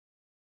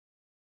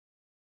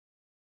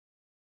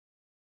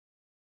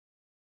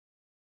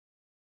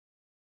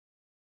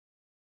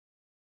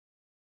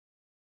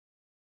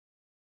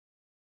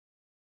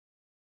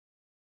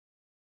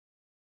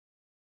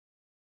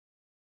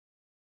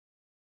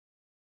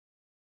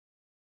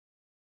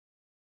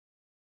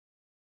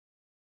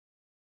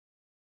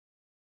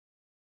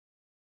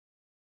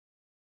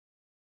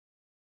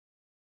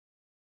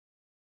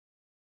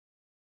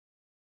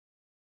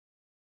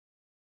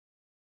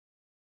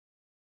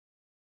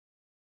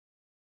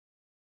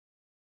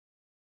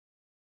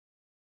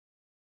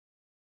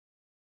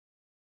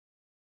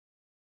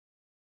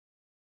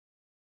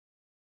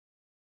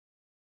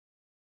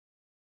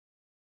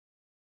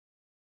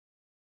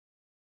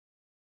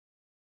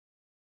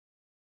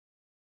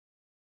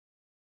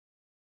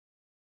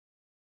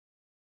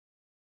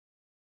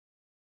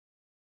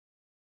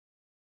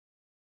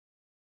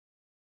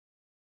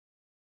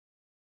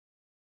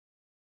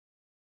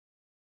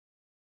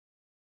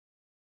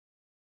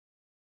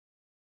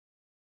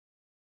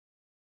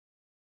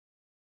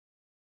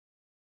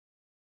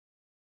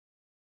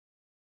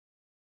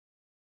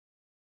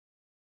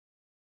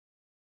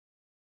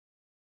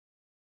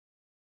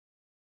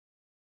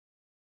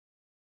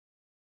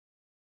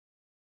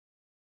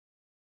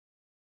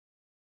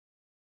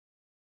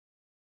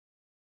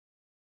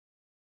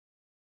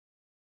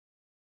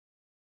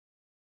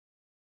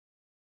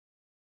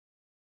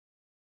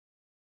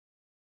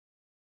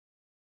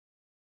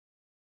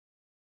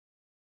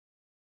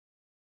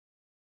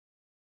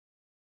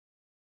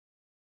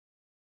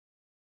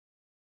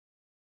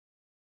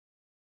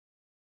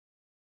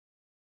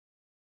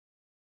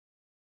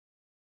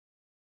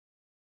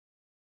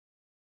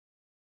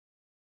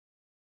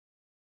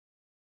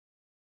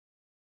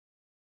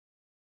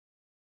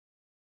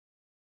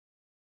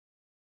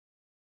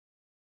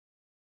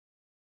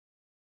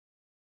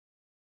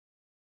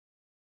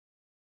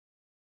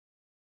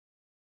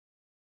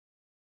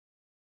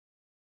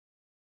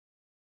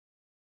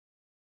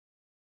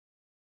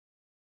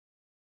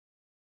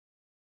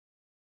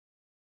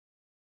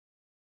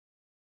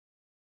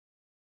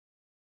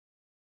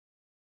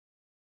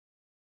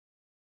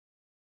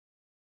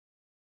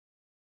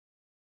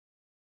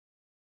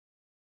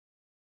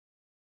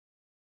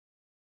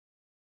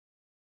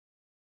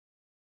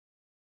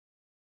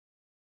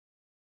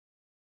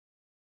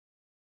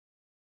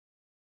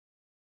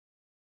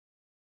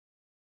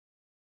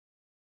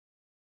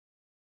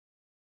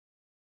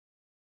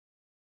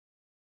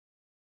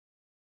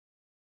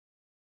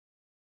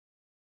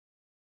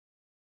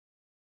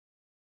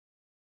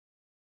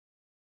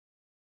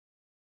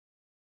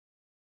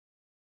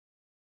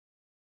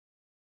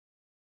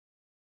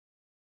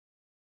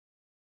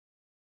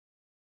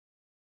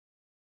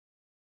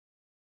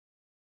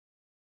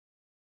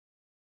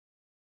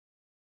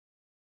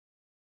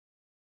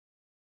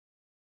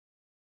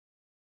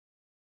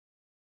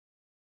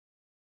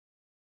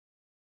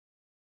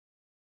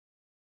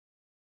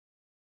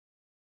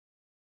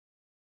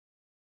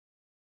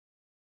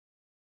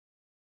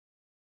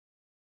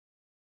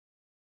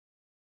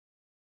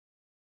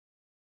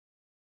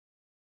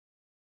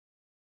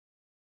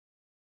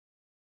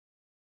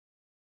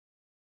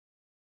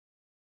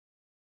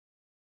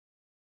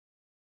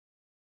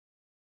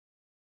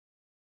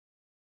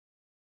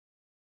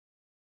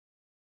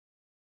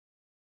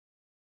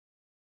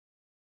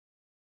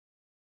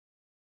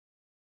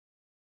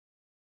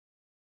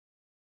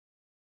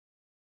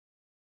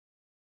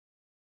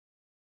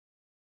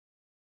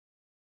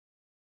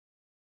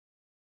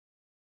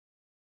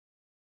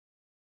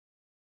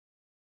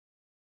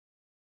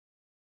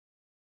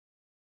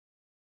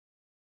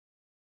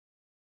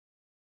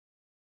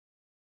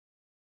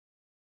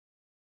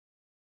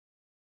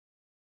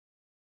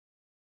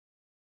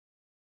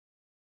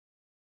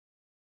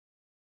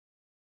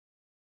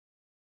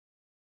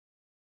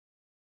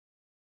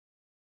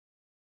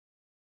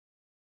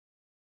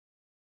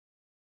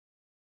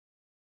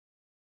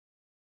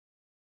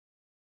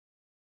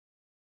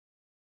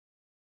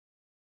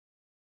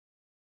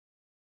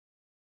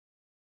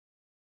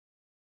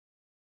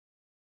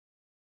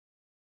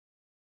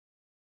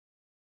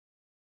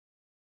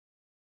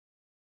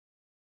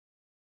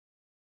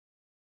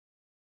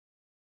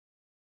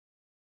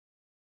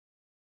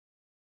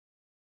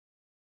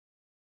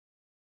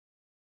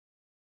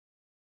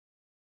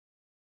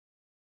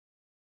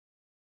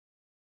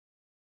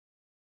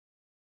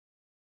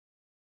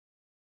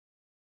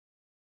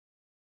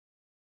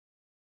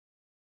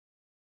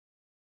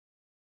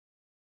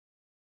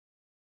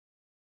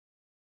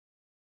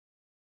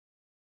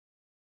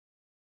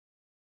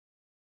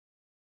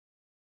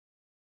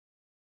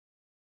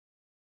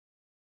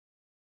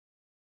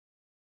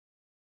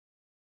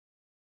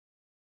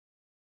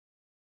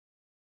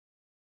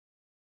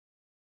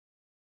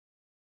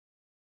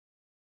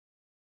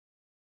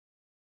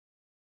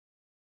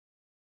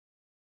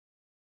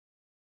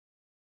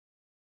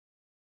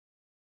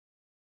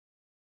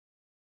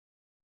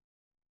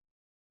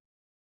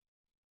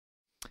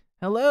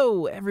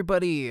Hello,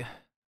 everybody.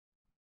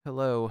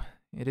 Hello.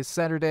 It is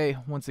Saturday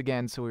once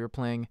again, so we were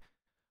playing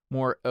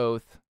more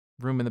Oath.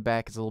 Room in the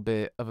back is a little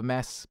bit of a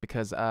mess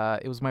because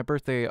it was my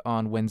birthday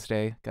on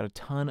Wednesday. Got a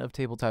ton of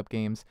tabletop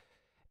games,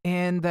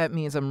 and that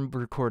means I'm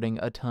recording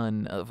a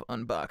ton of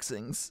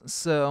unboxings.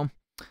 So,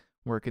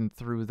 working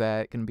through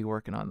that. Gonna be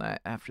working on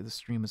that after the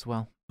stream as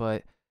well.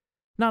 But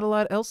not a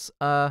lot else.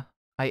 I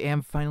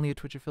am finally a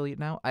Twitch affiliate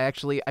now. I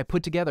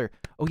put together.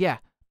 Oh yeah.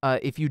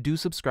 If you do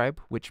subscribe,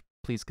 which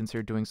please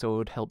consider doing so, it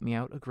would help me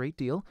out a great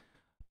deal.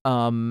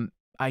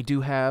 I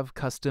do have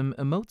custom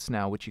emotes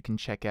now, which you can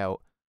check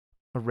out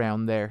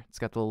around there. It's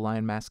got the little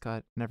lion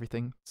mascot and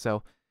everything.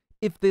 So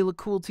if they look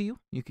cool to you,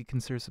 you could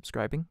consider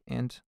subscribing,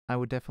 and I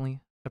would definitely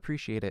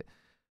appreciate it.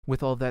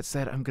 With all that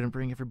said, I'm going to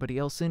bring everybody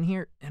else in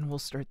here, and we'll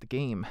start the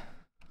game.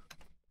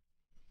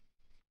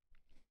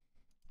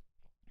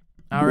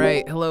 All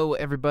right. Hello,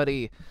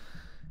 everybody.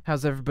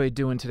 How's everybody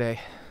doing today?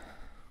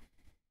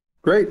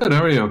 Great. Good,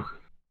 how are you?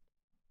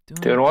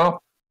 Doing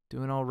well.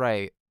 Doing all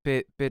right.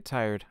 Bit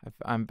tired.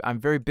 I'm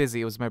very busy.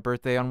 It was my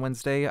birthday on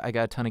Wednesday. I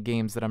got a ton of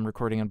games that I'm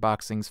recording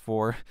unboxings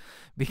for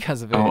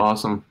because of it. Oh,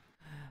 awesome.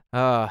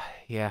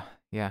 Yeah.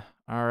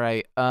 All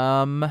right.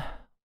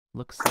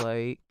 Looks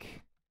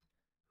like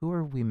who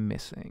are we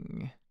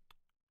missing?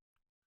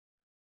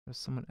 There's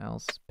someone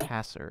else.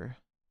 Passer.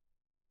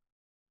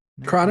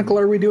 Chronicle,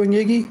 are we doing,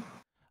 Iggy?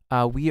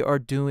 We are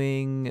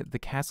doing the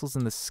Castles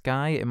in the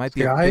Sky. It might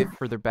be a bit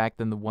further back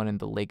than the one in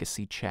the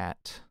Legacy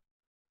chat.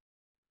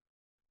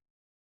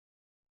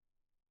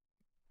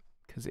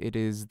 Because it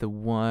is the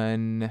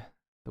one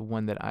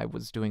that I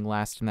was doing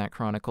last in that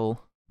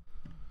Chronicle.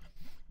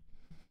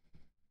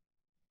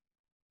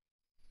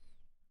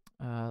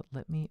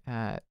 Let me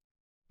add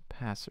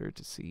Passer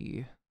to see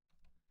if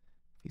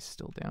he's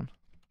still down.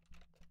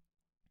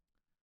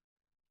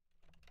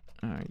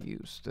 Are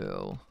you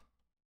still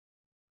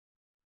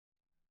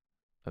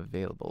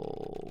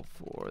available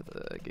for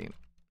the game?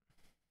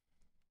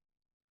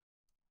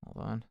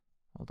 Hold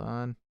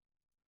on.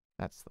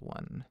 That's the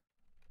one.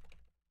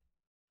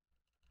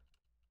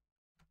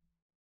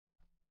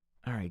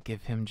 Alright,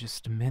 give him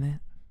just a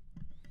minute.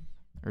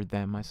 Or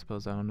them, I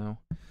suppose, I don't know.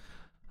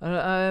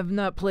 I have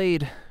not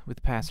played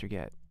with Passer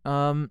yet.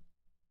 Right.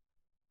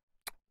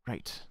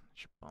 I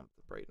should bump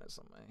the brightness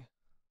on my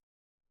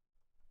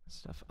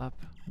stuff up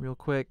real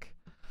quick.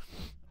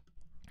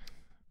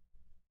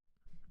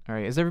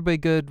 Alright, is everybody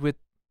good with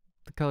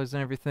the colors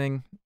and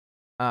everything?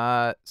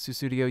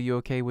 Susudio, you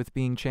okay with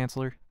being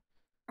Chancellor?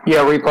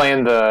 Yeah, we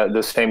playing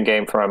the same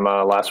game from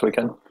last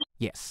weekend?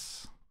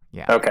 Yes.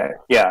 Yeah. Okay.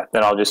 Yeah,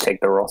 then I'll just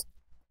take the role.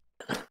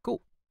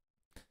 Cool.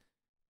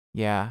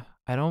 Yeah,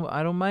 I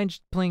don't mind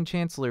playing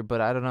Chancellor, but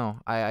I don't know.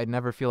 I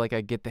never feel like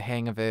I get the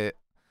hang of it.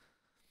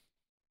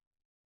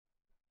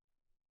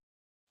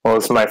 Well,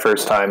 it's my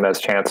first time as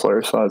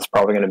Chancellor, so it's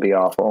probably going to be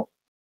awful.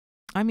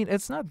 I mean,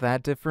 it's not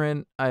that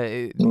different.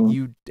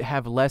 You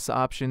have less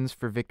options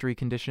for victory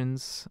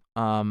conditions,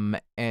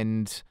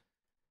 and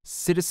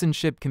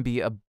citizenship can be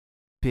a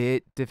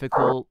bit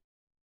difficult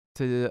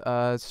to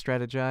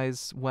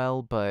strategize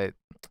well, but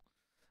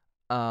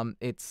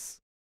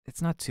it's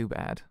not too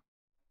bad.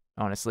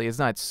 Honestly, it's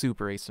not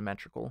super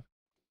asymmetrical.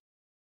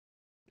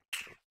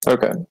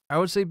 Okay. I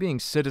would say being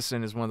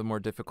citizen is one of the more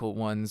difficult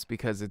ones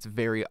because it's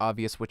very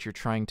obvious what you're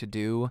trying to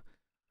do.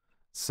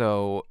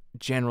 So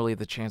generally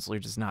the Chancellor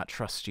does not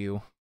trust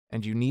you,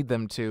 and you need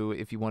them to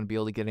if you want to be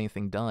able to get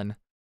anything done.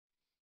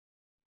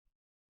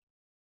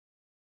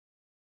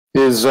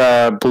 Is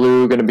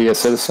Blue going to be a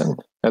citizen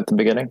at the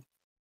beginning?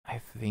 I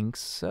think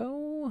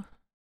so.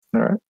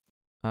 All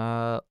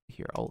right.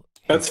 Here, I'll.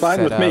 That's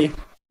fine with me.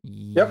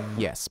 Yep.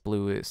 Yes,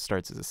 Blue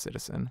starts as a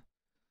citizen.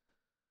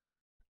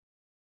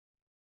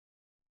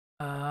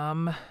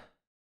 The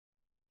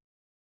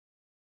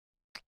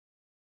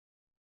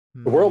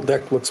world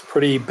deck looks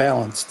pretty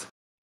balanced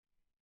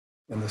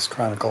in this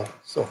Chronicle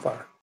so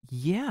far.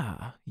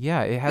 Yeah,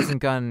 it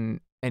hasn't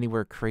gone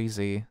anywhere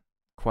crazy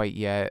quite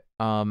yet.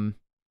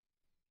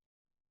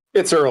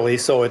 It's early,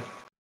 so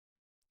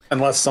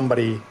unless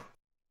somebody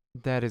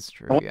that is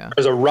true. Yeah,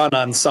 there's a run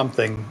on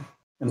something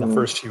in the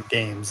first few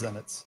games, then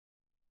it's.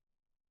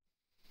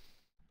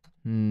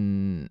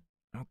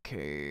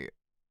 Okay.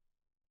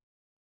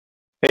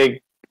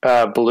 Hey,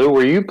 Blue,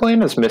 were you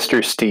playing as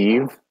Mr.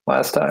 Steve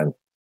last time?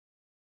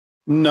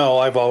 No,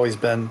 I've always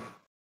been,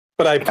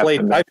 but I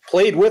played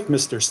with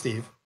Mr.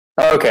 Steve.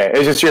 Okay,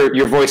 it's just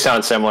your voice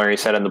sounds similar. You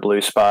said in the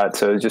blue spot,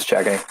 so just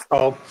checking.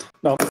 Oh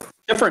no,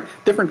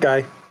 different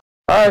guy.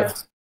 All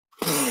right.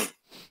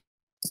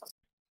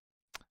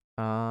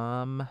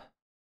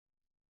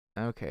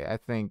 Okay, I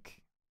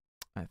think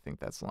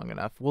that's long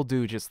enough. We'll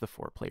do just the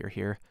 4-player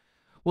here.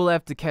 We'll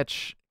have to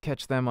catch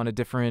them on a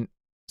different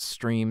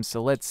stream.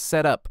 So let's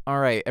set up. All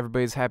right,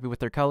 everybody's happy with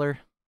their color?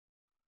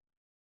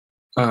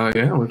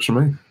 Yeah, works for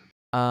me.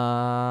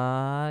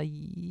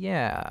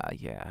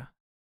 Yeah.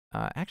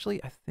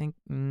 Actually, I think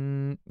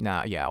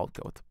yeah, I'll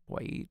go with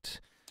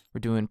white.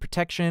 We're doing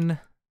protection.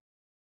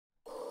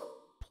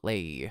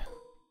 Play.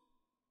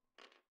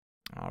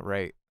 All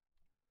right.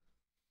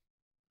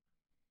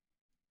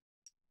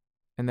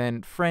 And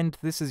then, friend,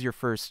 this is your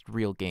first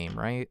real game,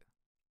 right?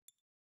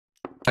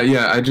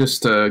 Yeah, I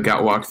just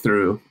got walked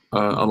through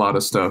a lot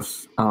of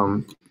stuff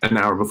an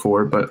hour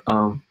before, but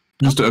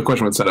just a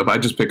question with setup. I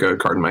just pick a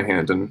card in my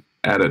hand and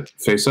add it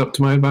face up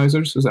to my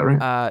advisors. Is that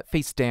right?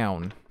 Face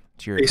down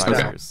to your Face down.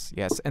 advisors.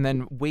 Yes, and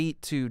then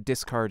wait to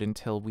discard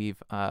until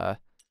we've gone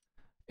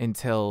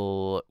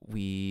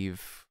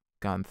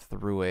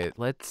through it.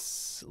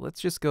 Let's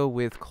just go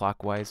with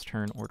clockwise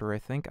turn order. I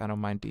think I don't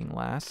mind being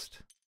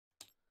last.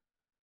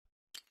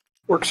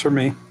 Works for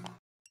me.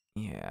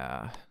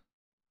 Yeah.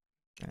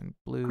 And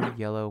blue,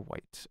 yellow,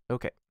 white.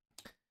 Okay.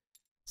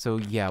 So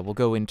yeah, we'll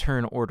go in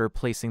turn order,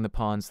 placing the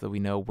pawns so that we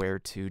know where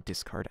to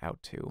discard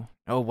out to.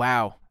 Oh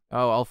wow.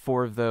 Oh, all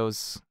four of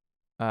those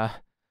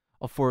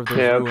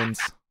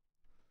ruins.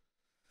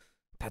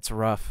 That's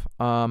rough.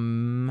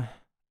 Oh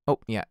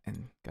yeah,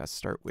 and gotta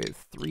start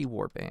with 3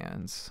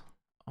 warbands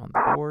on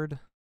the board.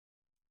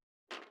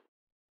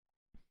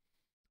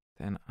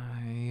 Then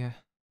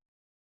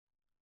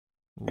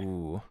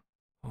ooh.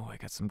 Oh, I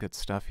got some good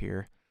stuff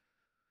here.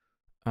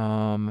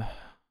 Iggy,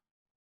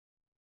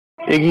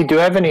 do you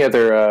have any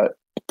other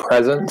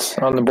presence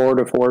on the board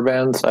of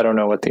warbands? I don't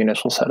know what the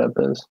initial setup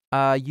is.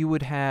 You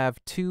would have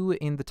 2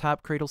 in the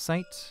top cradle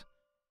site,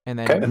 and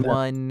then Okay.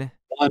 one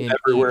in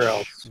everywhere each.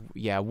 else.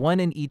 Yeah, 1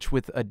 in each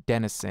with a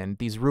denizen.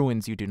 These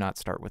ruins, you do not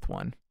start with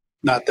 1.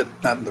 Not in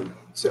the.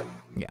 So,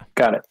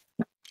 Got it.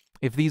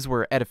 If these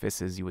were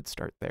edifices, you would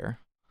start there.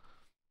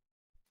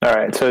 All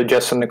right, so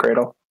just in the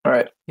cradle. All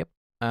right.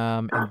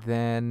 And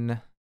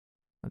then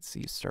let's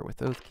see. Start with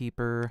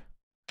Oathkeeper.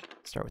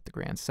 Start with the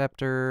Grand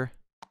Scepter.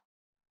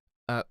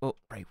 Oh,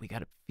 right. We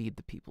gotta feed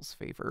the People's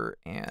Favor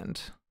and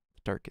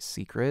Darkest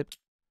Secret.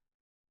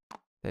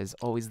 That is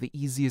always the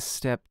easiest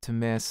step to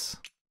miss.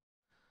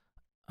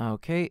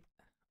 Okay,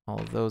 all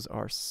of those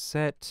are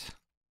set.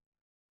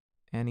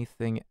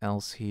 Anything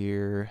else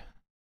here?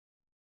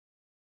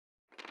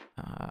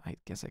 I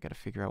guess I gotta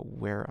figure out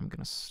where I'm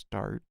gonna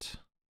start.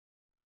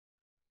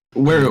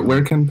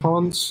 Where can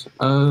pawns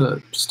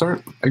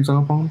start?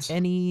 Exile pawns?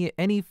 Any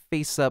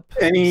face up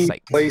any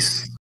site.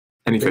 place.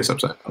 Any face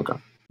up side. Okay.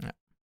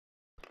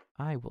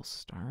 I will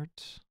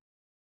start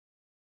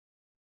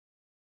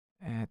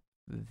at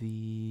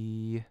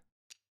the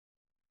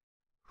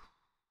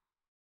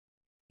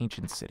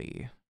Ancient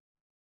City.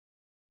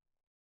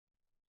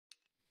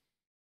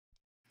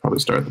 Probably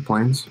start at the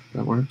plains.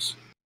 That works.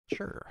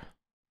 Sure.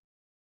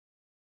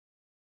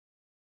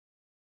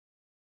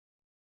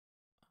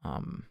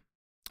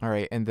 All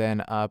right, and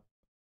then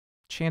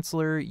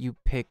Chancellor, you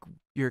pick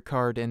your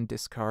card and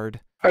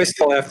discard. I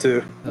still have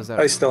to. How's that?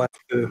 I still have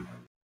to.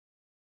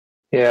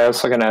 Yeah, I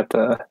was looking at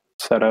the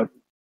setup.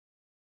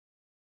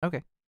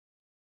 Okay.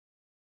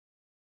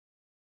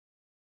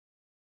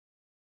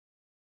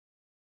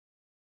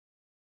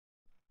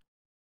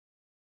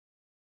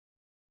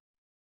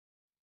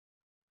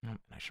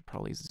 I should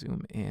probably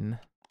zoom in.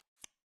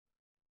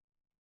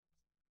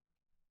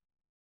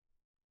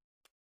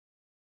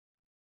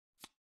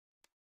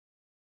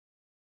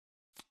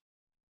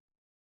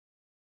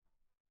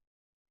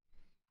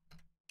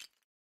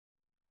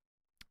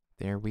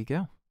 There we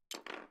go.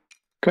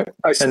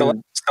 I still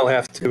And-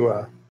 have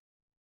to.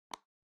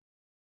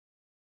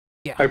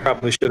 Yeah. I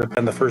probably should have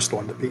been the first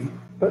one to be,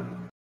 but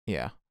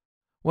Yeah.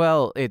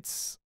 Well,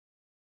 it's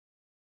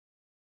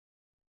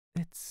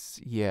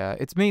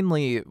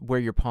mainly where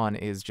your pawn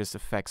is just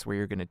affects where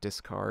you're going to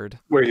discard.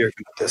 where you're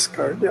going to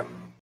discard. Yeah.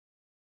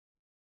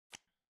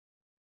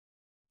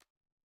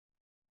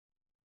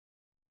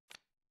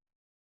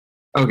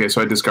 Okay,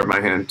 so I discard my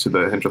hand to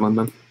the hinterland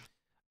then.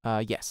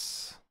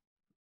 Yes.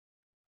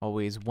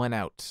 Always 1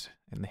 out,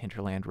 and the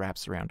hinterland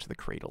wraps around to the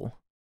cradle.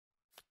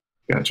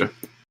 Gotcha.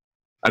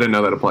 I didn't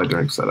know that applied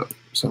during setup.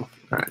 So, all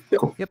right,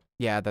 cool. Yep.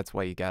 Yeah, that's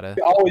why you gotta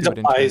It always do it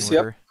in turn applies, yep.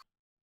 order.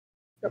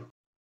 Yep.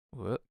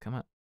 Whoa, come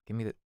on. Give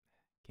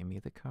me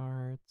the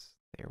cards.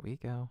 There we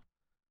go.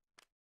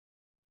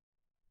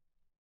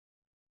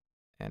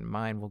 And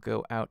mine will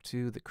go out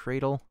to the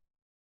cradle.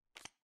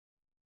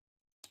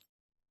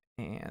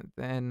 And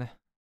then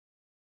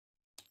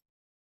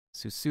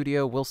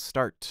Susudio will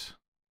start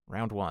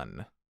round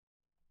 1.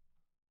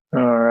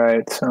 All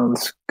right,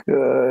 sounds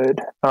good.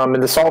 And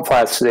the salt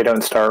flats, they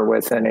don't start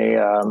with any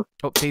Oh,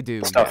 they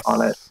do. stuff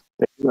on it.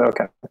 yes.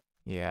 Okay.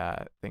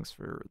 Yeah, thanks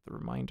for the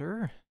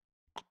reminder.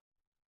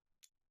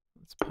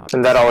 Let's pop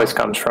And that this always out.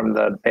 comes from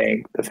the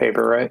bank, the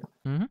favor, right?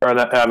 Mhm. Or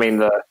the, I mean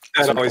the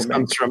That always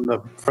central comes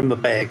from the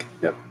bag.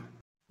 Yep. bank,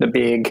 the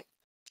big.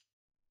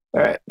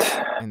 All right.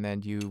 And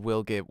then you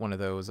will get one of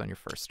those on your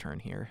first turn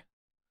here.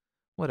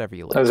 Whatever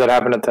you like. Does that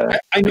happen at the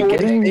I know what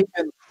he's beginning?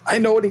 taking. I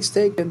know what he's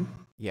taking.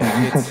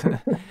 Yeah, it's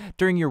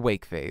during your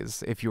wake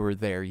phase. If you were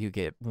there, you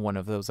get one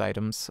of those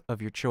items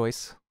of your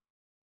choice.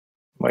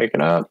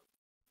 Waking up.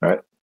 All right.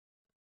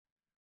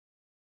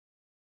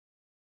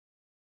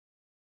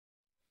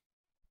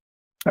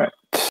 All right.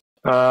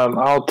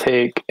 I'll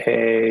take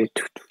a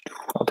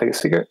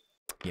secret.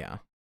 Yeah,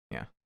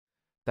 yeah.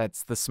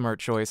 That's the smart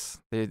choice.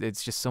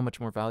 It's just so much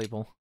more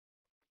valuable.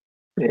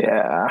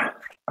 Yeah.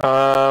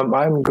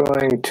 I'm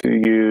going to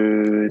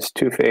use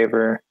 2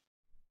 favor.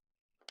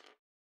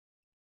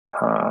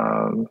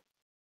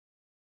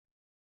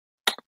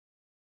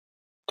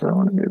 Do I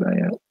want to do that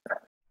yet?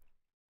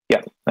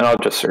 Yeah, and I'll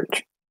just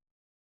search.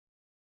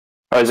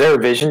 Oh, is there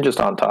a vision just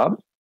on top?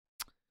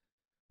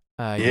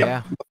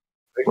 Yeah.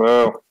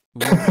 Whoa.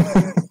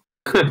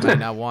 Might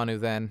not want to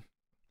then.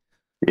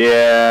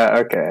 Yeah,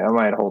 okay. I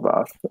might hold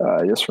off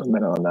just for a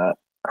minute on that.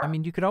 I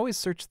mean, you could always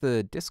search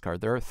the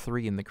discard. There are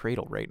 3 in the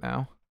cradle right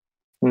now.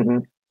 Mm-hmm.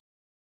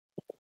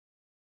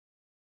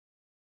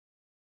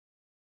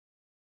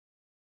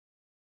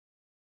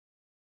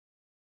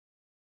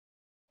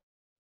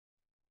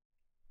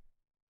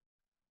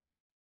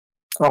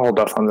 I'll hold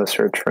off on the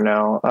search for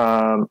now.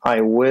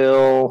 I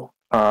will,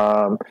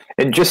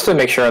 and just to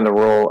make sure on the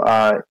rule,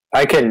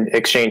 I can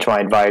exchange my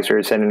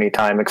advisors at any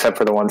time except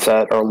for the ones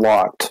that are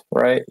locked,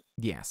 right?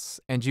 Yes,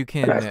 and you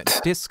can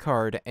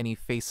discard any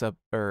face-up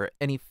or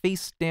any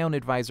face-down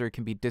advisor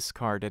can be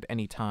discarded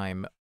any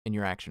time in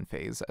your action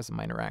phase as a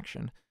minor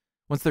action.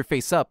 Once they're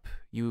face-up,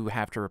 you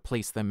have to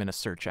replace them in a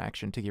search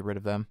action to get rid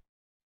of them.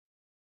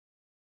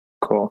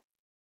 Cool.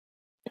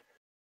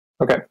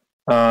 Okay.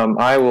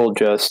 I will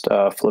just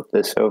flip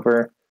this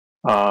over,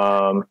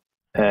 and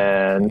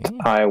Okay.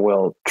 I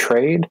will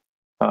trade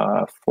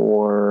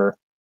for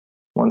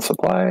 1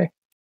 supply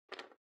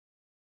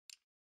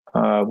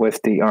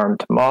with the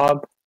armed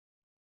mob,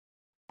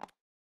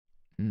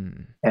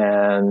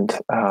 and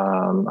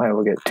I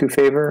will get 2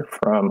 favor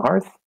from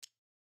Hearth.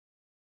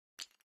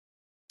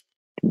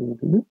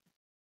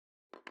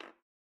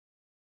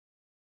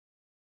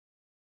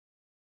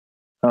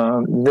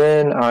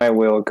 Then I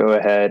will go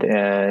ahead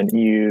and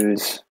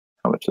use,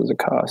 how much does it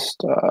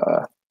cost?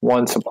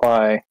 1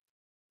 supply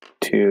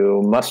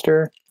to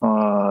muster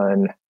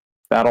on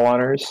battle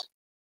honors.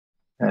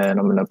 And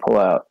I'm going to pull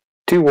out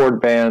 2 ward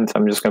bands.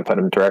 I'm just going to put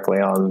them directly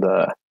on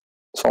the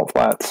salt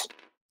flats.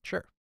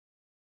 Sure.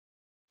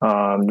 Then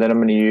I'm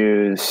going to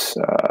use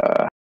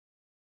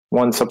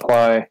 1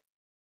 supply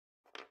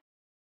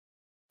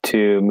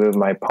to move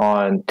my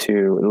pawn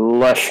to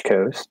Lush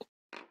Coast.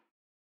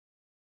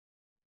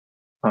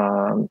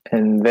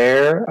 And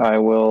there I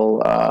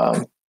will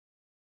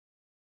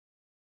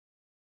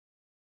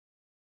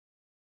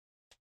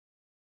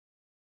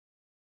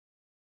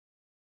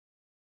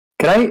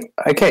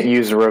I can't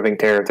use the roving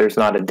terror if there's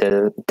not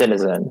a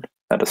denizen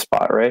at a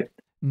spot, right?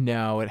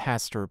 No, it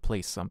has to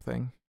replace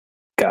something.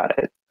 Got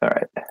it. All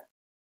right.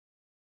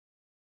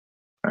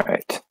 All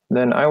right.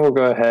 Then I will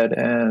go ahead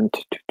and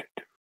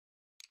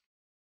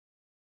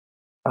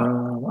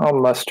I'll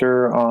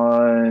muster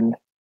on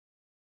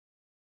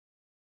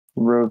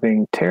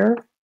roving terror.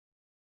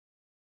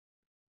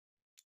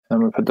 I'm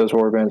going to put those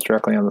warbands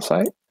directly on the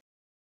site.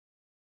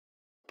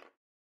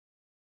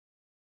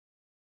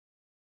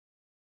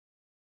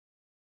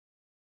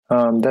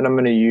 Then I'm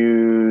going to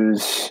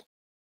use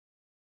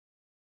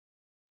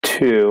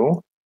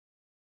 2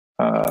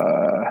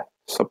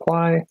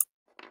 supply,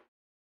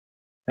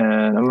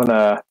 and I'm going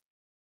to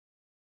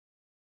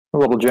a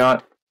little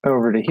jaunt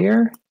over to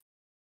here,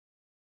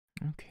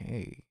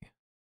 Okay.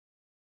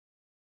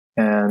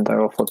 and I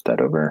will flip that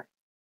over.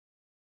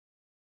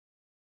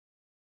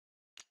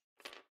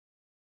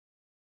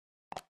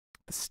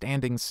 The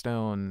Standing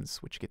Stones,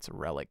 which gets a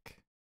relic.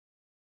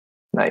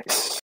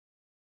 Nice.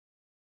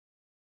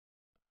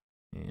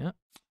 Yeah.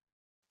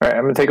 All right,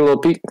 I'm going to take a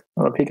little peek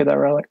at that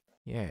relic.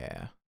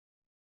 Yeah.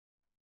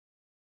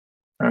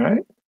 All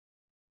right.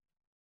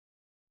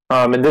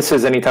 And this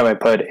is anytime I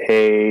put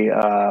a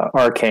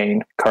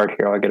arcane card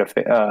here, I'll get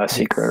a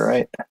secret,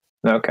 right?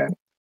 Okay.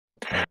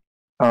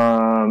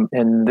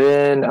 And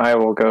then I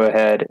will go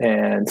ahead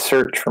and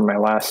search for my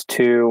last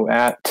 2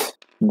 at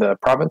the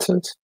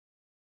provinces.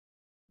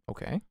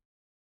 Okay.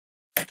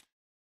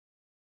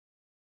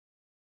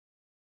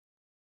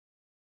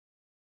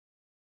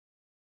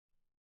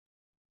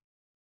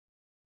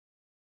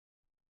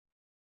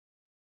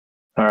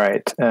 All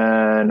right,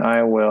 and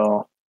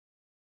I'll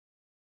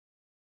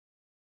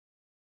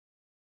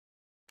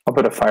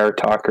put a Fire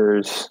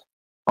Talkers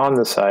on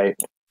the site,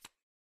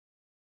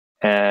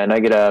 and I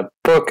get a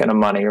book and a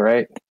money,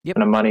 right? Yep.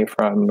 And a money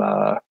from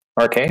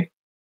Arcane.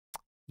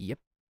 Yep.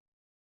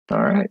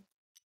 All right,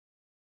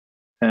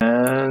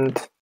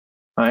 and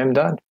I'm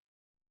done.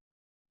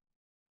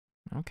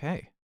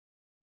 Okay.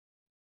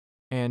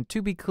 And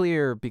to be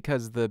clear,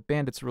 because the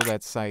Bandits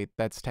Roulette site,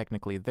 that's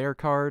technically their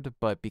card,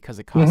 but because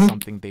it costs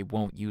something, they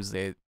won't use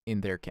it in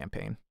their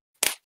campaign.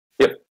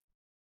 Yep.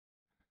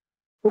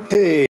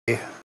 Okay.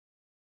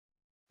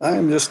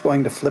 I'm just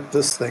going to flip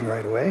this thing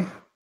right away.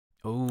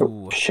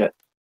 Oh, shit.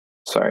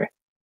 Sorry.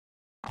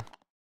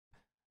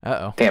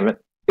 Uh-oh. Damn it.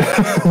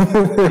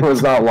 It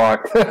was not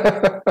locked.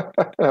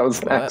 That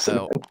was an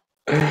accident.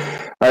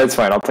 It's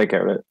fine. I'll take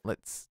care of it.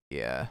 Let's,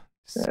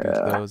 scoot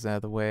those out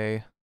of the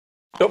way.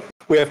 Nope.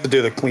 We have to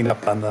do the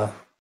cleanup on the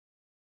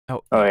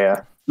Oh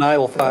yeah.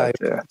 Nile 5.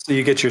 Yeah. So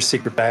you get your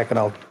secret back, and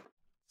I'll Lock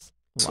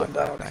swim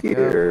that down back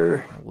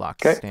here. up. Lock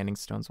Okay. Standing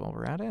Stones while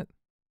we're at it.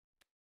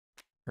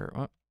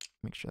 Or,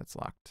 make sure that's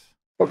locked.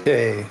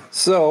 Okay,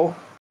 so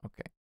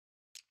Okay.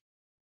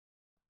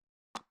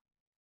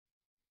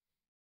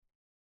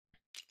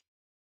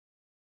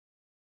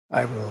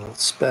 I will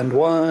spend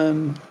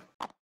 1,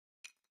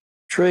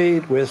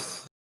 trade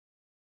with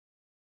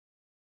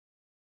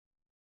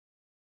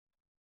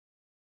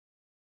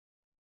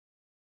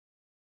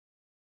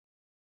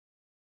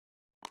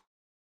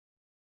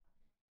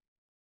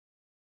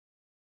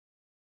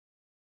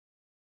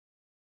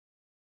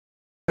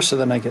so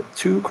then I get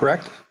 2,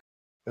 correct?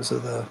 Because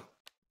of the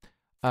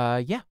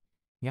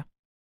Yeah.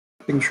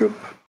 big troop.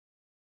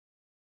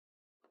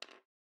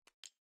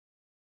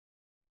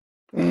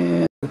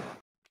 And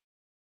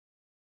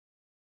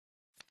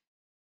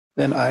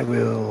then I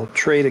will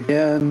trade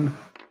again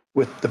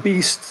with the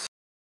beast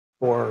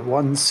for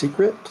 1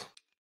 secret.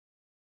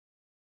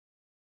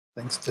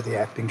 Thanks to the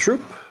acting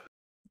troop.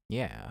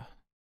 Yeah.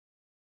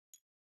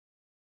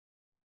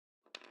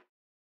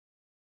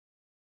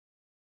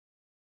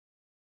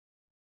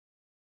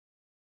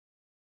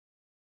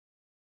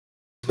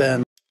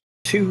 Spend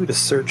 2 to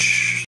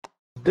search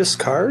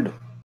discard.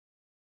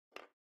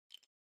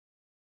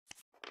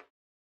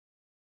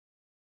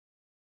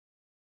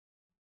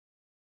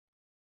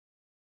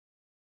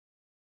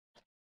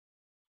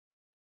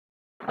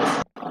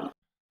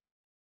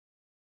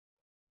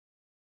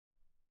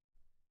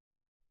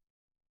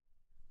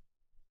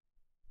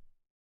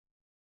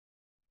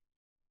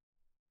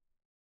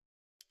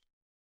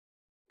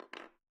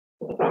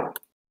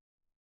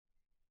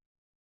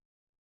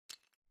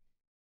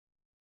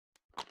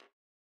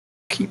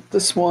 Keep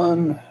this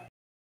one.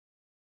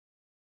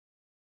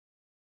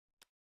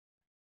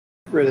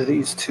 Get rid of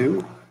these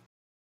 2.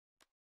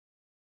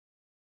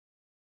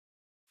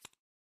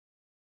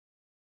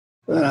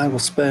 Then I will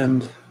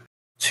spend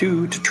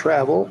 2 to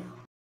travel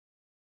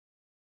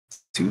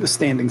to the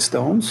Standing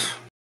Stones.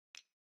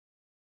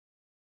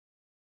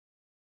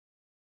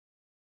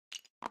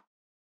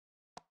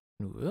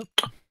 Whoop.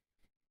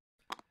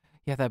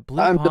 Yeah, that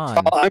blue I'm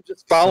pawn.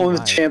 just following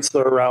the high.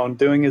 Chancellor around,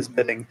 doing his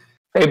bidding.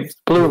 Hey,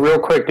 Blue, real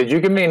quick, did you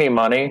give me any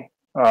money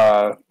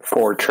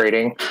for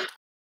trading?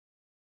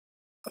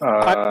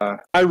 I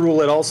rule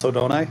it also,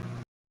 don't I?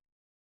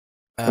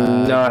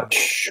 I'm not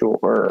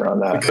sure on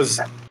that. Because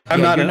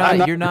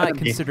you're not enemy.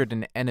 considered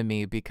an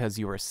enemy because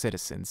you are a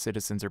citizen.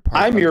 Citizens are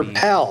part I'm of your the...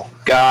 pal.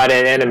 Got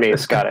it.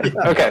 Enemies. Got it.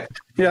 Okay.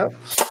 Yeah.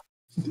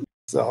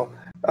 So,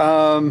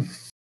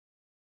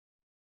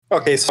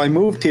 okay, so I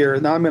moved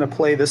here. Now I'm going to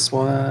play this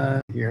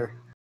one here,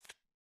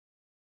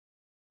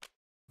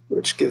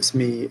 which gives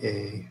me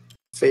a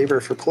favor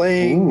for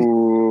playing.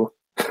 Ooh.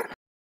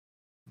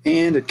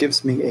 And it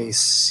gives me a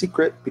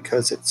secret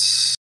because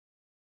it's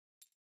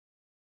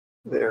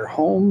their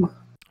home.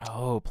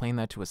 Oh, playing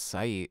that to a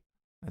site.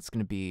 That's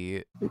going to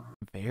be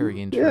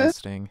very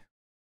interesting.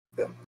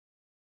 Yeah.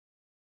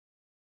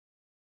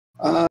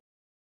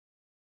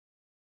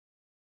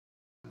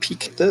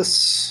 Peek at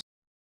this.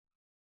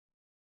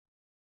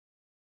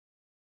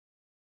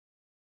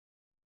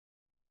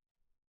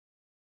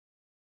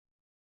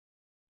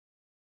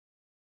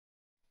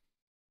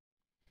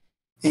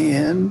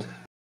 And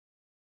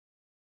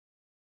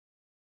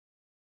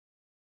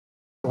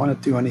I want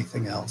to do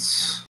anything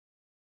else.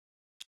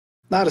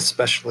 Not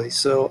especially.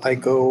 So I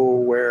go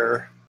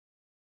where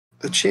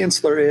the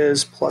Chancellor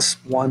is, plus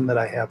 1 that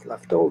I have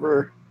left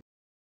over.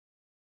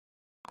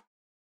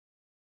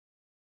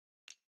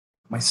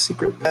 My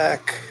secret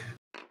back.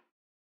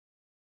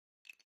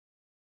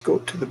 Go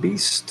to the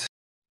beast.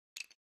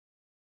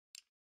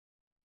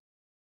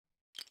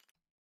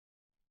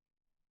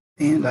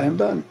 And I am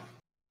done.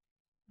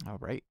 All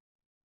right.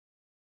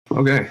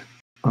 Okay.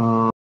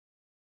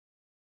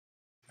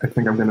 I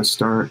think I'm going to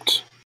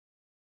start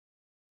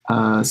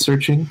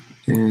searching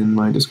in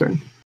my discard.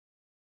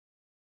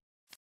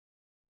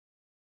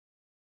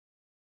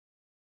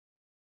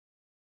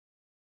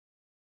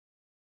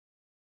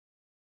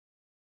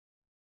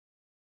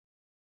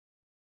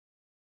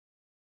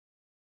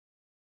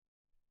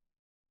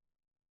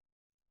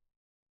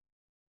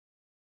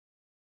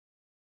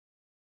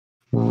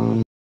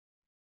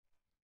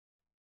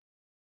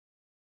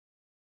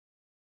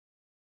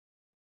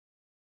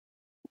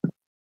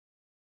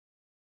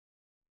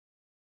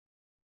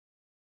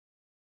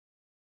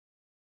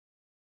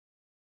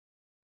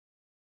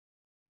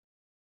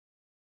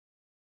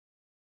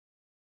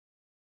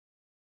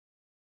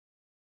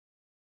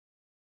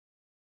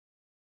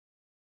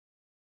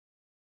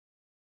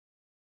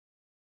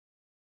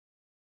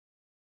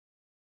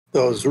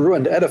 Those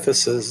ruined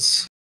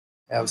edifices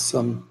have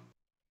some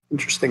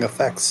interesting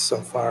effects so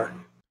far.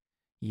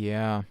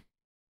 Yeah.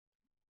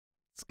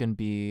 It's going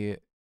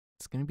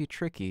to be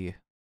tricky.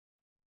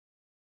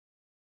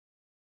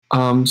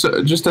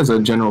 So just as a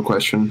general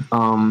question,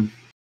 can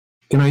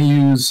I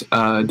use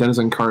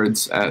denizen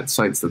cards at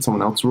sites that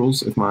someone else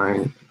rules if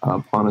my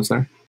pawn is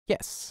there?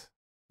 Yes.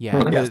 Yeah,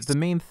 Okay. and the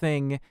main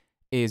thing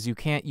is you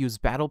can't use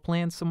battle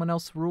plans someone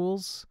else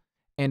rules,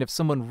 and if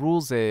someone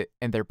rules it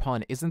and their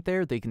pawn isn't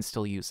there, they can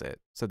still use it.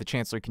 So the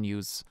Chancellor can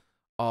use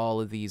all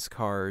of these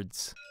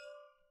cards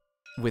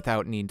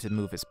without needing to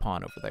move his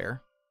pawn over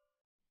there.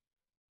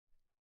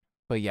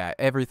 But yeah,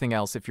 everything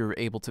else, if you're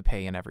able to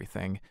pay and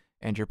everything,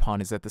 and your pawn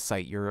is at the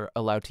site, you're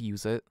allowed to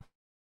use it.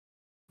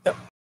 Yep.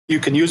 You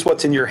can use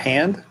what's in your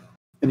hand.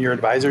 In your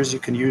advisors, you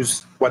can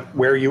use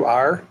where you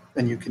are,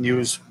 and you can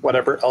use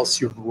whatever else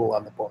you rule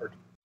on the board.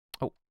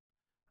 Oh,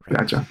 right.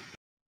 Gotcha.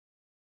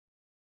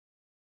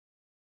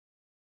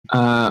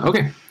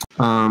 Okay.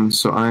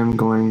 So I'm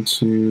going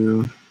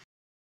to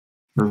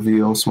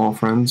reveal small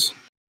friends.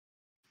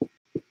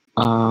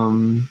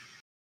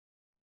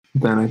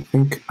 Then I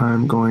think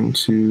I'm going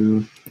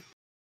to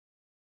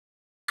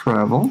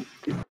travel.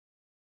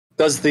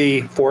 Does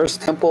the forest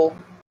temple?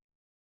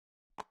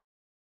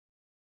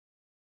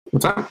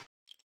 What's that?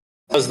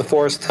 Does the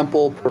forest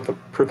temple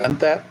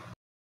prevent that?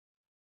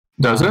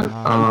 Does it?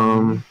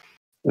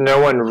 No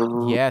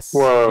one. Yes.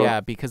 Whoa. Yeah,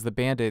 because the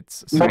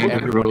bandits, so Bandit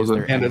everyone rules is it.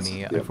 their Bandits,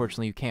 enemy. yeah.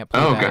 Unfortunately, you can't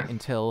play Oh, that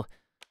okay.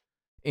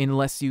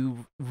 unless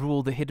you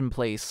rule the hidden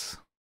place.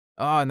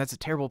 Oh, and that's a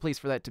terrible place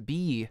for that to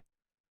be.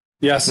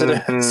 Yes, it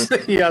is.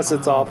 Yes,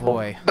 it's Oh, awful.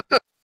 boy.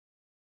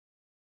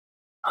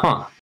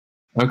 Huh.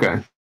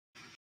 Okay.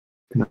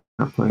 Cannot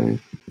play.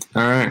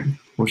 All right.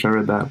 Wish I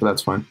read that, but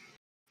that's fine.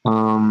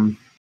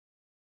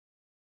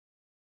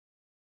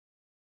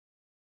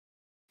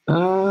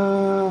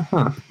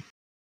 Huh.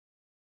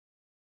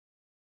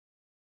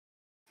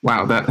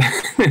 Wow, that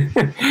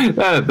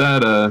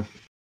that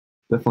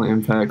definitely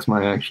impacts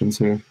my actions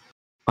here.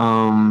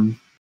 I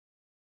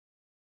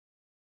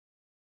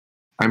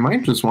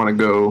might just want to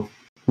go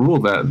rule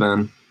that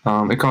then.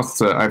 It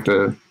costs. I have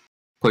to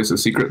place a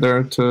secret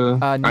there to.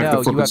 I have No,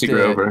 to flip a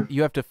secret over.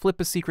 you have to flip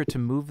a secret to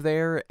move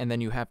there, and then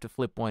you have to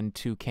flip one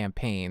to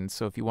campaign.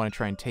 So if you want to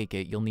try and take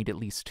it, you'll need at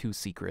least 2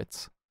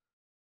 secrets.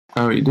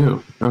 Oh, you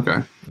do.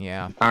 Okay.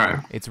 Yeah, All right.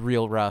 it's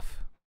real rough.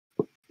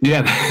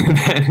 Yeah,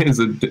 that is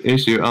an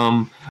issue.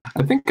 I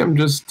think I'm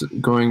just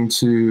going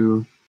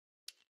to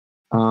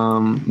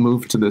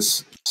move to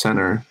this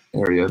center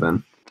area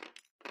then.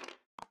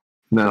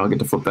 And then I'll get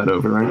to flip that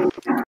over, right?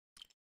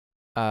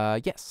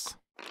 Yes.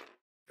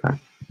 Okay.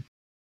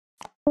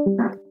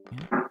 Yeah,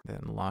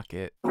 then lock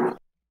it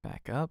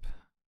back up.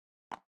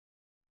 All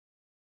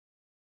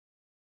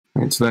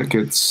right, so that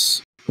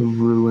gets a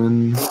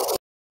ruin.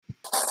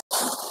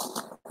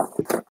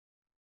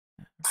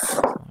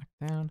 Lock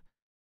down.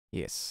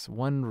 Yes,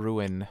 1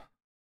 ruin.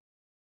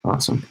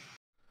 Awesome.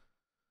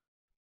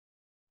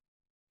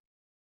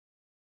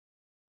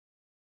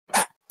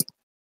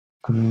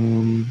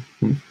 Hmm.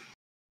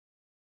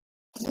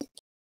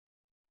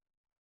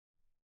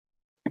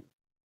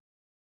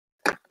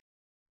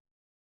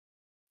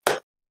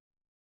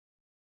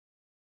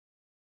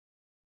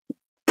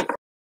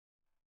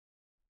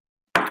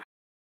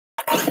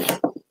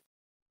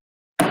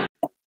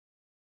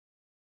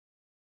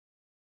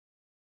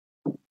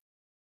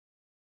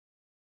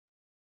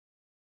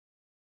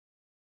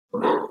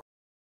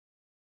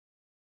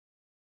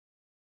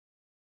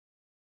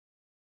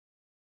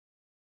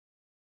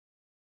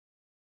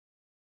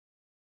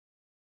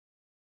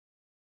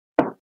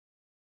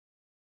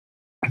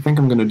 I think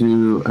I'm gonna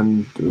do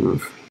no,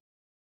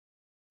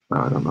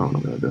 I don't know what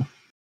I'm gonna do.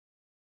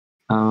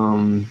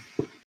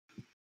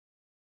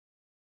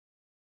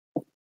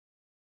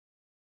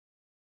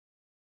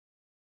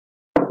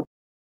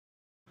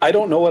 I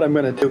don't know what I'm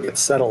going to do. It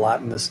gets said a lot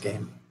in this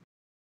game.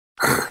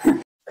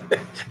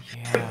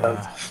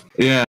 Yeah.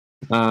 Yeah,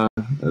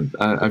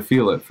 I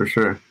feel it for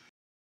sure.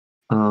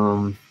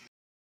 Boy,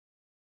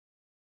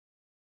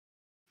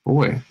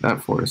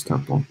 that forest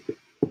temple.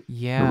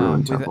 Yeah,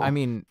 ruined temple. I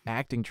mean,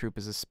 acting troop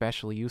is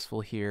especially useful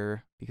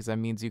here because that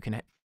means you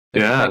can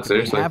Yeah, effectively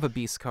seriously. have a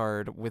beast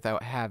card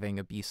without having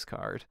a beast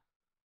card.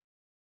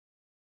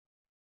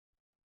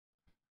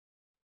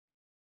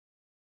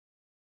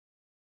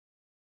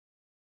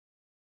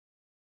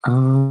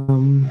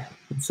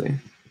 Let's see.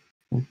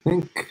 I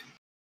think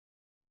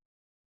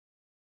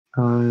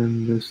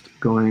I'm just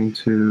going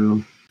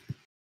to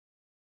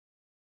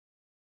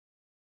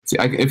see.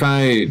 If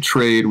I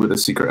trade with a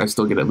secret, I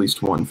still get at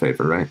least 1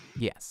 favor, right?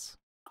 Yes.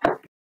 Right,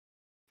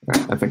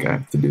 I think I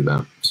have to do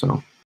that.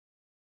 So,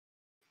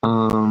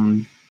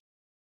 I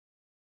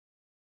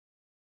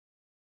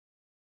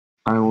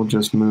will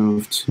just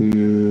move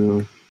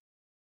to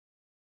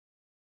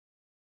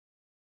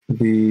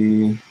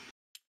the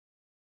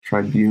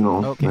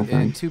tribunal. Okay, I and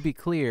think. to be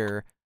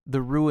clear,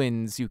 the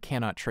ruins you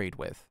cannot trade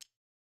with.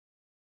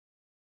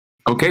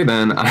 Okay,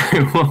 then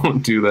I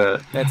won't do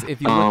that. That's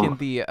if you look in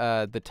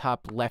the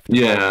top left above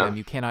Yeah. them,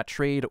 you cannot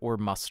trade or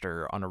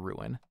muster on a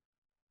ruin.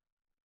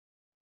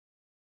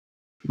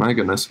 My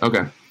goodness.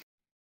 Okay.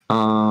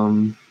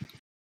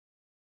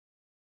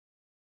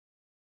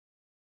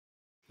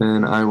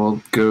 Then I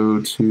will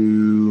go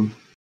to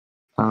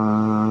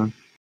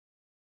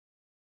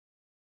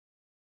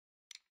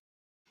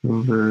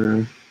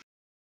over.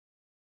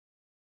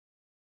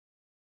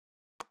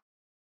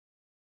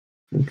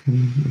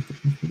 Okay.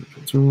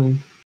 It's really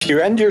If you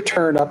end your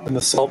turn up in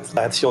the salt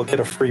flats, you'll get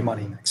a free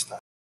money next time.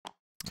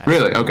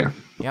 really okay.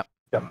 Yep.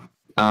 Yep.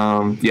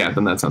 Yeah.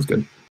 Then that sounds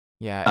good.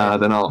 Yeah.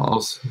 Then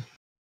I'll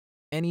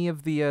any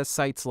of the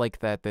sites like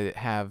that that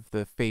have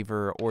the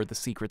favor or the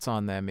secrets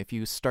on them, if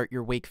you start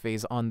your wake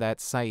phase on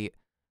that site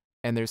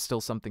and there's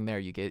still something there,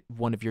 you get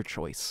one of your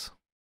choice.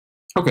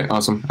 Okay,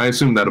 awesome. I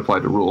assume that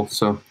applied to rule,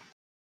 so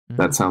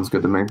that sounds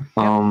good to me.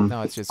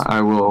 No, it's just I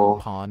will.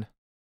 pawn.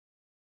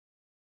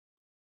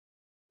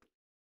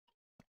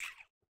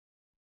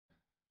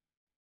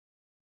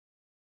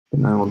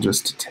 And I will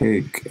just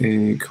take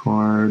a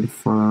card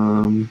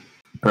from,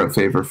 or a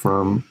favor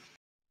from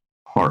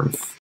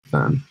Hearth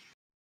then.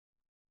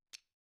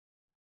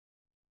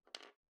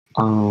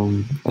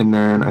 And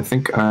then I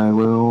think I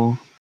will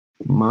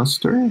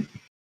muster.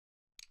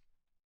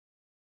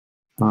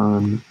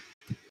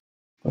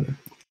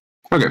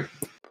 Okay.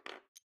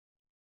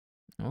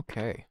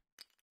 Okay.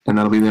 And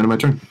that'll be the end of my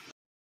turn.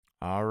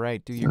 All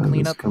right, do your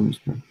cleanup.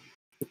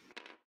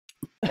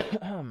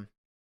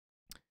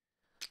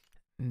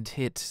 And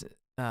hit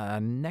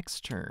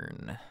next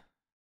turn.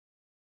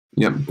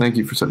 Yep, thank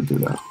you for sitting through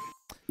that.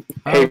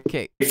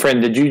 Okay. Hey,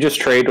 friend, did you just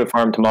trade with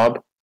Farm to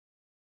Mob?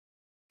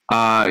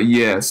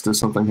 Yes. Does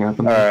something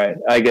happen? All right,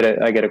 I get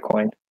a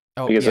coin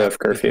because of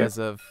curfew. Because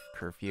of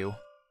curfew.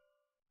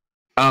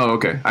 Oh,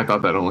 okay. I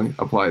thought that only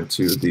applied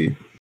to the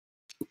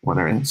one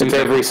area. It's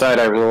every side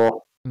I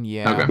roll.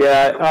 Yeah. Okay.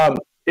 Yeah,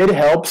 it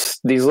helps.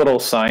 These little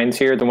signs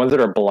here, the ones that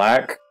are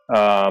black,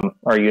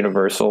 are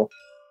universal.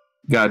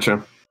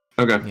 Gotcha.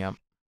 Okay. Yep.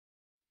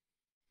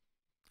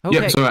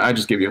 Okay. Yep. So I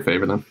just give you a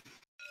favor then.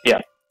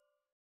 Yeah.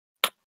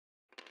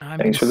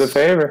 Thanks for the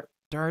favor.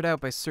 Start out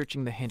by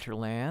searching the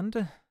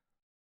hinterland.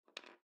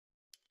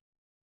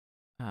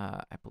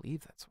 I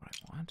believe that's what I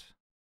want.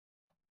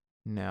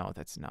 No,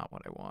 that's not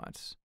what I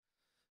want.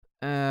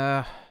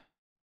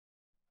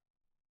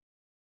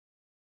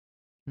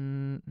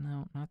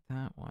 No, not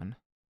that one.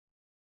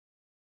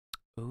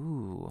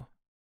 Ooh.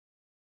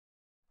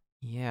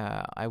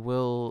 Yeah, I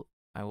will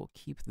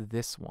keep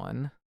this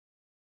one.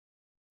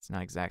 It's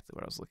not exactly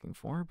what I was looking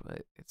for,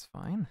 but it's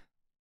fine.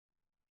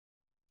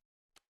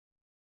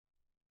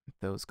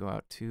 Those go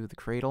out to the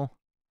cradle.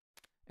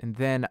 And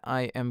then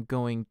I am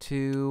going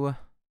to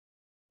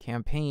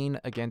campaign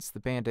against the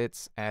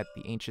bandits at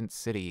the ancient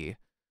city.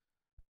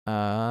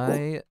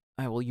 I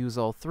will use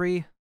all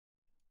three.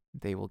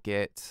 They will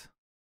get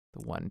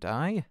the 1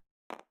 die.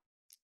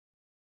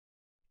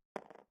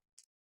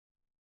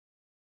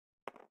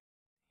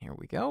 Here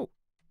we go.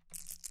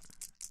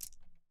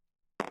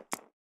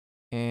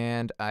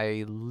 And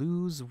I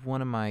lose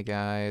one of my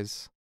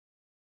guys.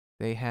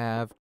 They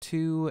have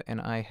 2 and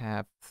I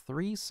have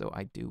 3, so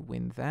I do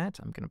win that.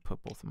 I'm going to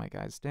put both of my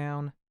guys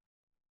down.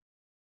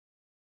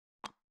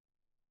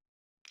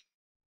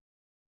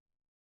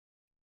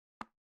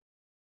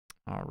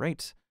 All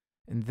right.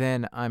 And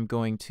then I'm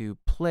going to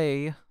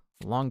play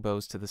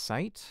longbows to the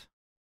site,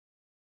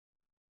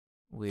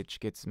 which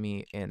gets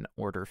me an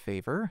order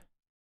favor.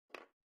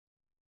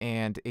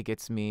 And it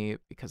gets me,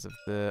 because of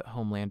the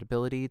homeland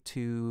ability,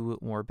 2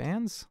 more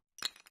bands.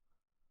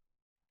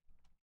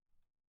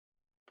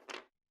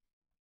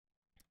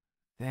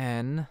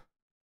 Then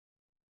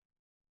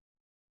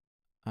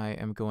I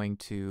am going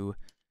to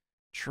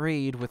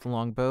trade with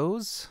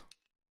longbows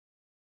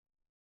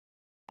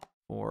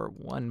for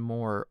 1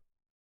 more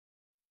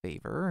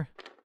favor.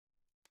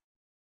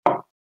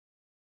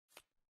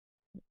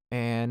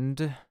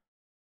 And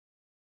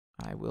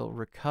I will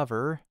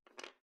recover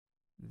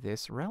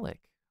this relic,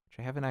 which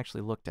I haven't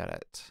actually looked at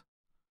it.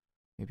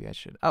 Maybe I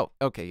should. Oh,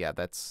 okay, yeah,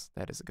 that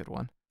is a good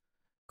one.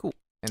 Cool.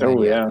 And then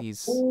yeah.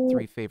 These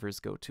 3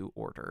 favors go to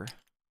order.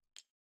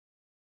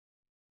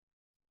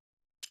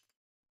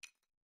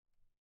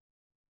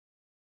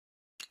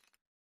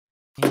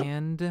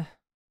 And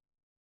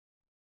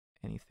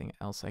anything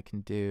else I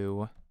can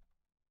do?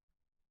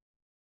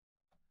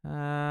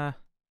 No,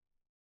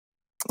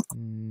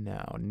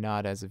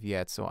 not as of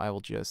yet, so I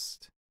will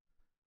just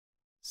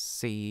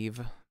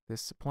save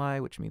this supply,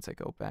 which means I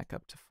go back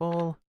up to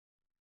full.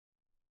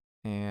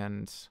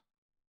 And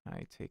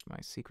I take my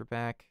secret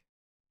back.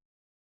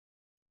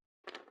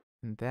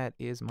 And that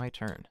is my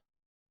turn.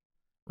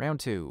 Round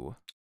 2.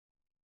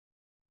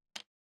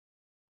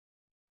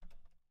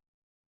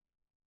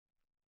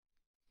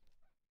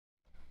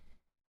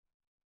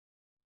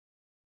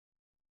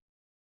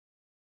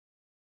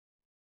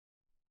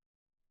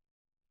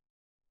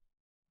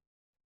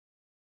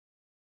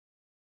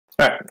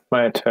 All right,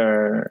 my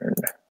turn.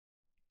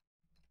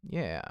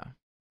 Yeah.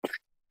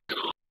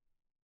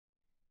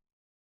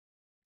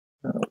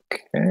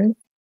 Okay.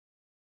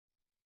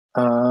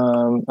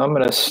 I'm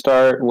going to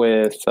start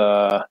with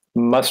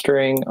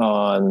mustering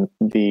on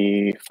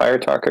the Fire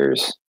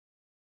Talkers.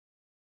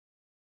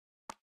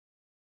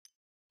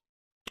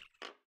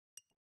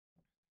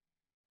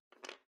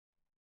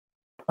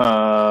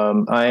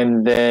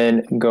 I'm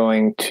then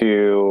going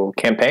to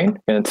campaign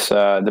against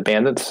the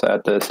bandits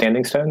at the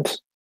Standing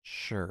Stones.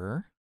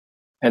 Sure.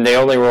 And they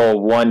only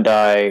roll 1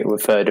 die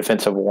with a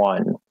defense of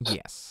 1.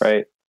 Yes.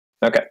 Right?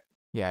 Okay.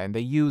 Yeah, and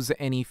they use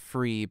any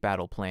free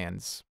battle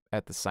plans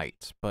at the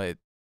site, but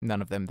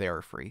none of them there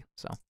are free,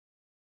 so.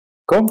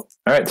 Cool.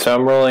 All right, so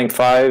I'm rolling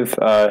 5.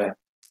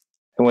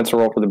 Who wants to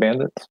roll for the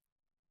bandits?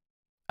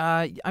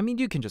 I mean,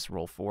 you can just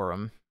roll for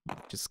them.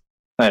 Just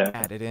I know.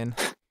 add it in.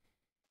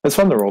 It's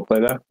fun to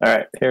roleplay, though. All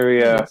right, here we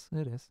go.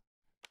 It is.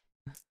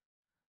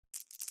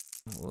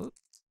 Whoop.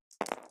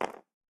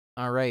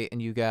 All right,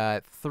 and you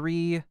got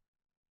 3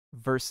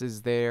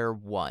 versus their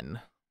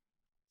 1.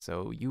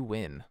 So you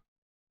win.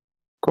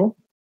 Cool.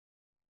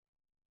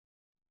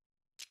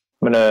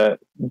 I'm gonna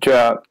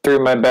drop 3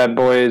 of my bad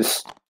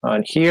boys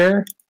on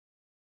here.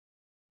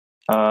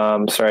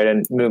 Sorry, I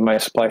didn't move my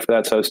supply for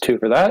that, so it's 2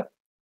 for that.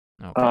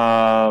 Okay.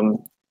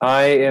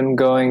 I am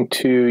going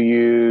to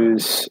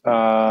use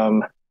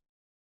the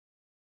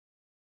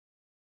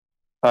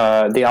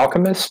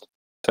Alchemist.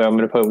 So I'm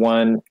going to put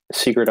 1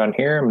 secret on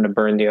here. I'm going to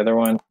burn the other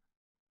one.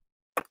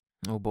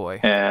 Oh boy.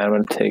 And I'm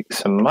going to take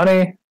some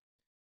money.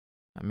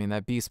 I mean,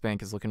 that beast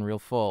bank is looking real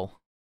full.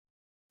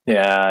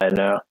 Yeah, I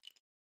know.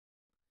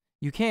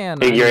 You can.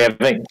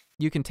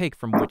 You can take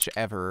from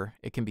whichever.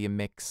 It can be a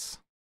mix.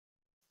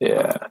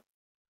 Yeah.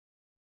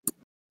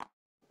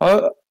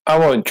 I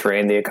won't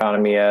drain the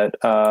economy yet.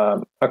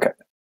 Okay.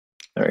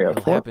 There we go.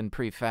 It'll happen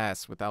pretty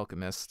fast with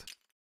Alchemist.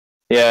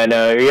 Yeah, I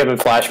know. Are you having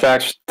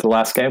flashbacks to the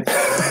last game?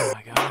 Oh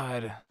my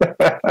god.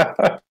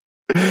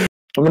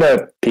 I'm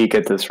gonna peek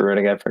at this rune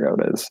again. I forgot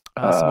what it is.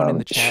 Someone in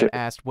the chat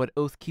asked, what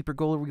Oath Keeper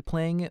goal are we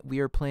playing? We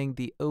are playing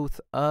the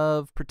Oath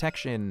of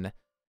Protection,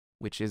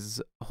 which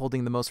is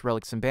holding the most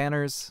relics and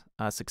banners.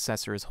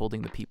 Successor is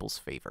holding the people's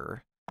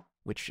favor,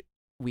 which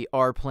we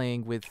are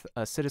playing with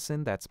a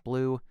citizen, that's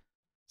blue.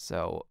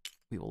 So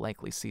we will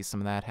likely see some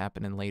of that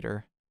happening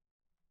later.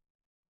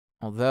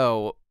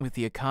 Although, with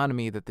the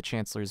economy that the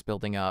Chancellor is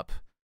building up,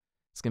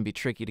 it's going to be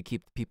tricky to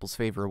keep the people's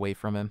favor away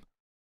from him.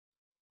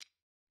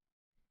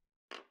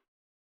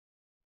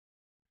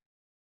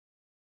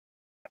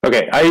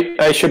 Okay,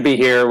 I should be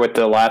here with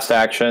the last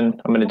action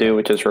I'm going to do,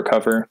 which is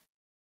recover.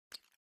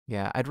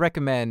 Yeah, I'd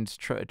recommend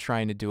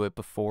trying to do it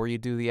before you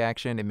do the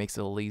action. It makes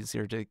it a little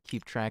easier to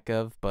keep track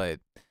of, but...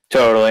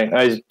 Totally.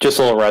 I was just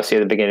a little rusty at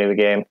the beginning of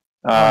the game.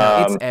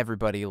 It's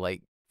everybody,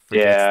 like,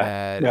 forgets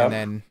that, Yep. and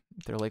then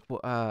they're like, well...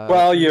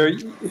 Well,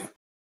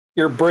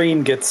 your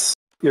brain gets...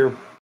 You're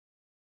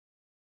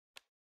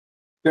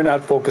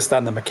not focused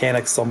on the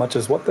mechanics so much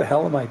as what the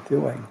hell am I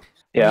doing?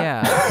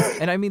 Yeah.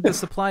 And I mean, the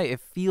supply, it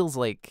feels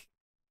like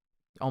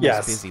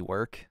almost busy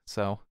work,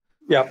 so...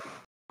 Yep.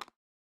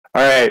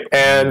 All right,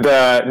 and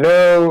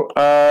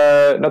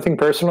nothing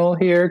personal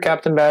here,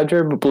 Captain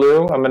Badger, but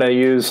Blue. I'm going to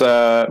use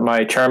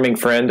my charming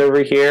friend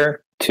over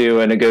here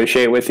to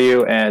negotiate with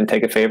you and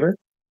take a favor.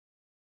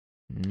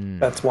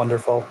 That's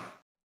wonderful.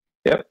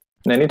 Yep,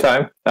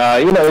 anytime.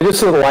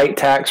 Just a light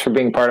tax for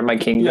being part of my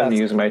kingdom,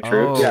 using my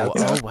troops.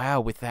 Oh,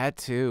 wow, with that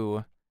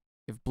too.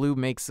 If Blue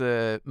makes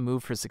a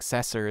move for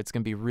successor, it's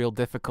going to be real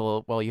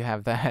difficult while you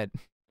have that.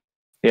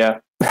 Yeah.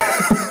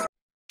 All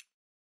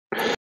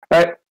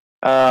right.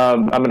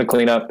 I'm going to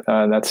clean up.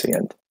 That's the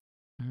end.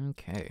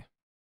 Okay.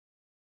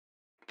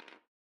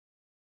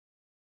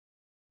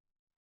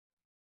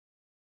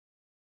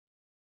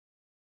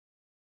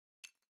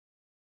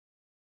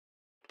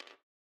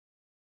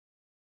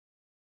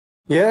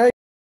 Yeah.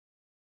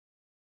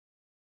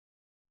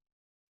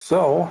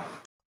 So...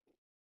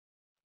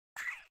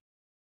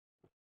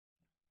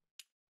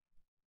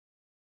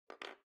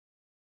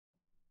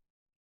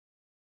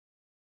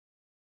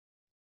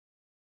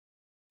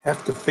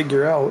 have to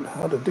figure out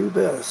how to do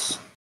this.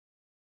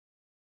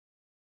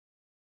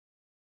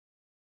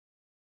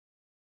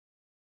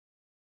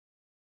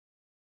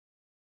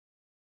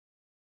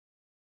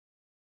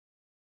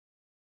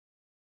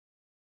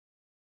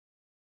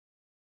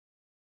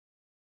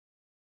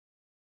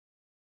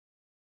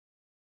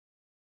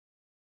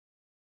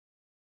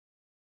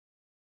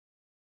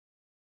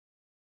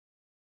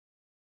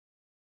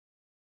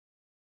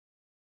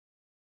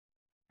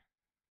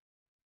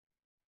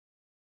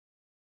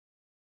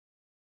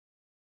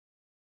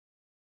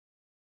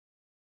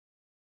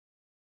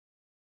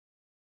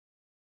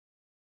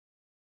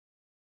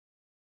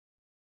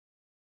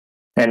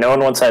 And no one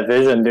wants that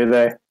vision, do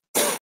they?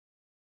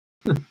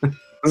 This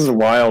is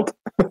wild.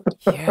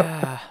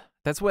 Yeah.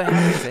 That's what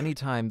happens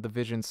anytime the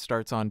vision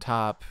starts on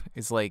top,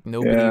 is like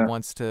nobody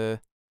wants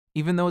to...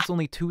 Even though it's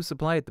only 2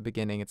 supply at the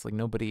beginning, it's like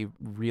nobody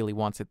really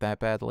wants it that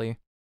badly.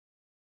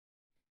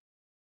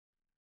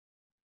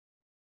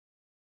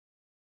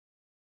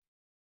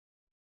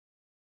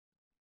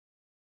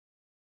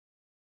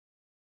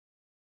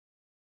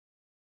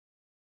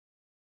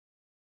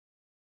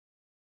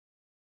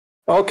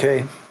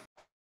 Okay.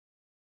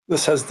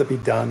 This has to be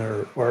done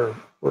or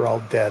we're all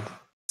dead.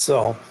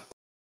 So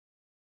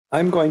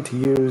I'm going to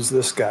use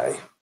this guy.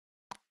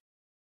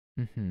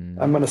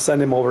 I'm going to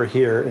send him over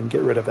here and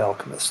get rid of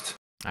Alchemist.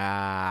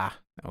 Ah,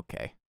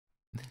 okay.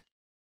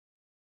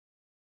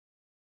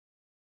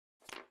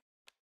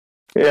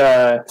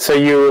 Yeah, so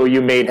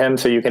you made him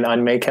so you can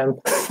unmake him?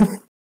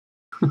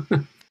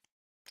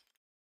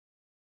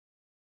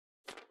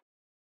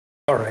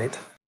 All right.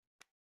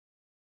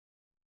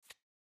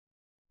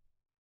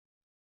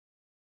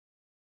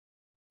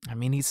 I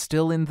mean, he's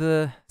still in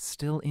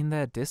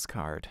that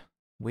discard.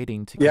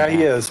 waiting to come Yeah, he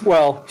back. is.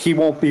 Well, he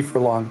won't be for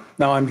long.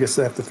 Now I'm just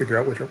have to figure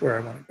out where I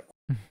want to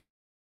go.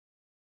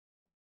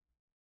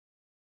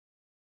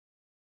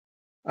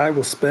 I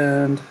will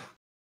spend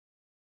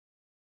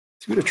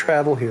 2 to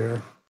travel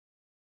here.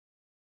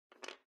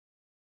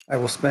 I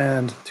will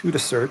spend 2 to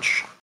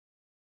search.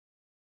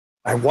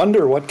 I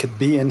wonder what could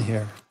be in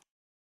here.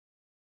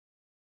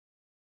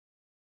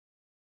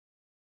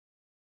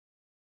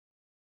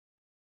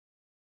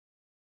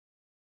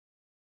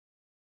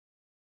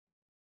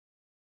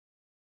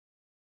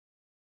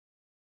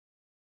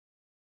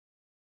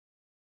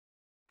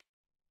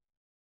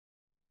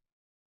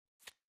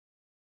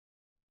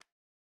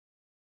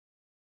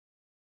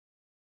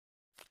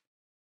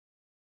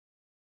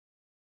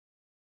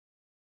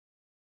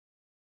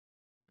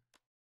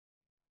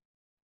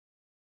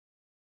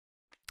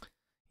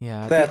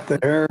 Yeah, That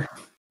there.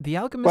 the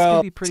alchemist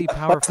Well, can be pretty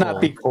powerful. let's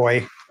not be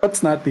coy.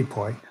 Let's not be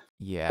coy.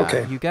 Yeah,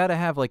 Okay. you gotta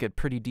have like a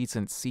pretty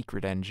decent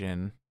secret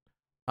engine.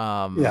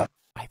 Yeah.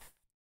 I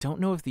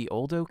don't know if the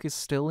old oak is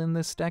still in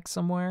this deck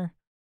somewhere,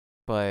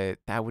 but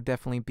that would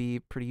definitely be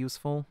pretty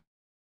useful.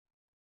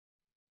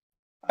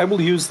 I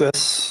will use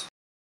this.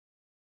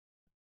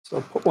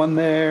 So put one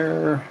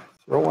there,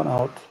 throw one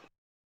out.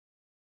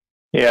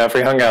 Yeah, if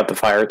we hung out the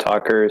Fire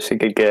Talkers, he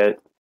could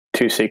get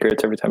 2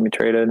 secrets every time he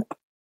traded.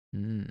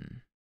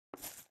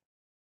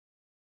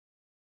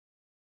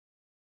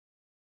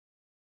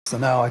 So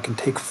now I can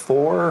take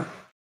 4.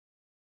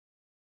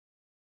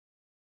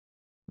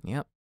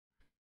 Yep.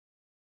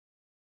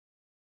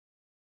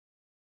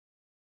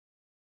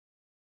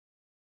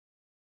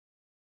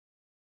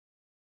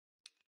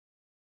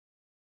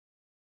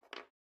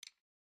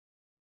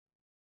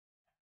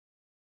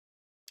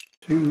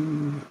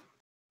 Two,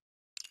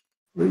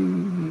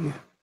 3.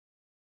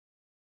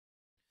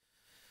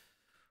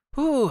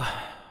 Whew.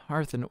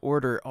 Hearth and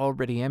Order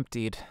already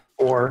emptied.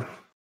 4.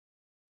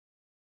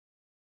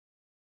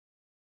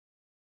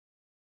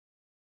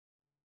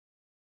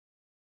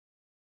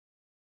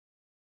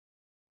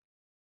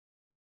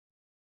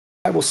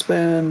 I will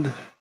spend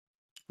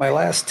my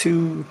last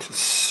 2 to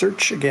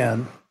search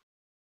again.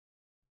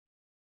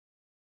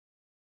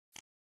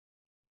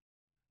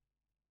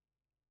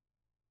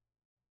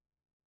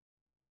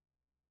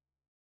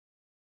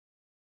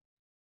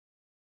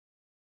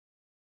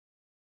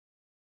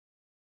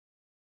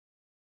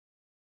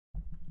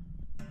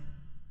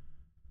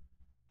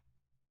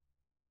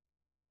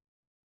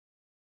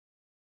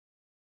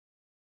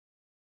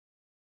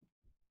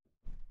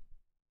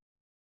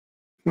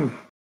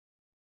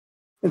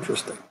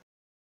 Interesting.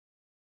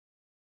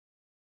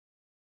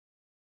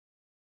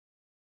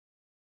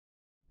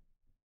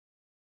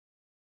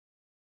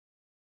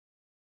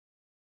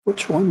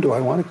 Which one do I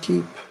want to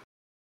keep?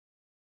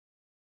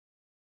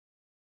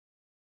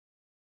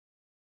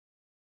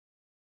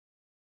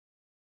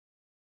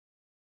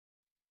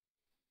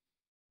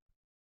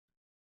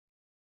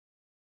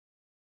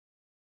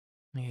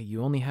 Yeah,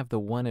 you only have the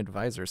one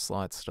advisor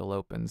slot still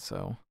open,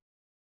 so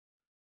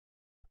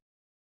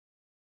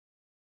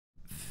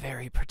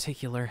very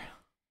particular.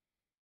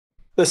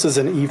 This is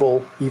an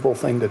evil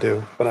thing to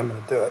do, but I'm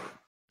going to do it.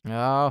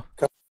 Oh,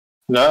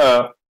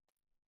 No.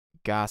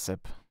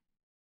 gossip.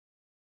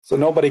 So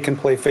nobody can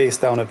play face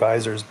down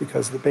advisors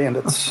because the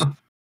bandits.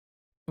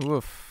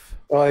 Oof.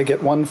 Well, I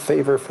get 1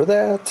 favor for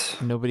that.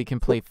 Nobody can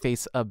play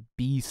face a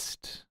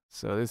beast.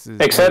 So this is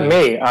Except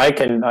really- me. I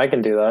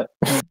can do that.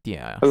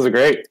 Yeah. This is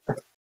great.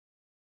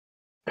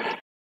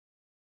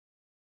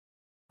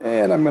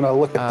 And I'm going to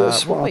look at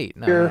this well, one wait,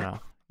 here.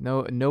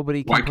 no.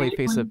 Nobody Why can play can't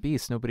you face play- a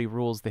beast. Nobody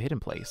rules the hidden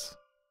place.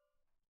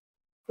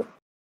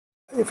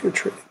 If you're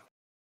trading.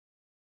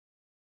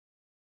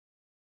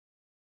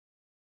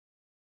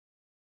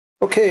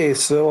 Okay,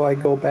 so I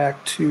go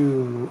back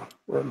to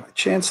where my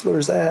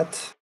chancellor's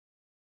at.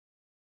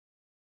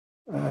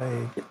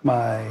 I get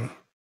my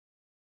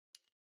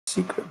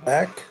secret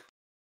back.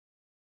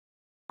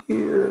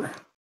 Here,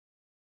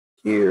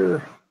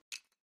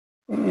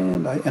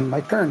 and I end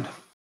my turn.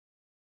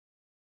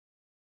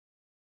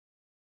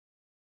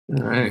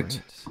 All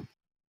right.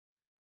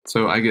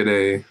 So I get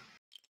a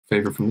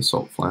favor from the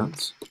Salt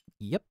Flats.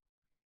 Yep.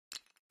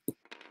 You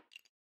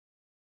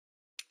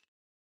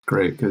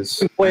Great, because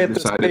can play at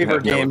this favor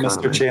game,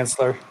 Mr.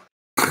 Chancellor.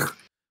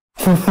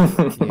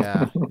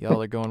 Yeah,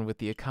 y'all are going with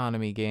the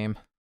economy game.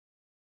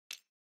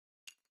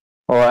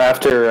 Well,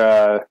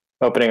 after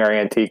opening our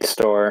antique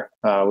store,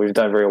 we've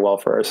done very well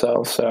for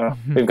ourselves. So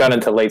we've gone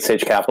into late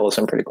stage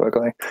capitalism pretty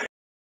quickly.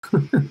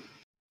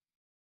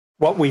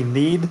 What we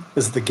need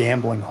is the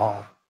gambling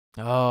hall.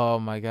 Oh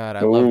my god,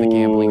 I love the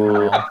gambling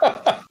Ooh. hall.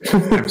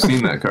 I've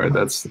seen that card.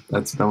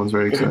 That one's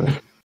very exciting.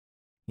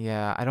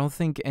 Yeah, I don't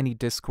think any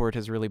Discord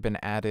has really been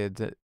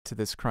added to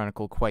this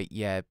chronicle quite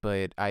yet,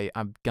 but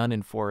I'm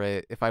gunning for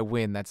it. If I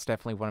win, that's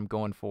definitely what I'm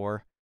going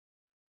for.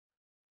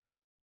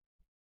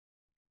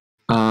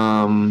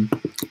 I'm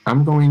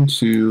going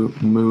to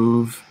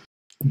move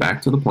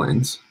back to the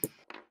plains,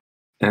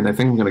 and I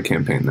think I'm going to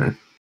campaign there.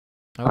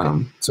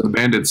 Okay. So the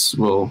bandits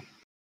will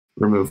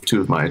remove 2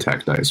 of my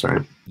attack dice,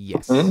 right?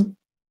 Yes. Mhm.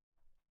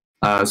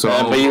 So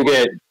But you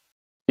get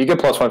You get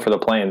 +1 for the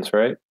planes,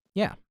 right?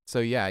 Yeah. So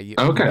yeah, you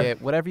Okay.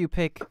 get whatever you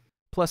pick,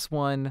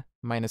 +1,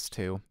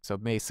 -2. So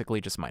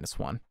basically just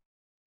 -1.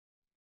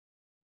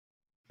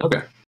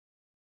 Okay.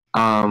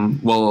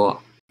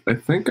 Well, I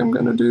think I'm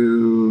gonna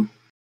do.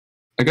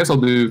 I guess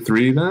I'll do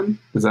 3 then.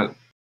 Is that?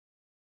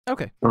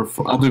 Okay. Or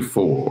I'll do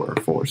 4.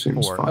 4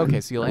 seems 4. fine.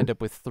 Okay, so you'll end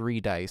up with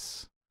 3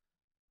 dice.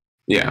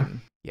 Yeah.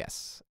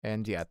 Yes.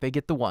 And yeah, they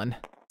get the 1.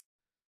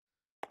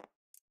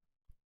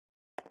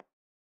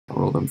 I'll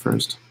roll them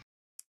first.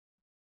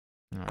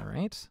 All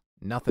right.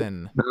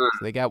 Nothing. Done.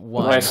 So they got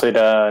 1. Nicely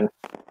done.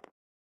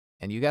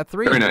 And you got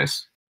 3. Very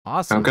nice.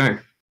 Awesome. Okay.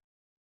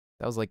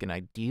 That was like an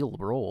ideal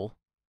roll.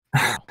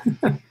 Wow.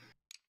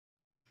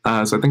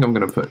 So I think I'm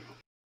gonna put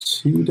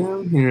 2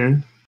 down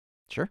here.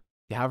 Sure.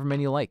 However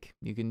many you like.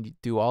 You can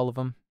do all of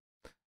them.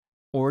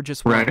 Or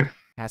just 1. Right.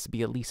 Has to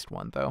be at least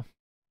 1, though.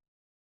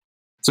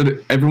 So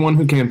everyone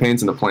who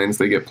campaigns in the plains,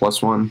 they get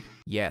 +1.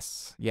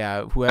 Yes.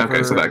 Yeah,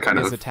 whoever so that kind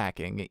is of-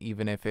 attacking,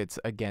 even if it's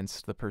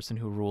against the person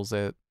who rules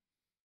it.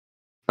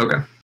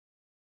 Okay.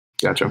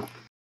 Gotcha.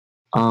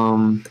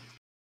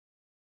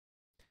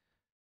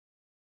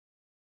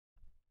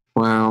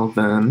 Well,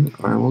 then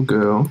I will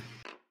go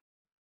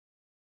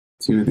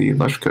to the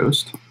Lush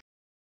Coast.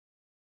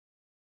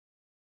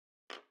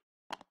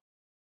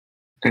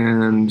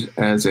 And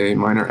as a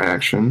minor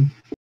action,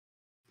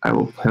 I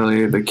will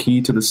play the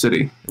Key to the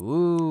City.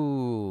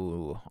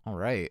 Ooh. All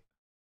right.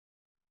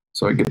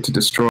 So I get to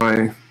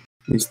destroy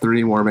these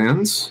 3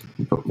 warbands.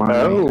 Put my,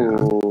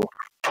 Oh.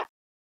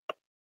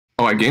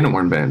 Oh, I gain a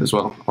warband as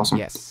well. Awesome.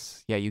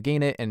 Yes. Yeah, you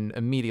gain it and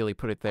immediately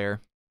put it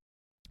there.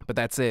 But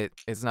that's it.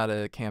 It's not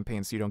a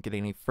campaign, so you don't get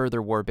any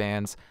further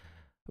warbands.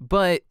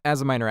 But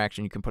as a minor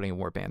action, you can put any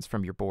warbands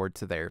from your board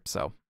to there.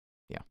 So,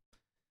 yeah.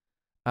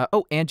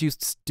 Oh, and you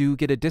do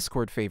get a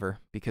Discord favor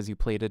because you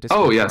played a Discord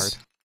Oh, yes.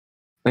 card.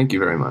 Thank you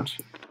very much.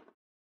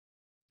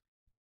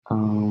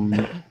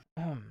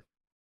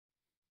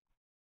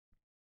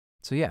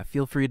 So yeah,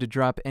 feel free to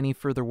drop any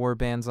further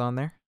warbands on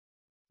there.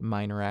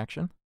 Minor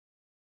action.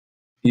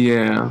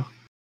 Yeah.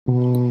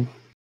 Put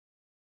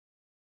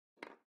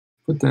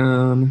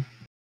down.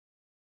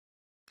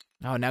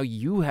 Oh, now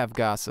you have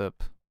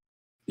gossip.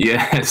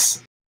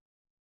 Yes.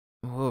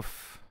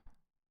 Oof.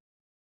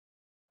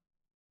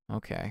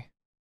 Okay.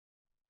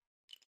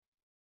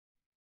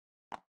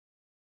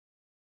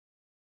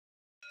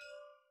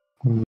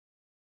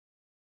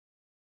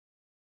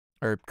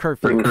 Or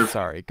curfew, Curfew.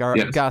 sorry.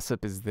 Yes.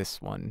 Gossip is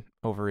this one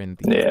over in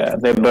the... Yeah,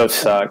 they both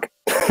suck.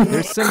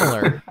 They're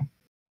similar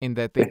in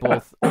that they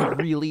both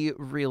really,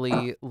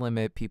 really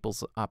limit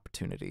people's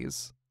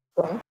opportunities.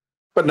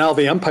 But now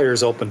the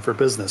Empire's open for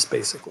business,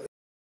 basically.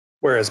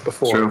 Whereas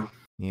before... True.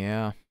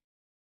 Yeah.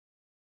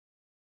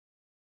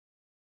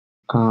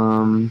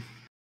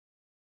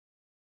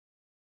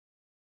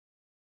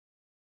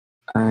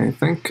 I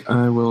think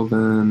I will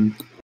then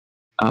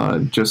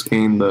just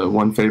gain the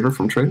 1 favor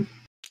from trade.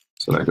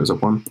 So that goes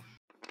up 1.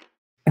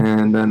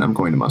 And then I'm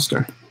going to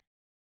muster.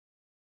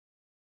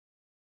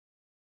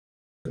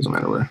 Doesn't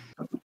matter where.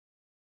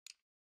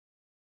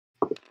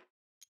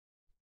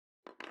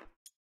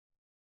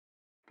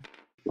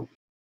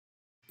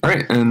 All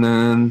right, and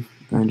then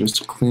I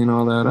just clean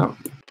all that up.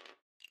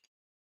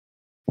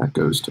 That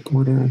goes to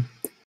order.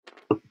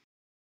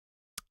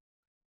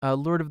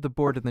 Lord of the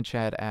Board in the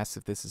chat asks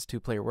if this is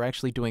 2-player. We're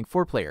actually doing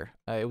 4-player.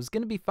 It was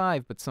going to be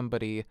 5, but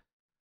somebody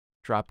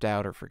dropped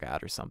out or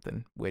forgot or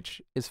something,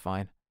 which is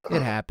fine.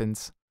 It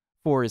happens.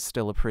 4 is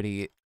still a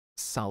pretty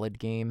solid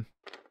game.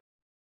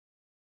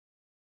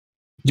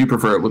 Do you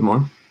prefer it with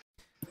more?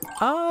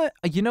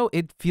 You know,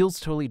 it feels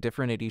totally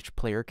different at each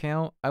player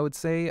count, I would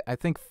say. I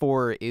think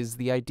 4 is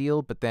the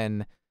ideal, but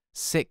then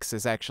 6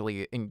 is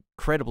actually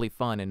incredibly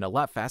fun and a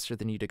lot faster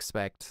than you'd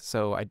expect.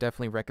 So I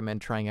definitely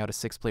recommend trying out a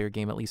 6-player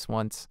game at least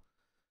once.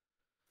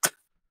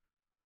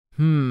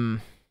 Now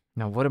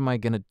what am I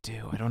gonna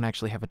do? I don't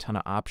actually have a ton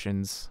of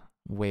options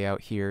way out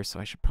here, so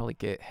I should probably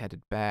get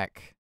headed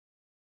back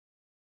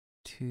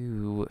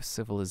to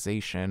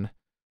civilization.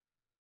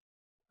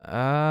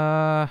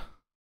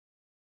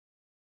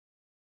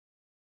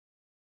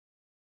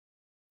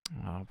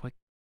 What?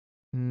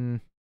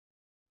 If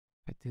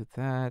I do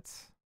that,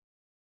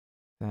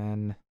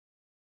 then...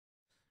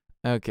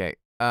 Okay,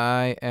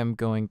 I am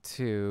going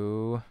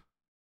to...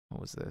 What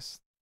was this?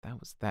 That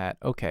was that.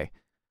 Okay.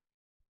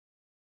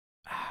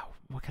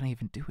 What can I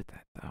even do with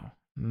that, though?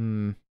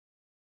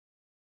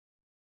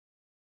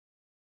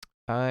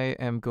 I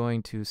am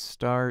going to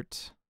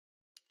start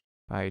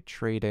by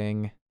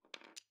trading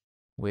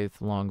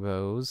with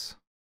longbows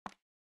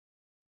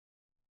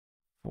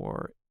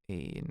for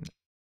an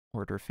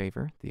order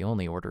favor, the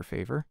only order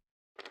favor.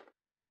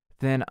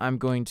 Then I'm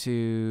going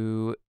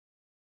to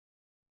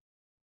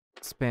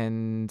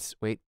spend...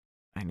 Wait,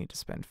 I need to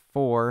spend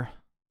 4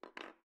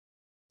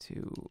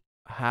 to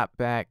hop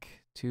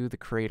back to the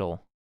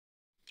cradle.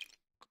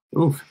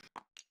 Oof.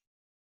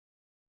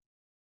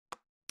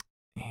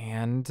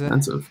 And...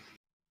 Expensive.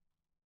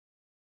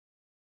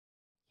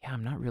 Yeah,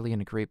 I'm not really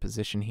in a great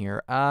position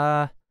here.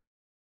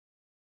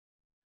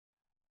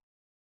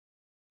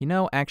 You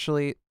know,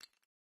 actually,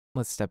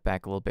 let's step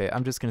back a little bit.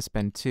 I'm just going to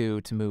spend 2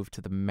 to move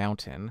to the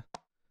mountain.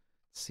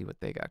 See what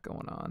they got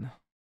going on.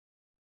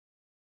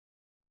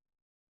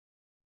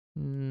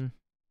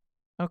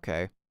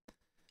 Okay.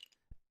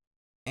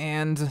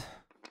 And I'm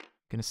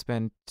going to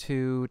spend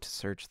 2 to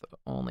search the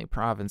only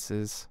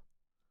provinces.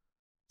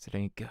 Is it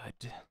any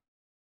good?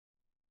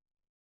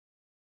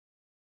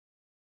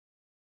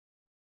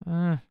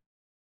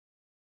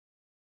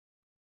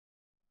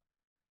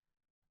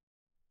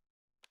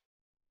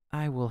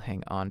 I will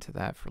hang on to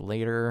that for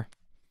later.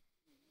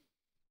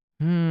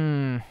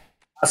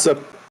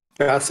 Gossip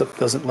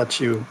doesn't let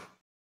you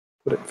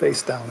put it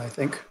face down, I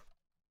think.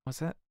 What's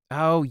that?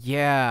 Oh,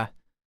 yeah.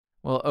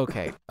 Well,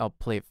 okay. I'll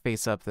play it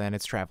face up then.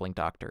 It's Traveling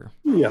Doctor.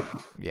 Yep.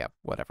 Yeah,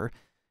 whatever.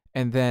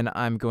 And then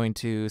I'm going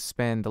to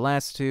spend the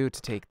last 2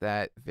 to take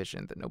that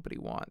vision that nobody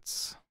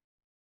wants.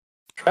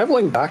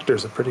 Traveling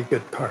Doctor's a pretty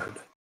good card.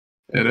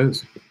 It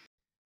is.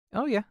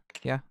 Oh, yeah.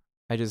 Yeah.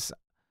 I just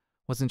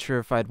wasn't sure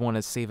if I'd want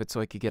to save it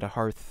so I could get a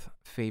Hearth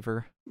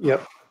favor.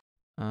 Yep.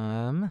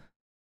 Okay.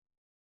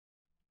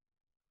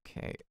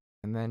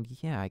 And then,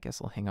 yeah, I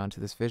guess I'll hang on to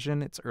this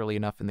vision. It's early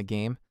enough in the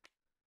game.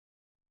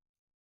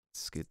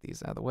 Scoot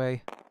these out of the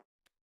way.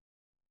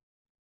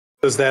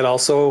 Does that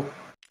also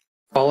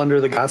fall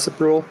under the gossip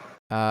rule?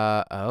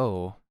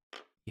 Oh.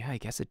 Yeah, I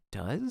guess it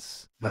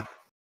does. Oh,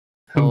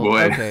 Well,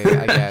 boy. Okay,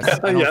 I guess.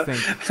 I don't Yeah.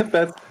 think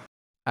That's,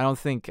 I don't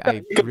think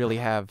I really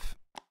have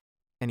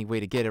any way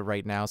to get it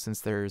right now since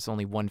there's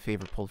only one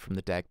favor pulled from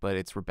the deck, but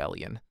it's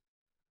Rebellion.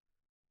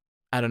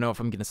 I don't know if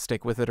I'm going to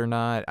stick with it or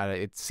not.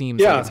 It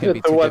seems like it's going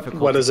to be too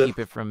difficult what to is it? keep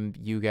it from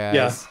you guys.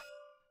 Yeah.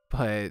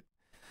 But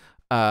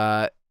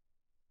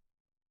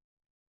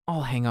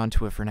I'll hang on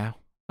to it for now.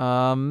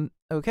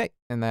 Okay,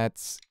 and that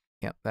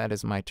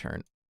is my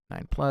turn.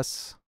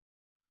 9+.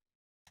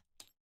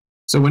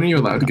 So when are you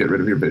allowed to get rid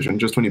of your vision?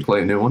 Just when you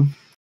play a new one?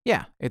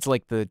 Yeah, it's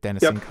like the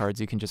Denizen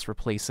cards. You can just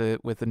replace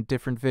it with a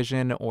different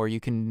vision, or you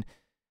can,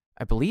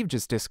 I believe,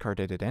 just discard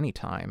it at any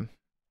time.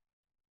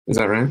 Is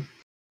that right?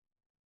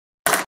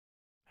 I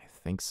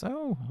think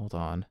so. Hold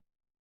on.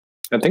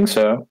 I think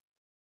so.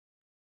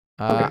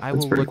 Okay, I that's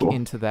will pretty look cool.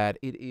 into that.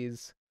 It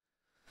is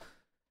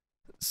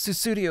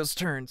Susudio's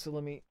turn,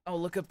 so I'll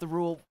look up the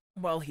rule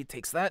while he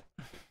takes that.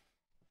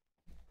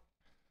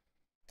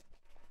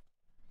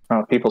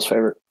 Oh, people's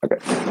favorite.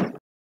 Okay.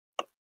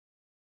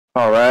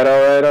 All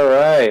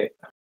right.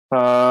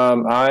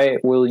 I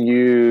will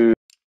use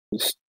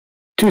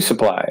 2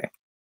 supply.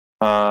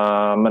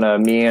 I'm gonna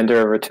meander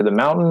over to the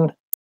mountain,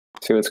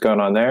 see what's going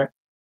on there.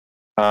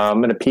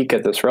 I'm gonna peek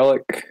at this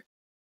relic.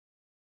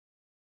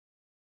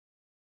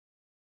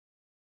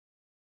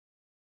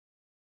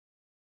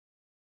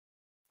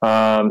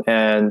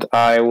 And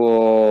I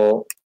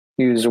will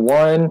use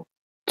 1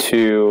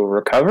 to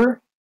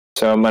recover.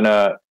 So I'm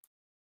gonna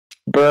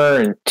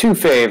burn 2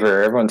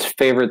 favor, everyone's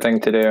favorite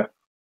thing to do.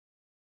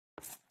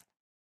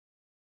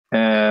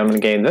 And I'm going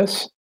to gain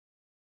this.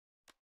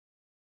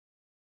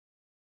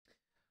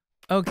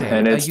 Okay.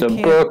 And it's you the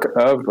can't- Book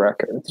of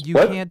Records. You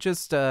What? can't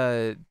just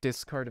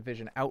discard a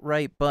vision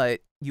outright, but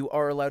you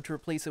are allowed to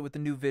replace it with a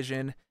new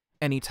vision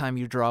anytime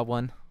you draw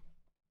one.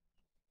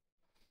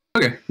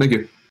 Okay, thank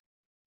you.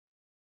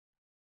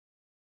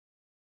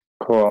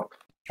 Cool.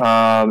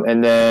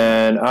 And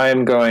then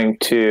I'm going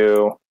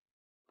to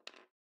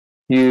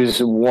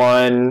use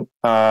 1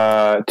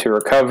 to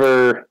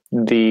recover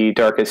the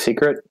Darkest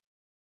Secret.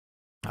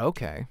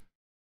 Okay.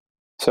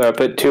 So I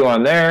put 2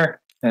 on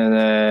there, and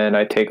then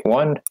I take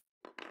 1.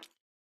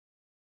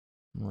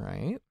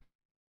 Right.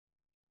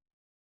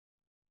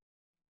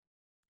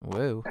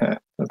 Whoa.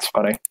 That's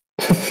funny.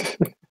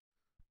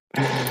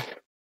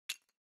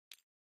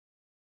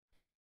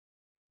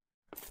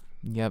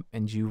 Yep,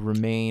 and you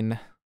remain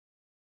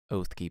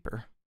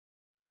Oathkeeper.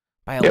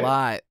 By a Yep.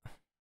 lot.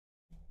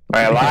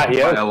 By a lot, By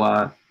yeah. a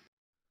lot.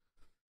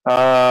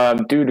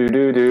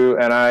 Do.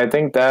 And I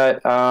think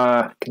that,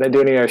 can I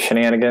do any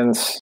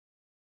shenanigans?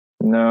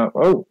 No.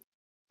 Oh,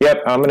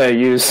 yep. I'm going to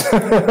use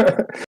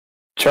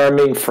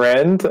Charming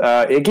Friend,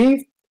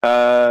 Iggy,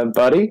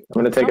 buddy. I'm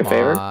going to take a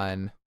favor. Come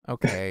on.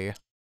 Okay.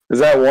 Is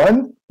that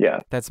 1?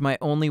 Yeah. That's my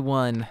only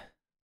one.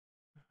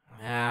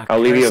 I'll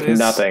leave you with curses.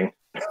 nothing.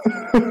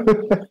 All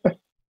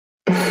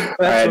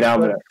right, now I'm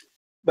going to.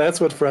 That's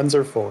what friends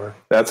are for.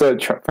 That's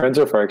what friends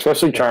are for,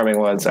 especially charming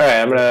ones. All right,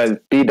 I'm going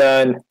to be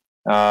done.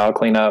 I'll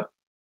clean up.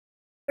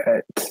 All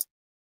right.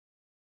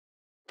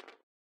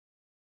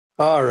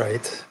 All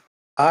right.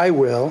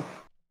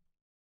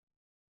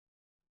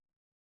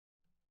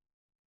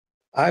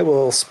 I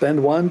will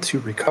spend 1 to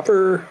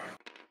recover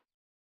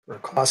for a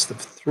cost of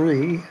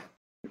 3.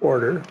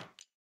 Order.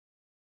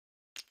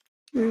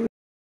 2,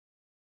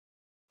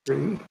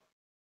 3.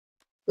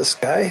 This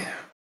guy.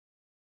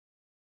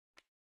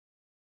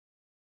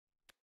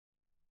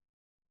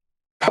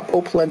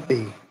 Capo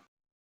Plenty.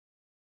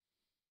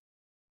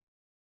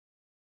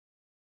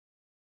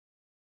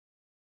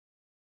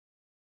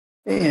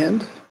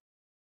 And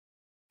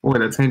Boy,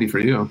 that's handy for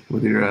you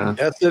with your. yes,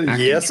 action it turn.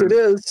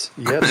 is.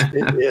 Yes,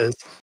 it is.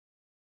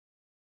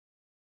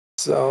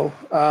 So,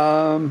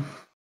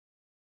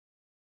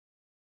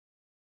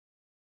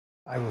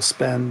 I will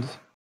spend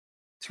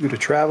 2 to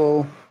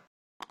travel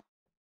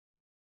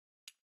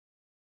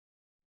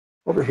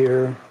over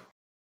here.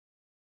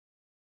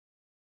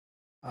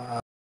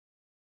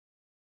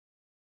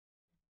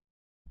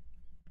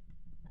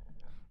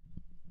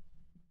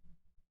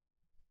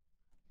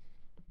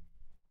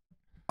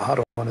 How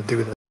do I want to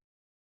do this?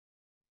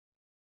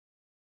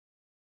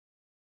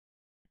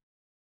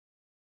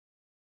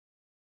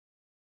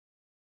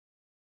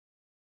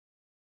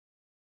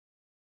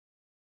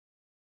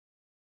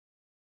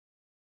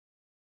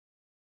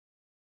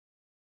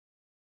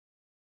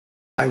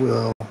 I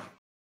will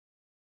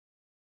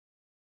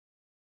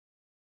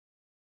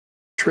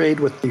trade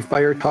with the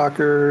Fire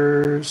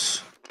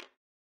Talkers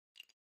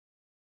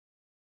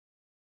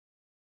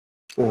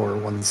for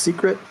 1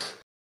 secret.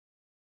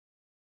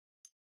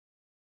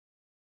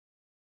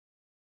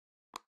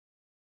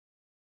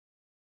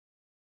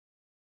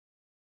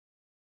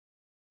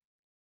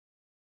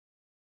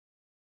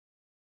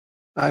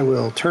 I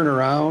will turn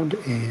around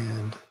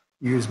and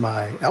use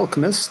my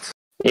Alchemist.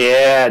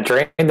 Yeah,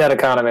 drain that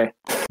economy.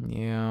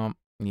 Yeah,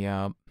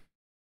 yeah.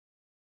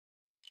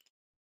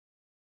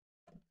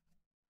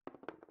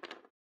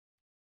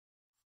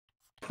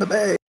 The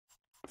bag.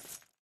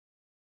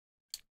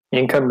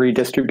 Income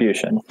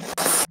redistribution.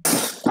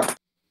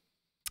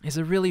 Is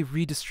it really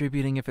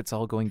redistributing if it's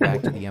all going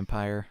back to the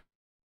Empire?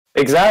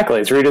 Exactly,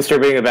 it's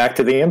redistributing it back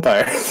to the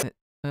Empire.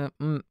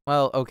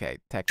 Well, okay,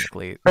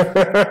 technically.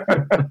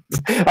 I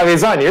mean,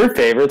 it's not in your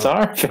favor, it's on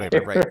our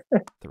favor. Right.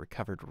 The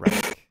recovered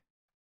relic.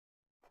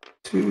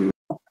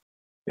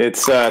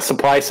 It's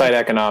supply side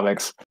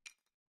economics.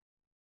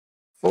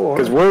 4.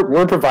 Because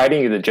we're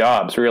providing you the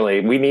jobs, really.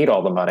 We need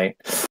all the money.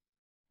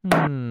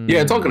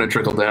 Yeah, it's all going to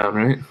trickle down,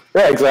 right?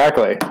 Yeah,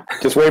 exactly.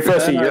 Just wait for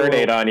us to Then I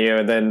urinate will- on you,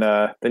 and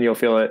then you'll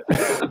feel it.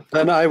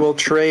 Then I will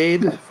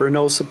trade for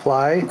no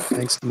supply,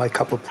 thanks to my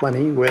Cup of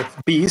Plenty, with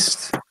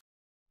Beast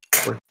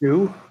for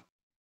 2.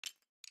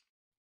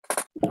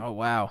 Oh,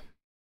 wow.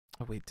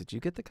 Oh, wait, did you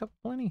get the cup of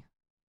plenty?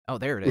 Oh,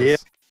 there it Yeah.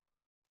 is.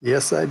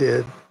 Yes, I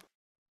did.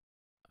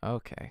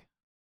 Okay.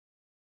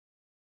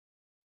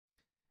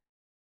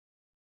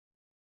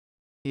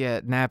 Yeah,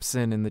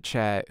 Napson in the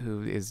chat,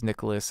 who is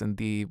Nicholas and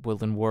the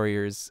Woodland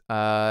Warriors,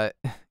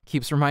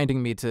 keeps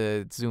reminding me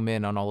to zoom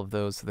in on all of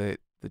those so that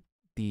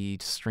the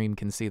stream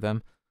can see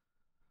them.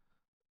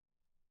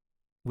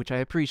 Which I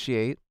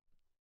appreciate.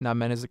 Not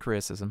meant as a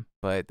criticism,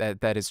 but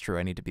that is true.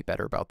 I need to be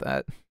better about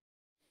that.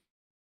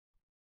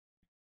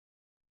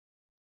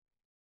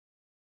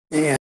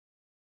 And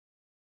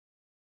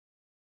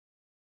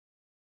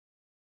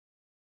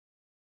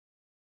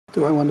what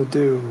do I want to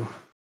do?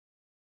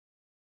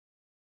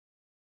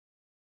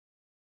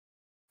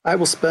 I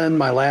will spend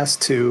my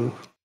last 2.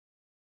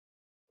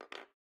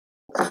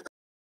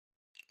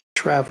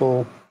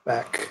 Travel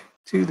back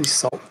to the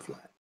Salt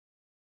Flat.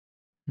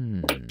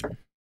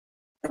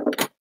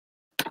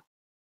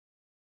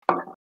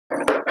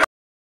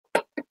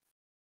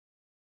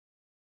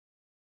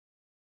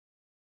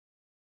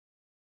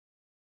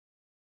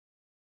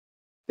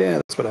 Yeah,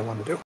 that's what I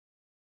want to do.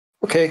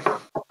 Okay.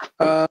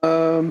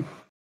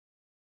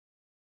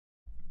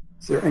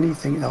 Is there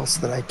anything else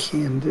that I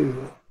can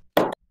do?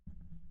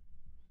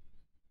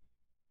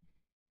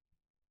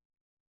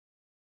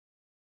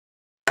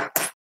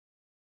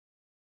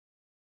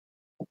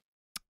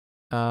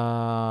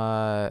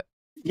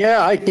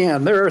 Yeah, I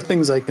can. There are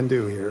things I can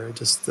do here. I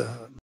just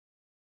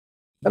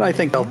and I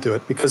think I'll do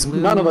it because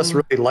none of us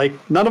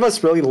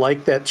really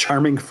like that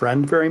charming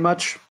friend very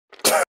much.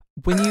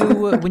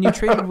 When you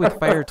traded with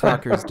Fire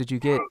Talkers, did you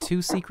get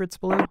 2 secrets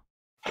below?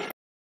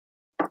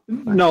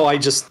 No, I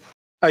just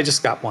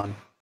got 1.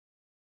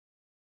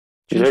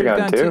 You should have You've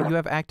gotten gone 2. You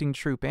have Acting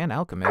Troop and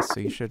Alchemist, so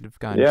you should have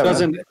gone. Yeah,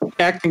 Doesn't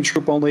Acting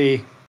Troop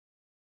only?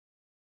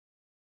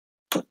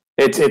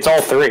 It's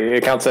all 3.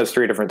 It counts as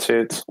 3 different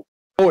suits.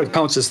 Oh, it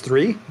counts as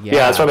 3. Yeah, Yeah,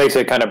 that's what makes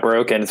it kind of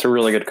broken. It's a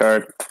really good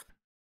card.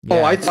 Oh,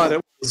 I it's- thought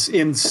it was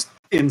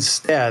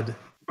instead.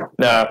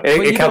 No, Well,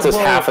 you it counts don't- as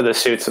well- half of the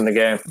suits in the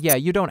game. Yeah,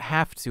 you don't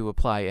have to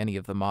apply any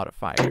of the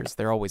modifiers.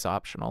 They're always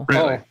optional.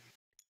 Really? Oh,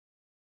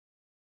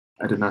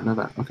 I did not know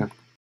that. Okay.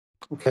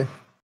 okay.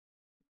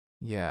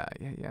 Yeah.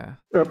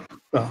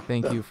 Well,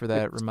 Thank you for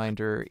that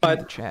reminder in But-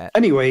 the chat.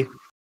 Anyway,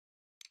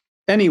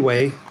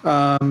 the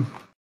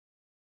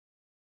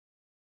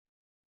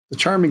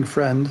charming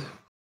friend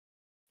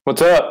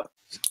What's up?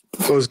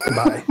 goes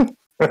goodbye.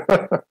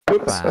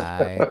 Oops.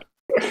 Bye.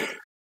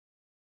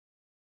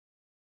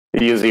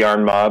 You use the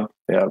Arn Mob.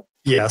 Yeah,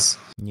 Yes.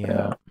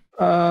 Yeah.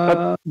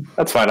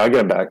 that's fine. I'll get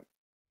him back.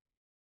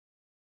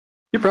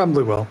 You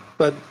probably will,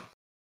 but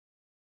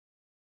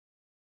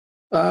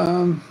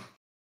I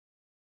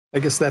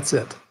guess that's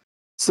it.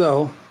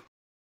 So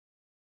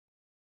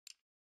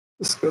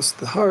this goes to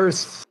the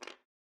hearth.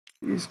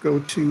 These go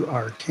to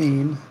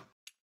Arcane.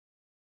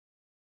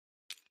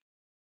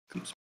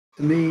 Comes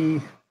to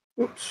me.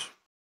 Oops,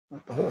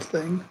 not the whole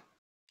thing.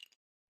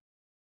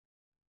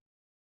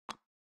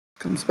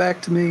 Comes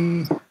back to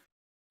me.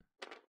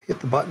 Hit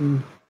the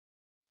button,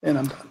 and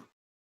I'm done.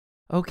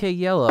 Okay,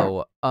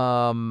 Yellow.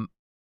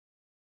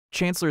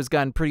 Chancellor has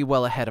gotten pretty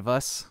well ahead of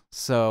us,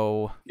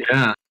 so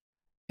Yeah.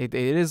 it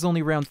is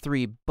only round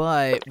 3,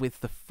 but with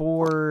the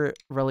 4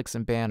 relics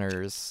and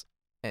banners,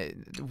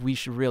 we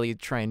should really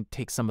try and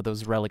take some of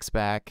those relics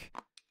back.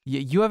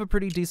 You have a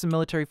pretty decent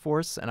military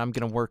force, and I'm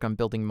going to work on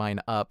building mine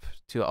up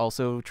to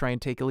also try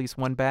and take at least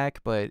 1 back,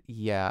 but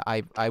yeah,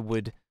 I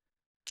would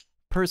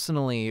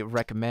personally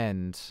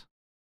recommend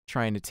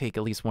trying to take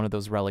at least 1 of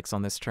those relics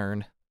on this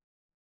turn.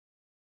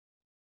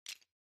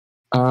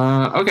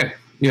 Okay.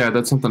 Yeah,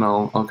 that's something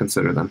I'll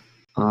consider then.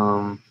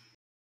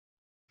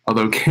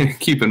 Although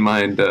keep in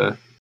mind,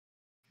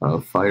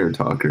 Fire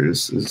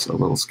Talkers is a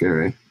little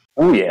scary.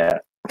 Oh yeah.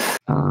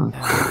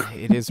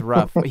 It is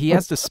rough. He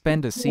has to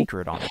spend a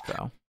secret on it,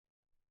 though.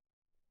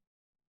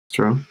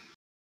 True.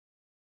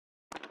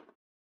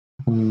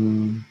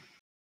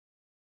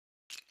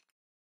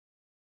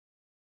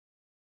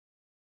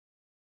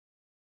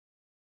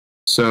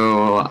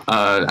 So,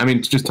 I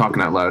mean, just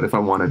talking out loud, if I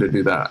wanted to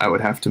do that, I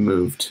would have to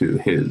move to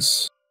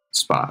his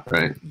spot,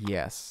 right?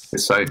 Yes.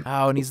 His site.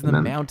 Oh, and he's in And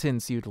the then-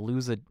 mountains, so you'd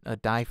lose a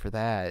die for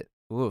that.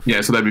 Oof.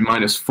 Yeah, so that'd be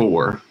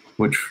 -4,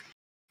 which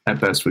at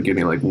best would give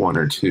me like 1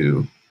 or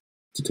 2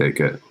 to take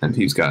it, and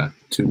he's got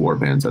 2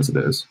 warbands as it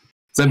is.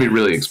 So that'd be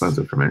really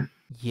expensive for me.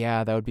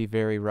 Yeah, that would be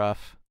very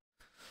rough.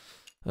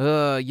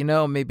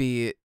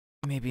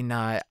 Maybe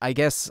not. I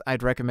guess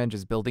I'd recommend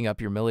just building up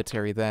your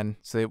military then,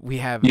 so that we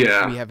have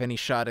any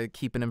shot at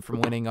keeping him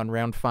from winning on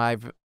round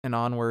 5 and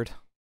onward.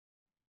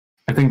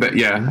 I think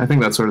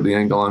that's sort of the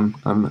angle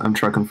I'm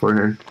trucking for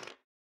here.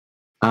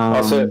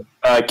 Also,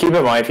 keep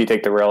in mind if you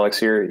take the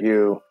relics,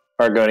 you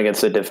are going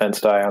against the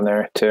defense die on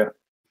there too.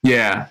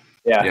 Yeah.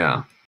 Yeah.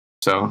 Yeah.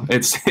 So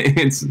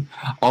it's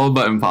all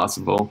but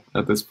impossible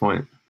at this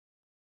point.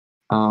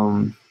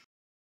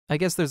 I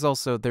guess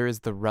there is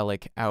the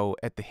relic out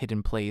at the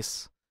hidden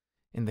place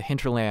in the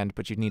hinterland,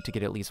 but you'd need to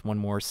get at least 1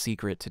 more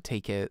secret to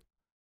take it.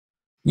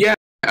 Yeah,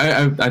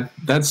 I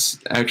that's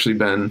actually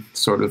been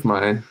sort of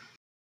my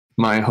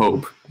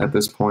hope at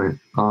this point.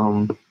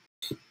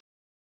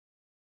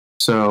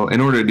 So in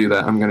order to do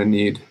that, I'm going to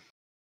need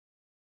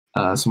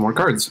some more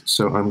cards.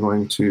 So I'm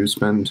going to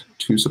spend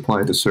 2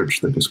 supply to search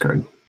the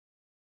discard.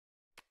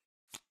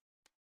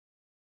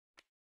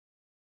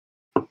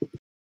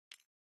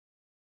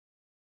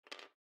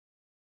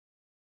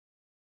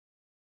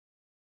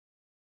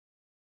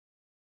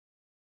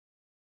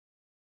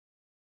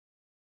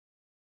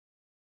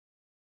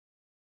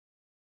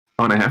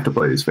 Oh, and I have to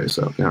play these face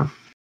up, yeah.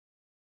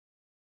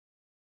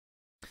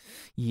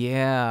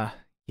 Yeah,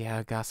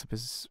 Gossip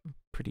is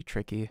pretty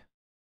tricky.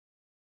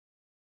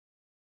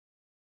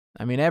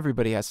 I mean,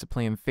 everybody has to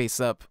play him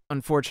face up,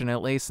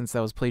 unfortunately, since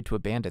that was played to a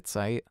bandit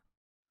site.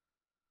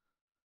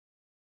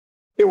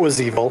 It was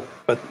evil,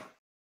 but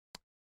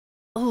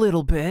A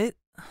little bit.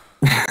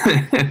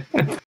 I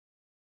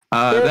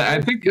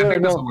think there are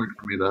this no- will work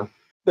for me though.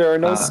 there are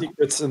no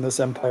secrets in this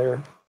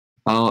empire.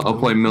 I'll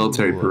play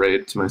military Ooh.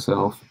 parade to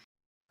myself.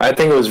 I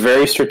think it was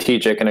very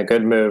strategic and a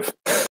good move.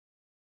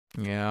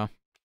 Yeah.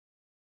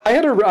 I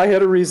had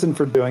a reason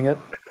for doing it.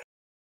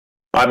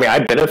 I mean, I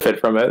benefit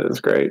from it. It's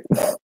great.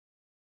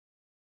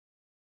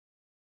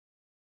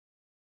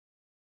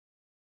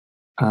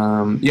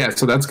 Yeah,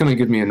 so that's going to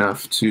give me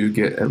enough to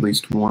get at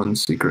least 1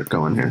 secret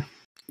going here.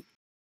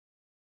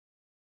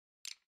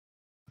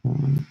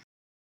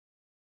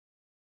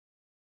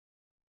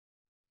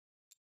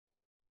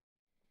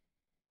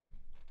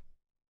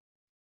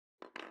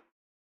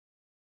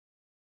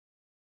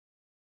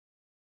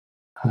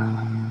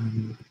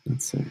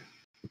 Let's see.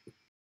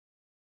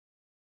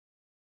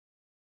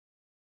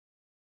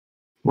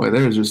 Boy,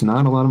 there's just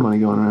not a lot of money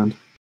going around.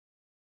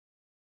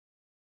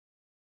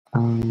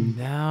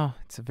 No,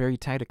 it's a very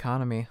tight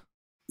economy.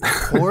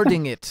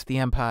 Hoarding it, the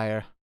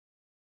Empire.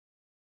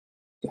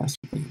 Yes,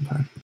 the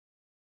Empire.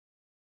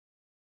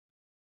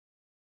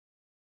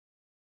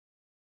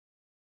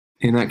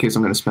 In that case,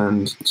 I'm going to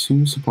spend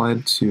 2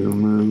 supply to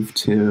move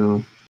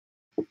to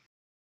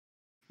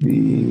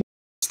the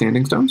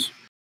Standing Stones.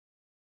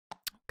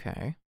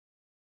 Okay.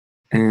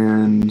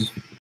 And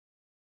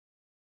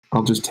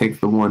I'll just take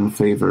the 1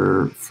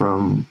 favor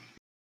from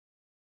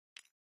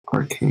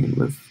Arcane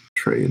with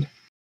trade.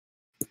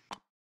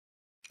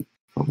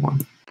 For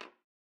 1.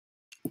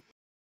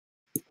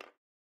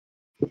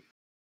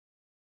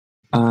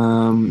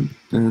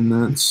 And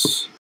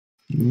that's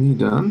me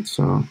done,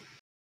 so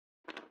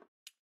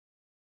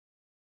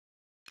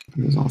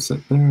it's all set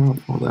there. I'll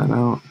pull that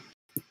out.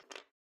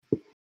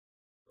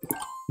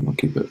 I'll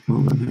keep it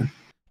moving here.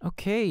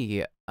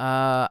 Okay,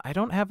 I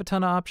don't have a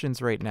ton of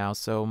options right now,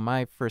 so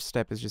my first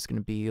step is just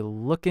going to be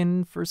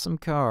looking for some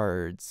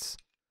cards.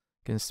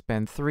 Gonna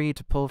spend 3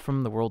 to pull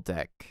from the world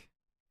deck.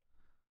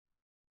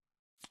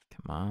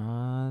 Come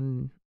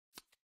on.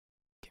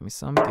 Give me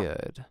some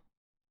good.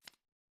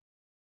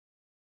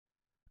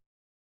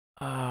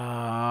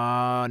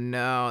 Oh,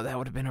 no, that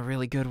would have been a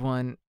really good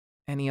one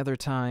any other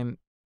time.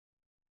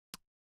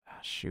 Ah,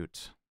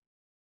 shoot.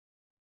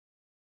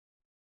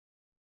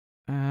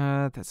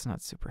 That's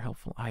not super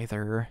helpful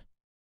either.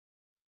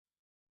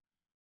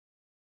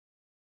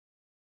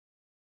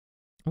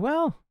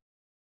 Well,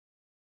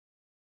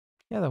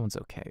 Yeah, that one's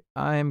okay.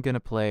 I'm gonna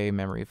play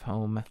Memory of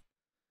Home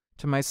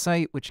to my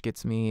site, which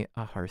gets me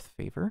a Hearth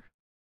Favor.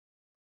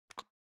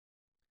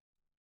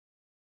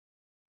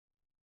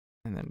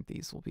 And then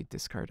these will be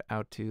discarded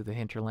out to the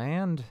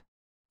hinterland.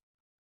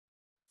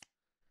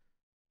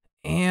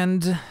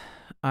 And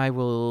I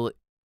will...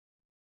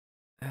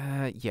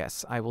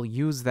 yes, I will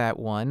use that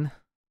one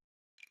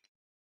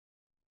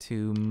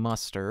to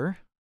muster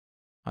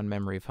on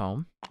Memory of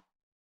Home.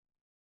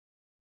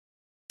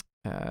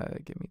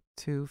 Give me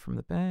 2 from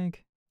the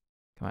bag.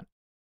 Come on.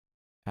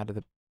 Out of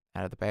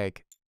the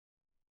bag.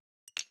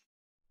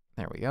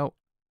 There we go.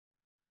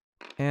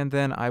 And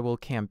then I will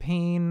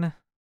campaign.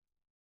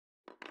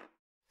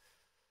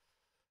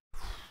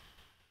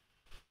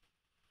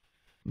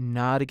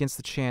 Not against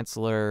the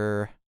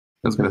Chancellor.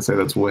 I was gonna say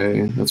that's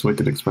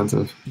wicked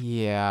expensive.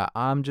 Yeah,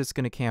 I'm just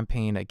gonna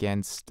campaign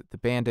against the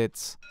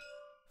bandits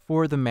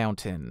for the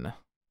mountain.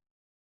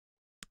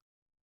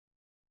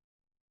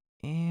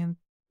 And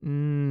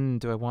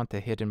do I want the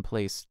hidden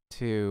place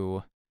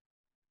too?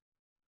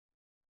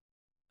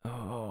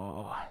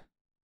 Oh.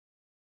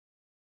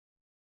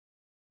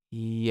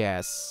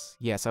 Yes.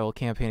 Yes, I will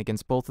campaign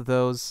against both of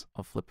those.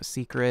 I'll flip a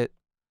secret.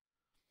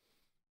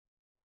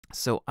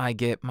 So I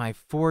get my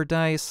 4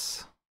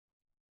 dice.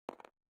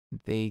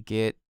 They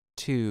get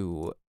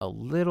 2. A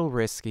little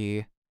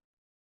risky,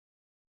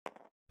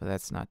 but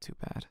that's not too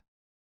bad.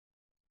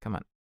 Come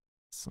on.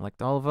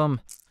 Select all of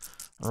them.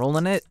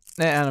 Rolling it.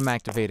 And I'm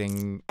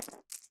activating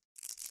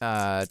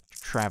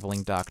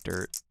Traveling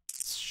Doctor.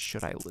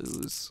 Should I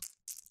lose?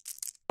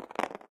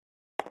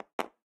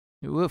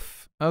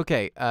 Woof.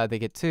 Okay, they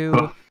get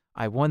 2.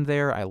 I won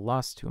there. I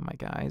lost 2 of my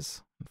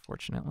guys,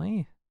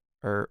 unfortunately.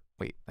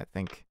 Wait, I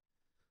think...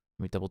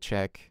 Let me double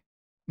check.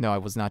 No, I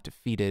was not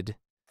defeated.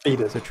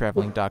 So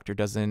Traveling Doctor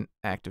doesn't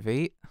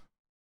activate.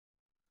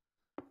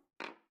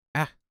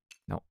 Ah,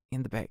 no,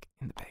 in the bag,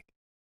 in the bag.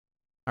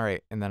 All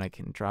right, and then I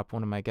can drop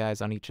one of my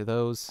guys on each of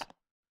those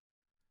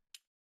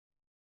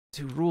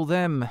to rule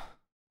them.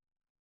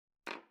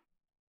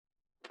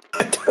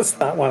 It does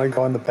not want to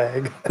go in the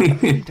bag.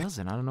 It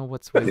doesn't. I don't know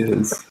what's with It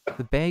is.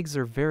 the bags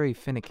are very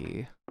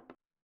finicky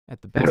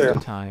at the best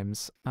of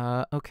times.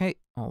 Okay,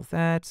 all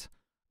that.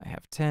 I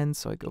have 10,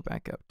 so I go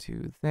back up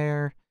to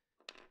there.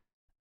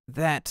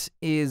 That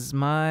is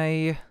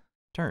my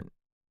turn.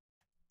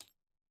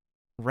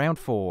 Round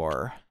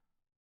 4.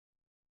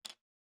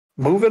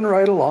 Moving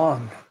right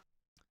along.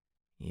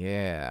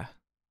 Yeah.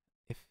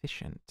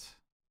 Efficient.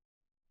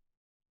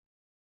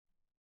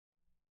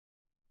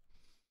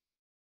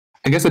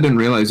 I guess I didn't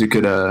realize you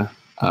could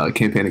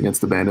campaign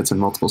against the bandits in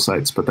multiple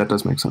sites, but that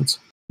does make sense.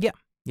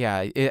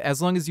 Yeah,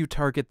 as long as you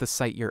target the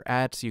site you're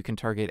at, you can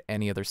target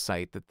any other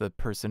site that the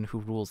person who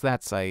rules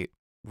that site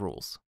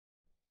rules.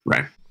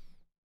 Right.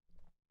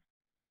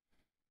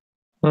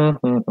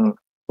 Mm-hmm.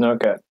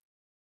 Okay.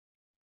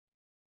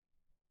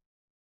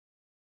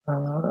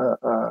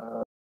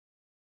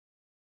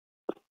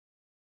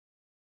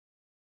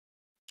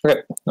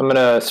 Okay, I'm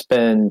gonna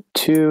spend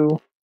 2,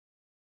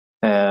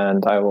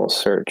 and I will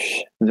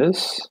search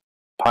this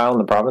pile in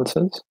the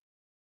provinces.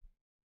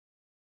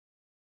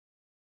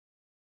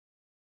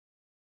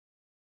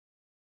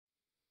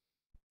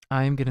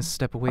 I'm going to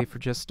step away for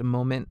just a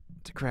moment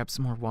to grab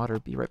some more water.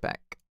 Be right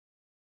back.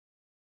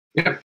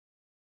 Yep.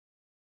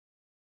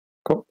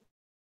 Cool.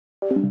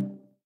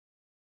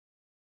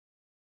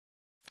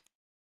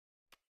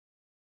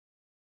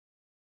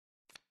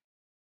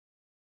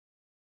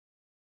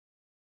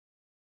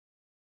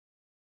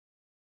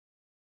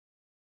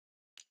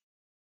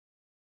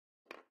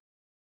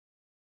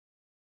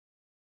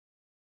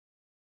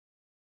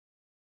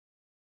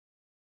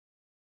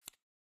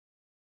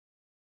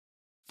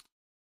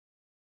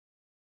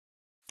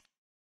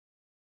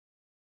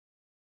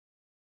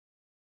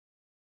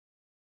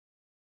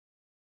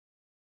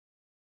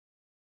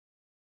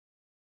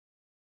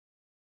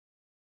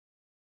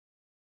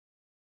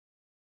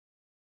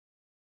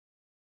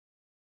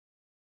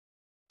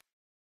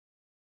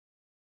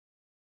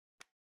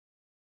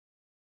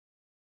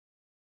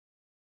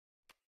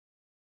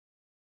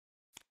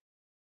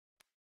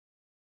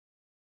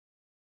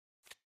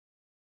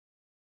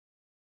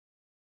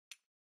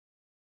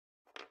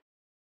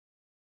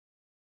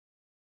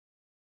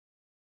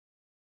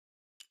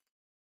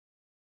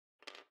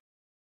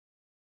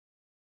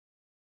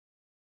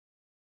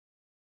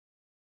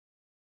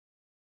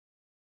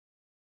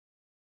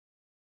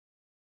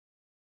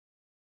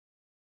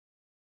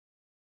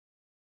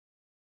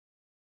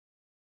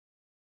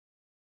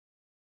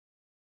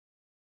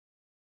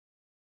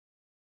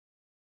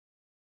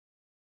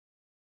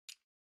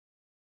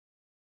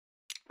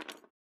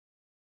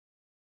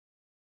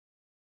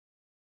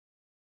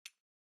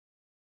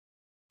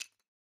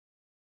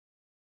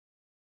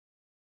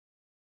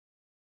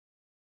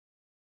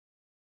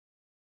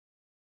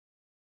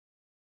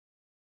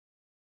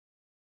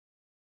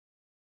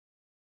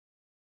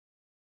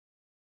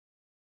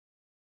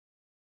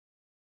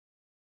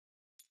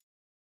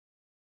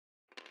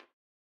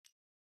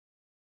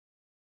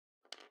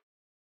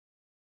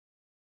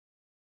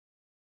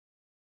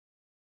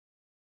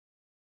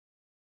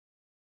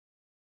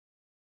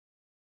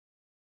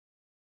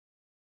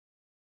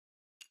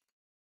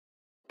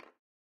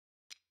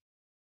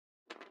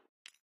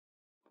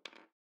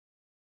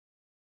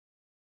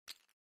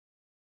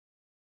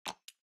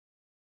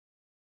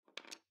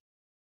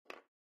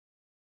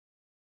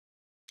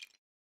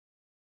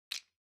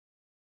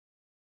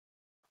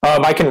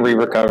 I can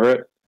re-recover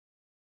it.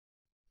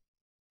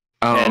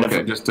 Oh, And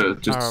okay. Just to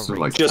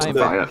like Just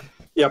buy it.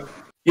 Yep.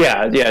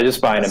 Yeah,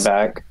 just buying it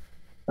back.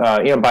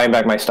 Buying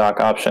back my stock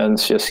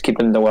options, just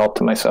keeping the wealth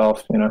to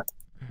myself.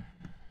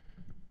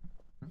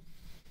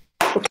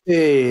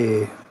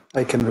 Okay,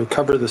 I can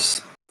recover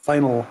this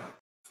final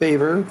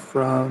favor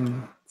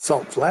from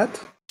Salt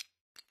Flat.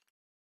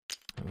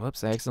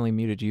 Whoops, I accidentally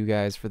muted you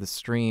guys for the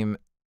stream.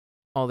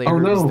 All they Oh,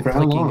 heard was no, the for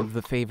how clicking long? of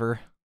the favor.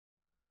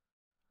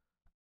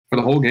 For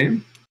the whole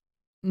game?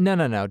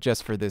 No,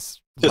 just for this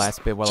Just-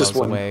 last bit while I just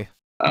was one. away.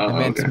 Oh, I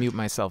meant okay. to mute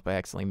myself, but I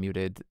accidentally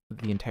muted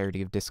the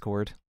entirety of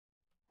Discord.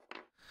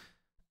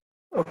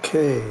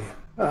 Okay.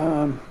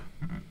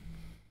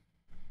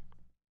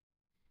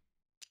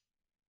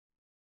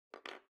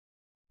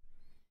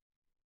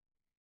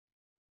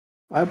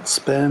 I'll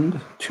spend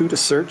 2 to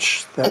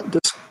search that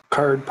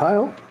discard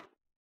pile.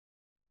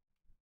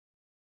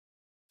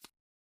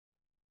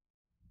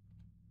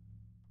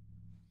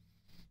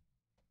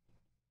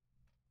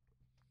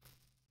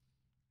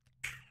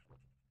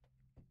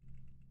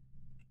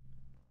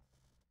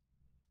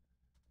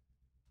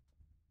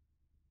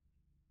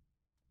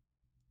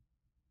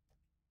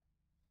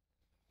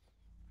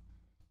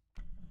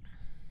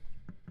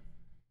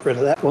 Get rid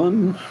of that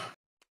one.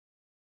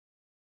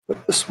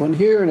 Put this one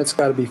here, and it's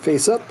got to be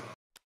face up,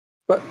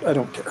 but I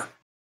don't care.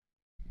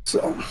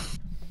 So,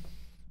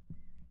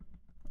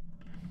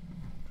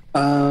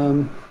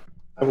 I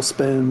will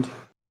spend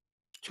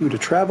 2 to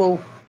travel.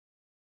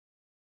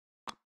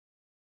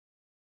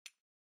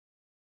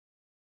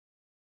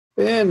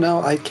 And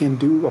now I can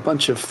do a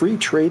bunch of free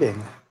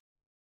trading.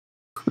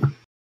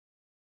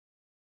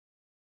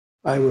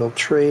 I will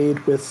trade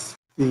with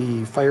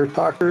the Fire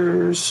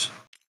Talkers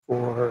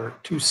for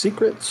 2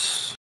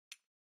 secrets.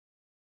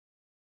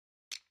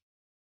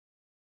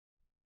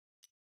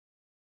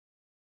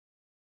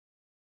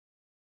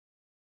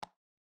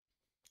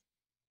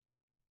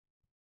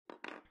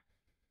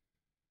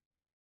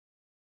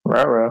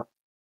 Ruh-roh.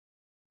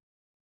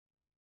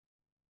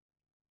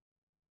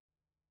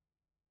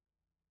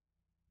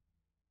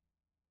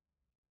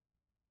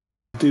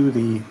 Do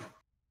the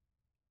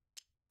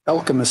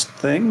alchemist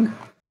thing.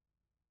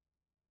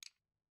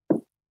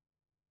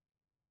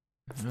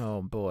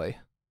 Oh boy.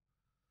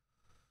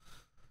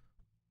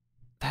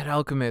 That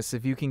alchemist,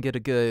 if you can get a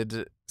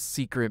good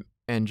secret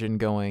engine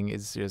going,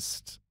 is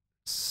just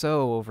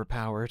so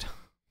overpowered.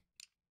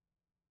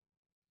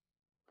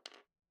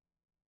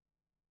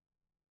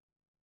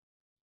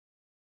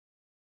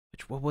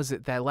 What was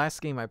it? That last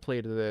game I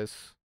played of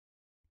this,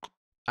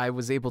 I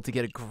was able to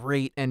get a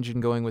great engine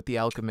going with the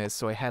alchemist,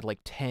 so I had like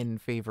 10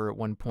 favor at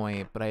one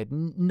point, but I had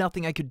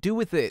nothing I could do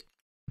with it.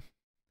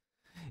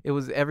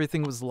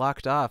 Everything was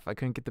locked off. I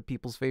couldn't get the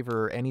people's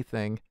favor or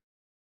anything.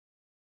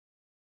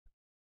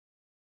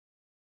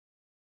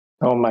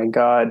 Oh my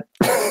god.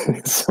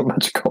 So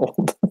much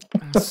gold.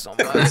 So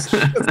much.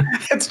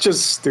 It's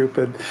just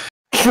stupid.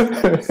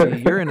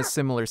 See, you're in a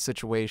similar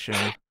situation.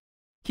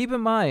 Keep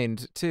in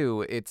mind,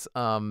 too, it's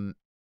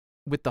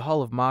with the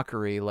Hall of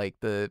Mockery, like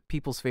the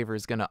people's favor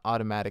is gonna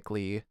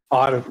automatically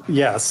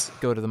Yes.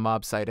 go to the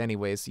mob site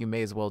anyway, so you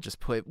may as well just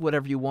put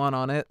whatever you want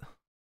on it.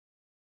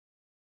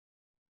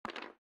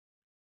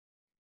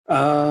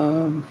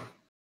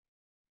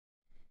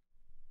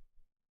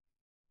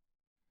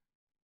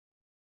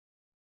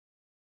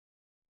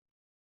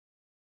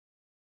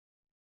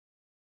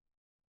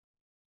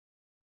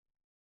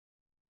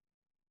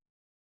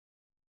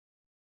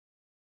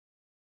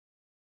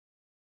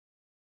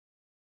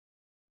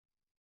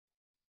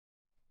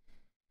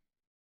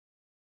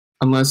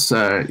 Unless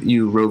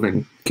you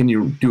roving, can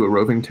you do a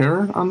roving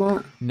terror on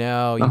that?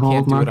 No, The you Hall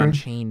can't of do it on Mockery?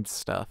 chained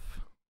stuff.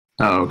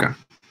 Oh, okay.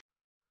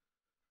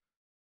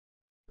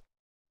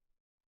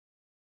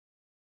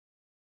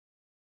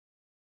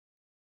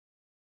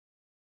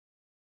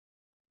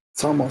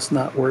 It's almost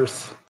not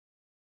worth.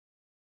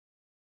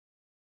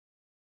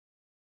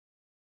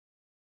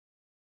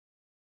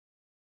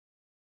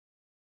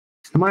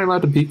 Am I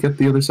allowed to peek at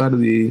the other side of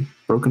the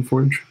Broken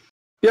Forge?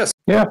 Yes.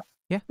 Yeah.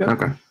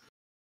 Okay.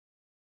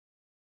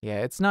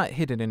 Yeah, it's not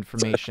hidden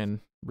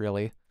information,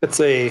 really. It's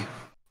a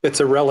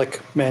relic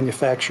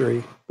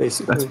manufactory,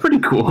 basically. That's pretty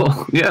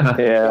cool. Yeah.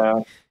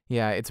 Yeah.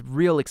 Yeah, it's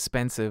real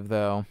expensive,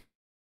 though.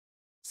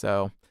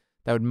 So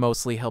that would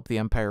mostly help the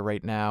Empire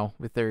right now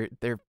with their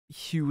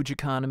huge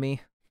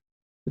economy.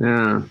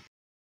 Yeah.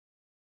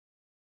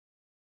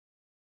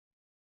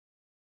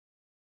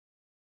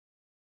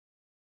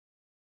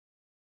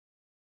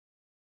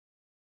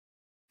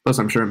 Plus,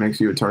 I'm sure it makes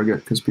you a target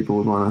because people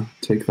would want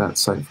to take that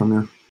site from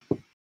you.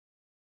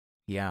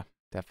 Yeah,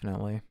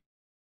 definitely.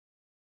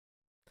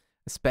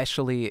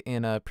 Especially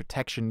in a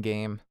protection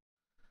game.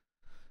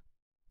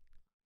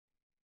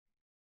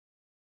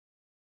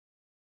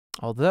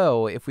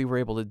 Although, if we were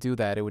able to do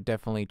that, it would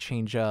definitely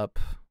change up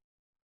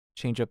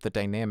the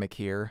dynamic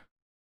here.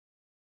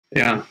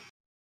 Yeah.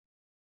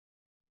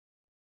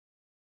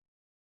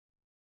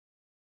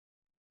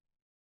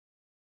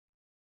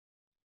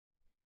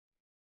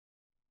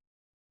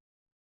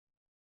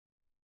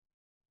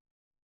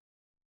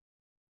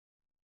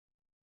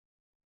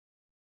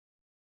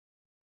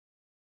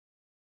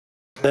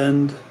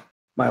 spend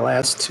my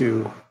last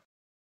two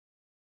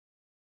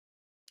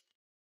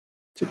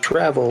to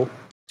travel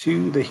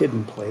to the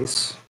hidden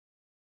place,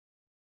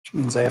 which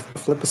means I have to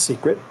flip a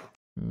secret.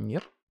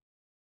 Yep.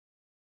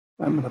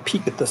 I'm going to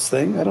peek at this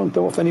thing. I don't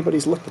know if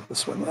anybody's looked at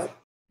this one yet.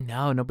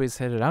 No, nobody's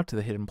headed out to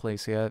the hidden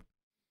place yet.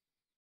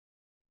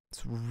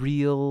 It's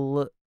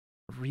real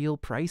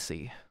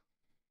pricey.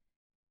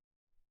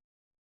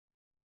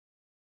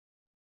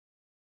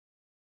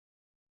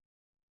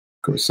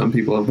 Of course, some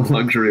people have the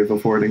luxury of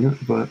affording it,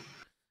 but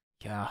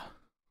Yeah.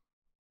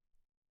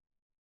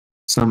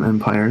 some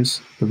empires,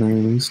 at the very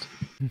least.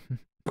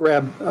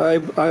 Grab.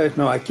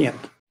 No, I can't.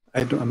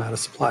 I'm out of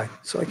supply,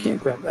 so I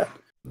can't grab that.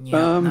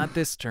 Yeah, not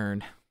this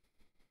turn.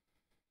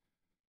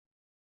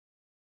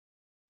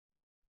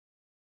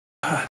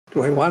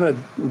 Do I want a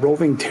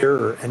roving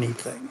terror or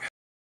anything?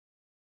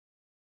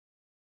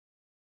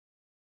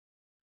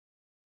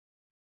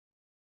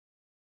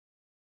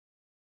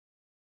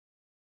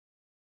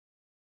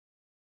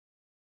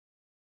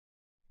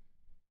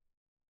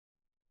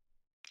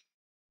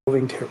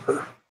 Roving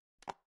terror.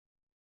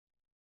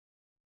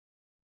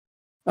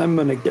 I'm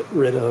going to get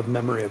rid of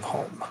Memory of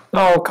Home.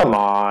 Oh, come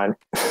on.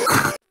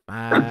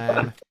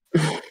 Fine.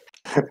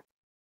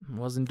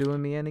 Wasn't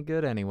doing me any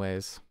good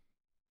anyways.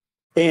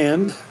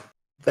 And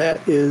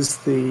that is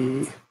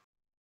the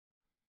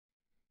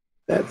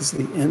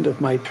end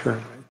of my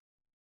turn.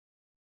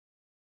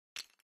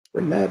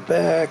 Bring that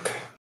back.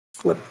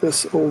 Flip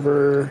this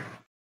over.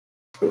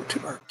 Go to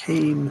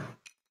Arcane.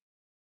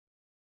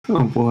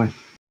 Oh boy.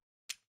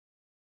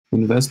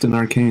 Invest in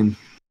Arcane.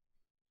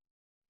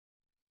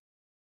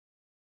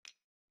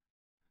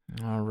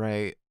 All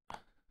right.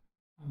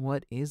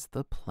 What is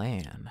the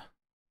plan?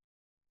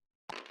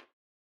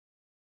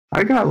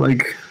 I got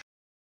like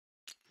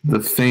the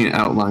faint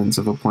outlines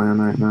of a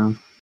plan right now.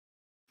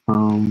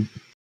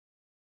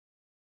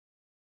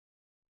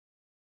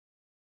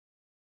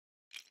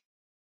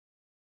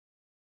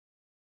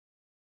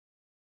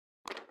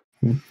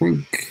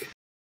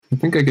 I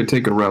think I could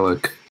take a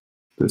relic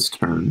this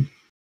turn.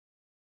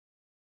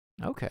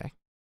 Okay.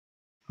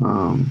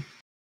 Boy,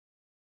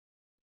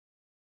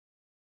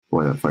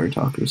 that fire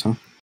talkers, huh?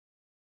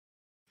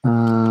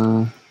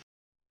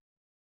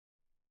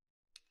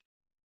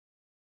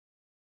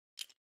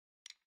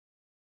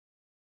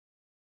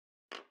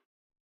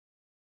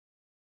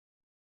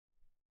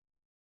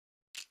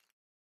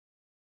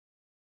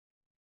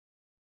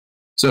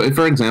 So if,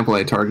 for example,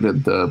 I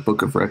targeted the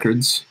Book of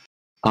Records,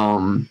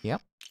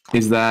 Yep.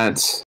 is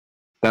that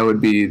would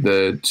be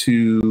the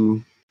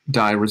 2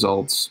 die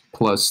results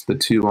plus the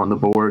 2 on the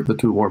board, the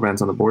 2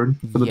 warbands on the board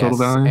for the total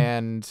value?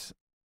 And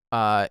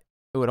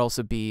it would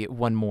also be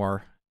 1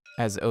 more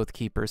as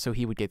Oathkeeper, so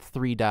he would get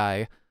 3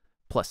 die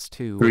plus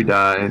 2. 3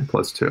 die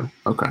plus 2.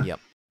 Okay. Yep.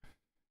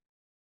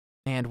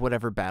 And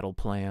whatever battle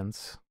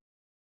plans.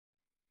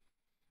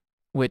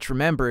 Which,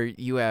 remember,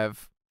 you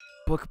have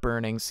book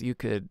burning, so you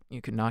could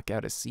knock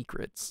out his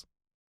secrets.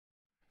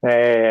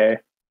 Hey.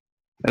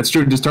 That's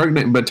true. Just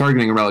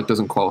targeting a relic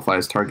doesn't qualify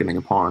as targeting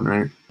a pawn,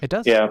 right? It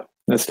does. Yeah,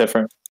 that's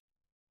different.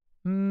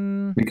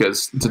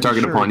 Because to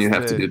target a sure pawn, you it's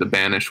have to do the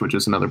banish, which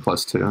is another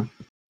plus 2.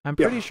 I'm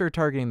pretty sure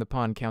targeting the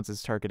pawn counts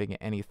as targeting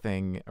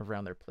anything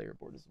around their player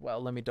board as well.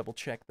 Let me double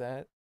check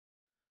that.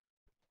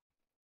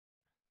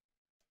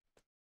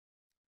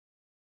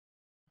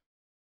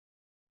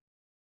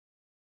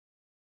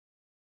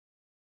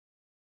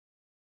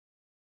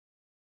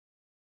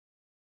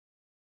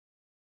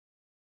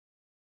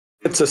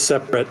 It's a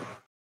separate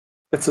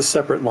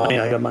line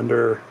item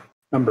under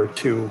number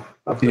 2.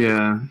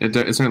 Yeah, it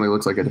certainly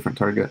looks like a different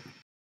target.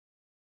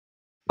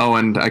 Oh,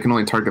 and I can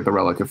only target the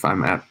relic if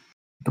I'm at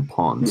the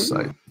pawn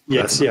site.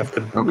 Yes, you have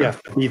to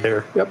be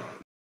there. Yep.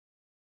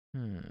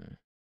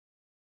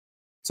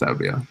 So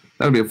that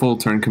would be a full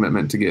turn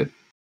commitment to get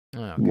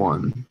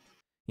 1.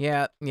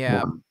 Yeah.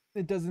 1.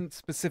 It doesn't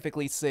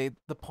specifically say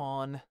the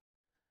pawn.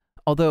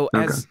 Although,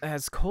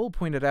 as Cole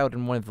pointed out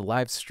in one of the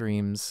live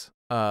streams,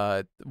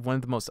 one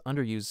of the most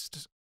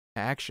underused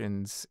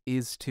actions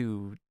is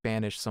to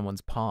banish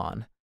someone's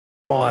pawn.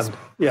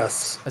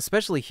 Yes.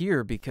 Especially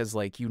here, because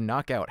like you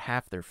knock out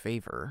half their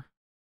favor.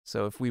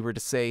 So if we were to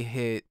say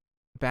hit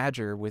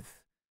Badger with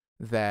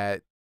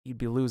that, you'd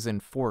be losing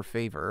 4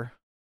 favor.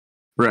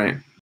 Right.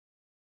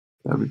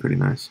 That'd be pretty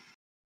nice.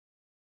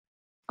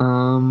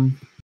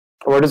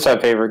 Where does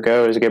that favor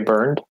go? Does it get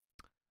burned?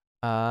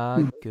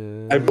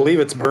 Good. I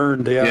believe it's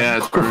burned. Yeah. Yeah,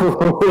 it's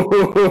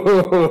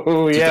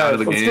burned. Yeah,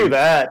 let's do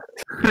that.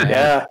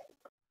 Yeah.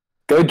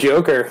 Go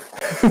Joker.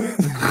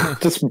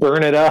 Just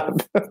burn it up.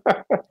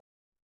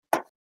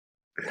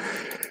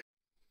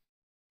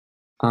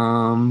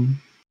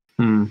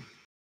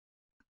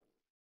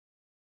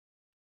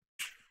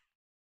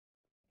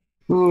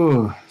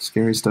 Ooh,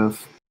 scary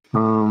stuff.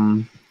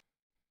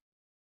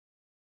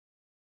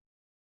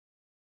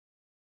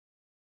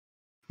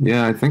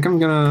 Yeah, I think I'm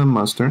gonna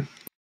muster.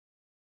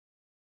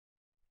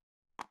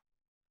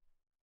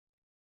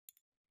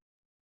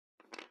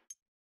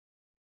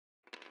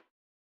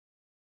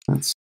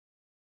 That's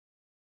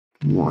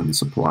 1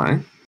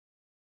 supply.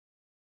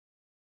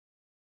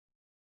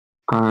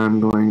 I'm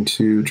going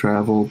to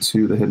travel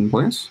to the hidden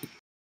place.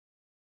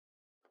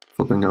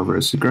 Flipping over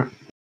a secret.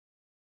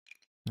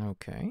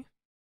 Okay.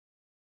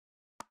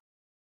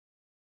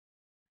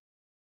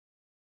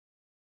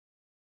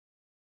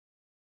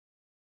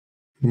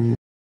 Mm.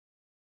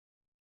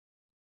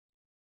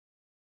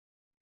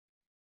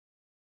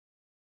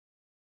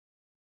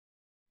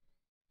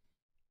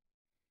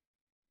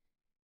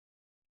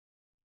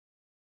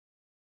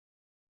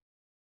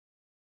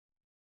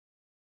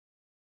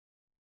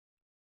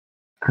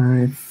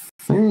 I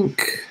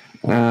think,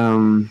 I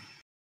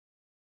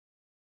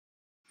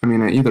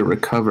mean, I either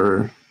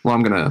recover. Well,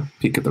 I'm gonna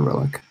peek at the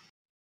relic.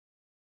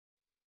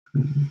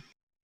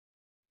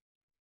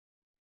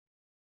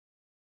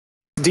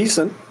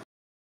 Decent.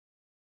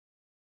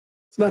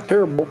 It's not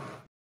terrible.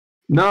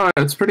 No,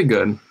 it's pretty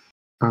good.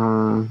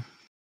 So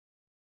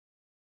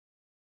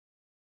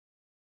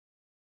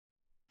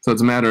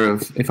it's a matter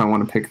of if I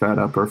want to pick that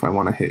up or if I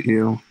want to hit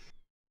you.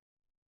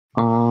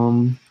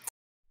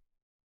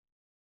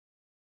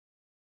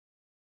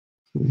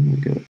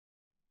 Good.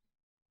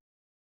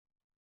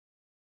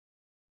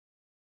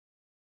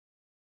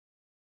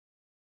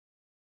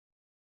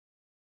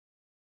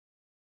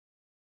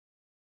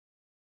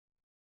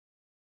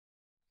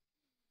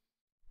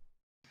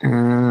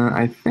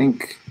 I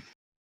think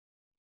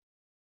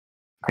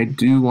I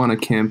do want to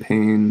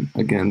campaign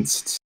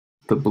against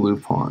the blue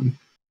pawn.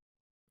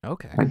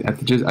 Okay.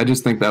 I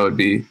just think that would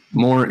be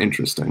more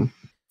interesting.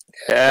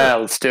 Yeah,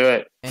 let's do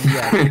it. And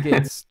yeah, he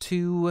gets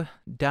 2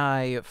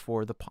 die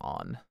for the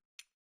pawn.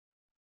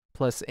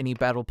 Plus any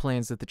battle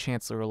plans that the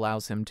Chancellor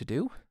allows him to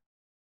do.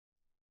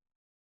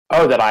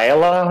 Oh, that I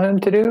allow him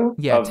to do?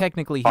 Yeah,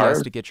 technically he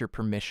has to get your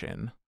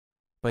permission.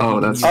 But Oh, he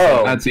can that's- use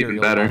the that's even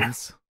Imperial better.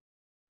 ones.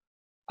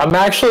 I'm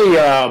actually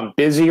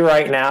busy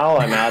right now.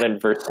 I'm out in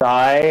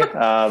Versailles,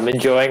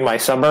 enjoying my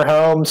summer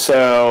home,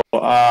 so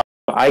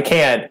I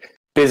can't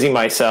busy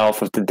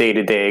myself with the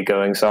day-to-day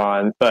goings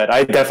on, but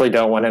I definitely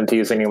don't want him to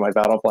use any of my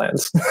battle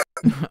plans.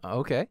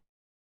 Okay.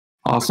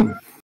 Awesome.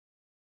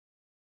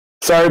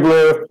 Sorry,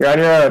 Blue. You're on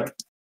your own.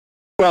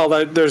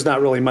 Well, there's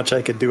not really much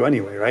I could do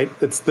anyway, right?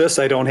 It's this.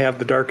 I don't have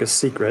the darkest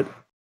secret.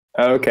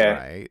 Okay.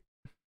 Right.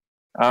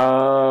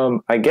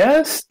 I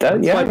guess that.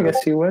 It's Yeah, like- I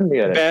guess you wouldn't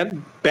get it.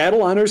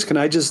 Battle honors. Can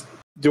I just?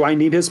 Do I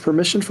need his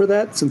permission for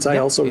that? Since I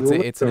Yep, also it's,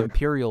 rule it's an it. Or-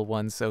 Imperial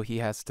one, so he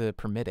has to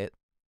permit it.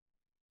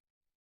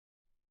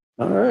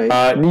 All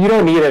right. You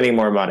don't need any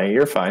more money.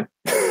 You're fine.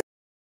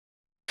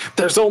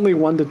 There's only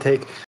one to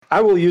take.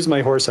 I will use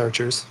my horse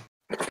archers.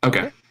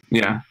 Okay.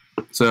 Yeah.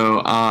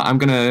 So I'm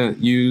gonna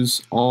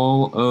use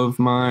all of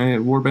my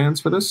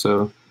warbands for this.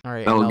 So All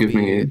right, That'll and I'll give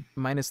me be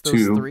minus those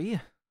 2. 3.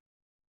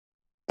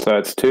 So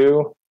that's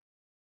 2.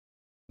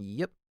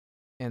 Yep.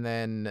 And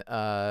then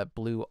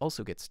Blue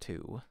also gets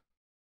 2.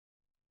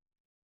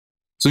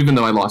 so even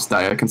though I lost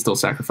die, I can still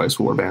sacrifice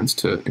warbands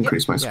to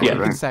increase my Yeah, squad, you can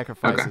right?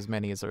 sacrifice Okay. as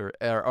many as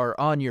are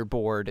on your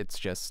board. It's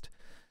just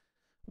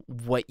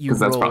what you Because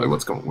that's roll.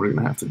 probably we're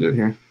gonna have to do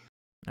here.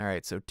 All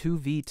right, so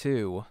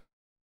 2v2.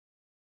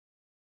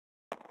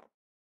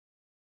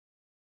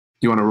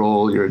 Do you want to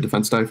roll your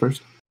defense die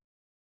first?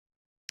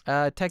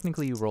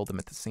 Technically, you roll them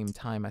at the same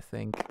time, I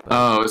think. But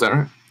Oh, is that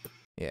right?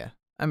 yeah.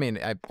 I mean,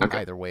 Okay.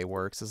 either way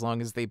works as long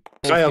as they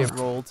both I get have-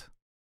 rolled.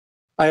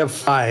 I have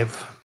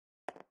 5.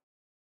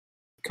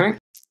 Okay.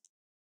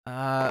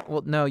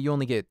 Well, no, you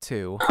only get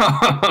 2.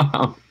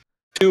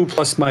 2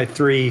 plus my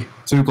 3.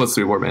 2 plus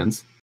 3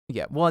 warbands.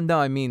 Yeah. Well, no,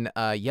 I mean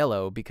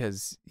yellow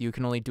because you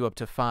can only do up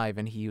to 5,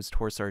 and he used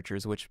horse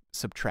archers, which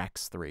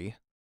subtracts 3.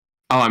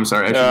 Oh, I'm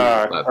sorry. I should roll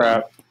that then.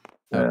 Crap.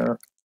 Yeah.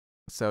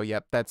 So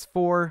yep, that's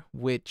 4.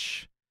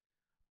 Which,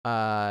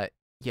 yeah,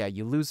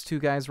 you lose 2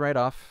 guys right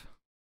off,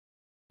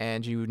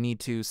 and you need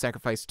to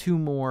sacrifice 2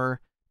 more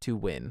to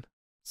win.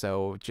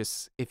 So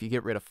just if you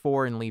get rid of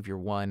 4 and leave your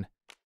 1,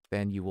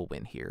 then you will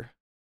win here.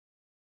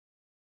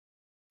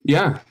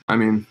 Yeah. I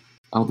mean,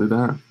 I'll do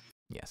that.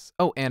 Yes.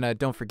 Oh, and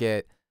don't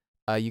forget,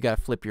 you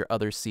gotta flip your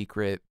other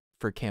secret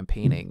for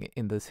campaigning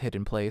in this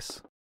hidden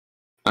place.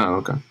 Oh,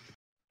 okay.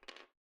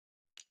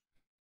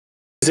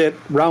 Is it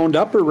round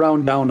up or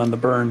round down on the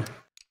burn?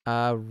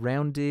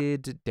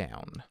 Rounded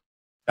down.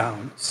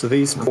 Down. So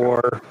these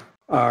 4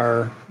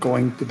 are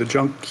going to the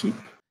junk heap.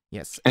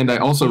 Yes. And I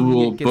also He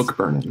rule gets- book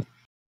burning.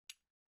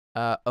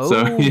 Oh,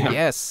 yeah.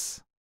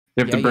 yes.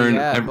 You have Yeah, to burn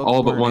yeah, book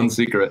all but burning. one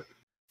secret.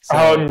 So,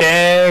 Oh,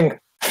 dang.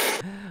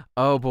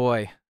 oh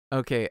boy.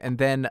 Okay, and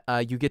then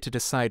you get to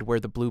decide where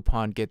the blue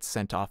pawn gets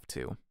sent off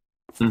to.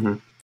 hmm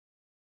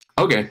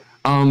Okay.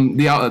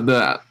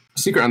 The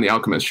secret on the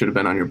alchemist should have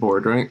been on your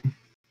board, right?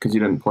 Because you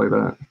didn't play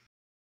that.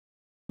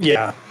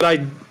 Yeah,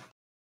 but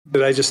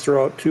did I just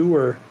throw out 2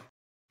 or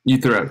You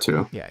threw out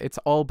 2. Yeah, it's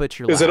all but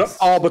your is last. it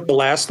all but the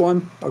last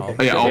one? Okay.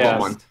 Oh, yeah, all Yeah.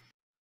 but one.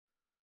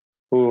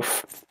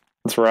 Oof.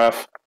 That's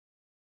rough.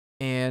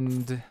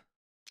 And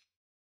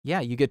yeah,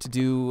 you get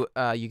to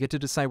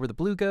decide where the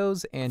blue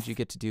goes, and you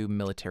get to do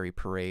military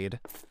parade.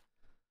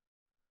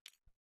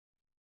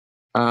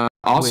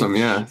 Awesome, which,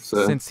 yeah.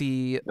 So, since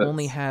he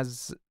only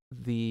that's- has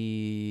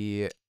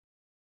the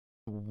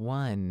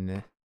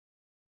 1.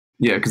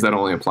 Yeah, because that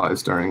only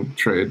applies during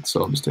trade,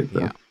 so I'll just take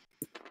that. Yeah.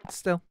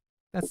 Still,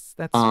 that's.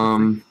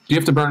 Do you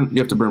have to burn? You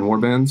have to burn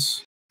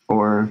warbands,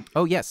 or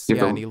Oh yes, you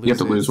have yeah, to- and he you have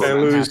to lose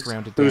loses one. half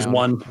rounded lose down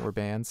one. war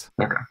bands.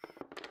 okay.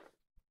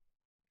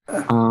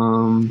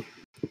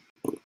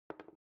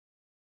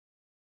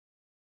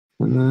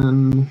 And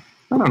then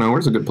I don't know.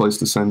 Where's a good place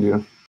to send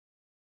you?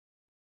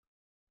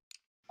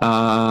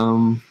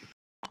 I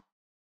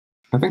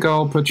think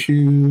I'll put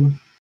you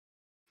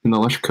in the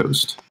Lush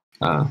Coast.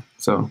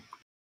 So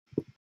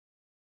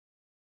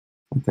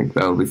I think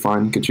that'll be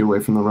fine. Get you away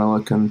from the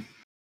relic, and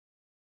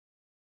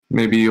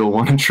maybe you'll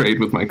want to trade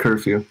with my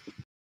curfew.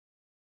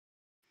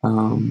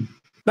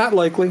 Not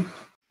likely.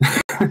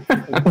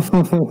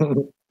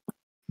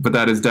 But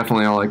that is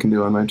definitely all I can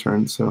do on my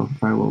turn, so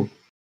I will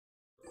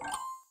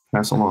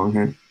pass along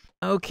here.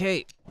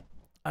 Okay,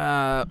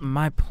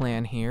 my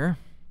plan here.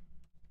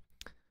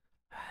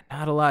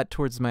 Not a lot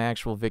towards my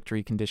actual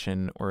victory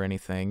condition or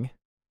anything,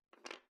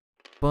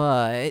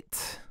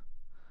 but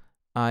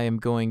I am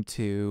going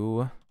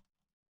to.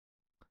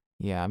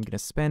 Yeah, I'm gonna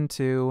spend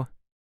 2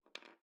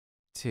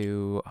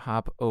 to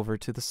hop over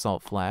to the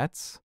Salt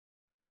Flats.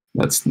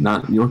 That's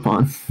not your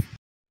pawn.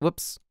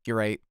 Whoops, you're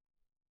right.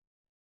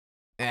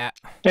 Yeah,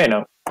 Yeah,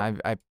 no.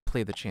 I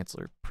play the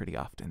Chancellor pretty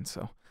often,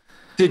 so.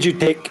 Did you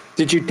take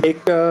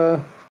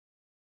a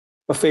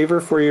favor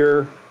for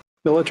your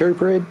military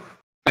parade?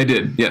 I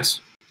did, yes.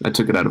 I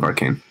took it out of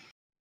Arcane.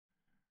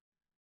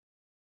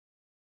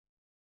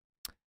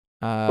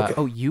 Okay.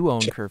 Oh, you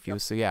own curfew,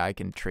 so yeah, I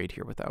can trade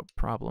here without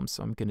problem.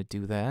 So I'm gonna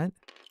do that.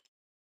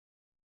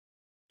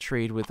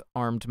 Trade with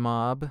armed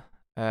mob.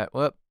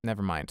 Well,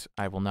 never mind.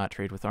 I will not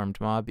trade with armed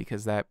mob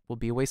because that will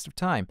be a waste of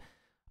time.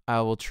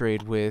 I will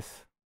trade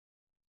with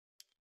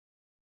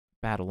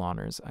battle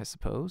honors, I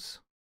suppose.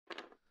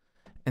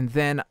 And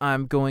then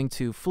I'm going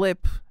to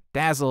flip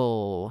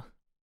Dazzle,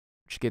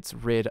 which gets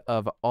rid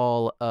of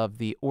all of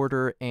the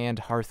Order and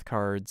Hearth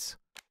cards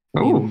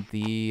Oh, in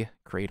the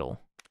Cradle.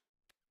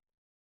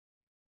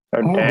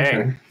 Oh, dang.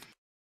 okay.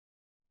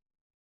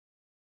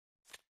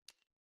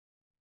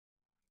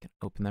 Can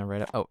open that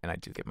right up. Oh, and I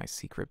do get my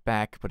secret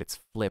back, but it's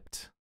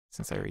flipped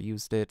since I already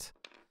used it.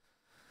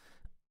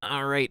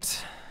 All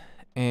right.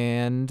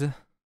 And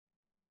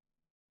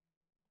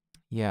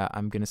yeah,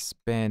 I'm going to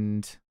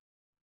spend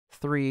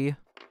 3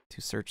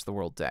 to search the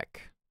world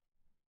deck.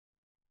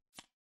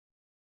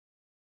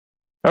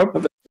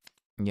 Oh,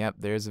 Yep,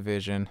 there's a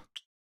vision.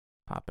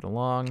 Pop it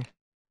along.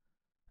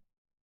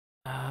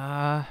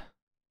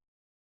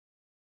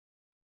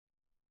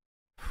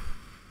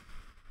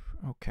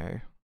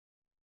 Okay.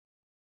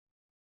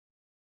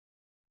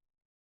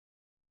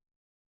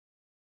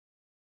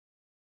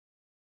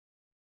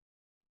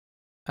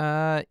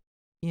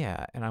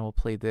 Yeah, and I will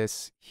play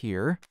this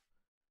here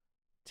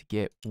to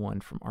get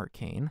 1 from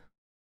Arcane.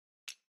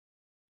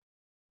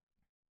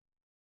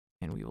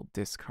 And we will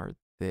discard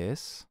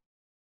this.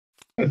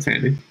 That's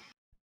handy.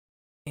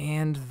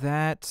 And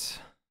that'll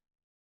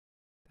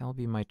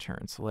be my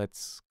turn. So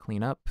let's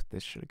clean up.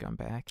 This should have gone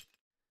back.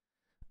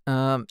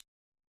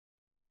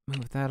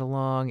 Move that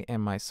along,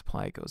 and my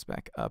supply goes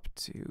back up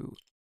to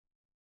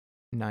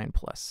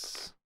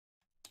 9+.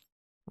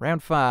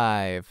 Round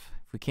 5.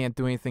 If we can't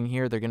do anything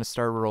here, they're gonna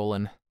start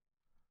rolling.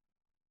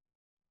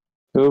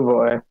 oh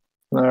boy.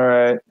 All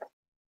right.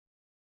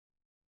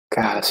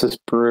 God, this is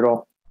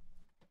brutal.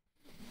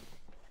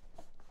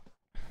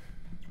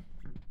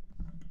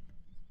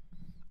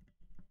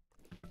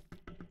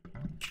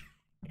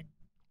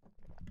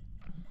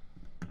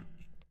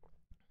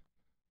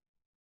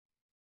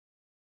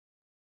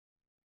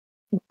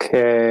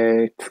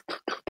 Okay.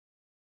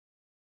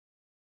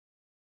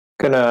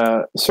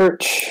 Gonna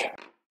search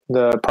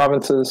the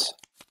provinces.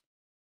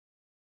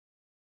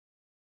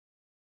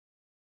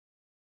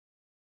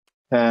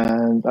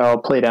 And I'll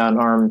play down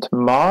armed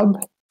mob.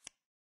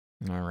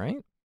 All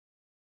right.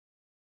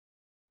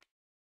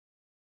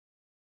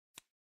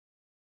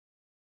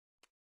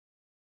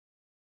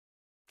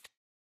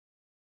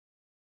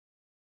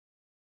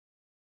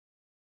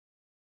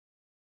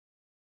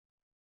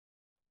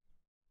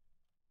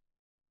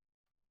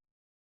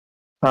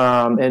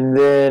 And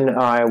then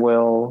I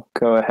will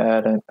go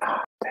ahead and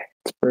dang,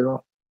 it's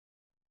brutal.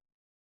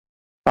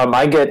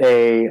 I get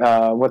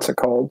a what's it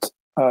called?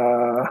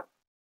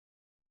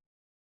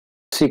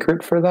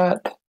 Secret for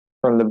that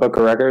from the Book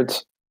of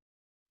Records.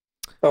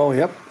 Oh,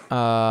 yep.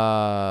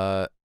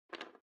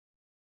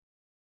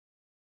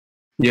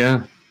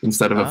 Yeah,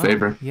 instead of a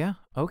favor. Yeah,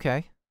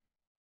 okay.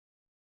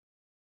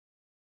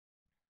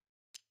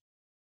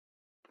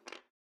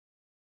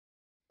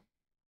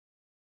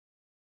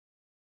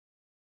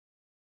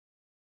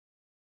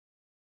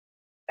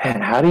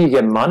 Man, how do you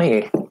get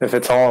money if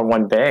it's all in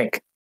one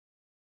bank?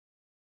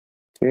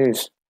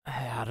 Jeez.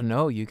 I don't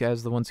know. You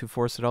guys are the ones who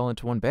forced it all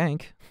into one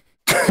bank.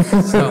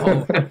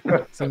 So,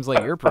 seems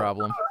like your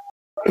problem.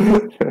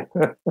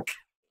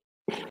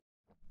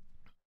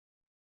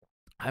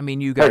 I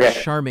mean, you got Okay.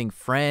 Charming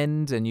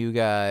Friend, and you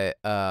got,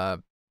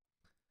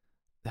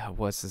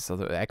 what's this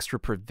other, Extra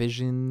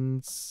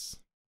Provisions?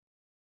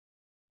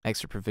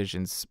 Extra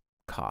Provisions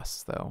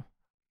costs, though.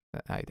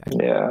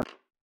 Yeah.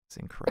 It's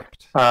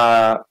incorrect.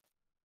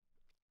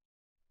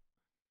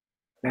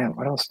 Man,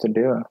 what else to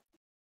do?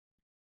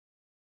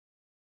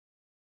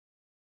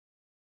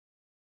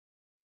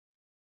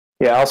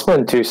 Yeah, I'll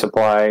spend 2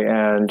 supply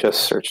and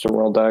just search the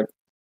world deck.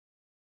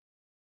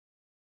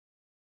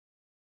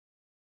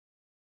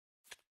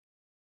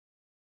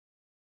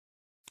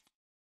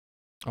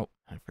 Oh,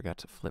 I forgot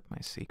to flip my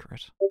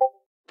secret.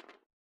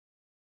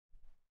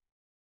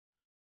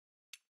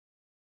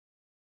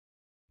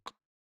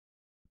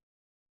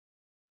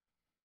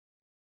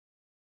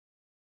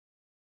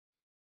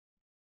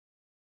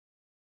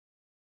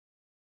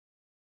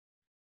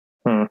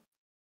 Hmm.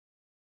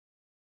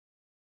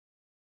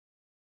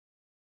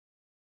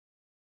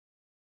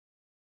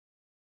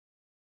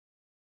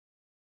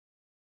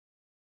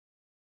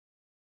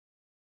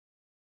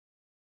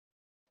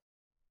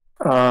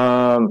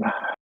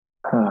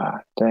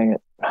 Dang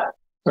it.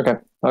 Okay,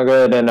 I'll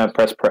go ahead and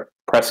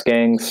press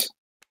gangs.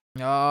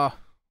 Ah.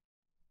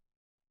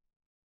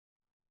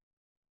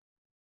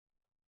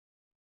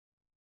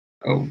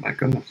 Oh my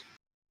goodness.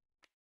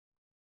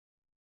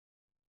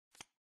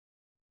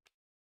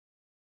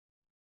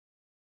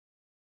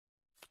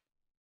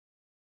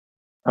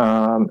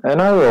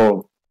 And I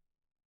will.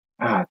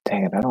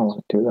 Dang it! I don't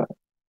want to do that.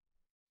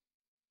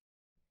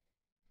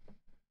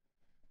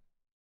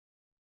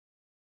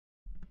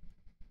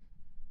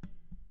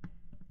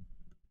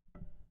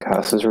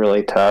 God, this is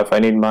really tough. I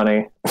need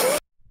money.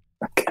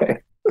 Okay.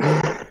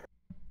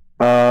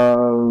 I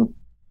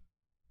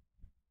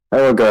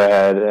will go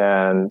ahead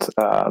and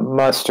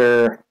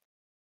muster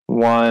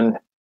 1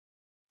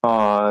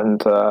 on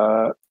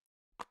the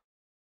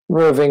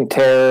Roving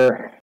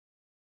Terror.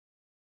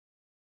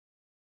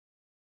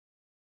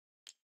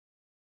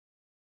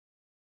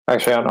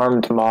 Actually, on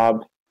Armed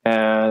Mob,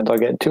 and I'll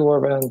get 2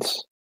 Warbands.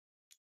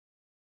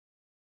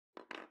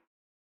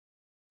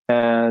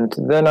 And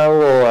then I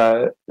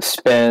will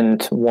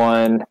spend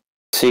 1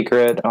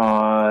 secret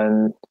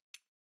on.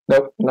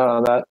 Nope, not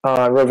on that.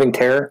 Roving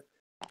Terror.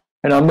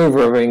 And I'll move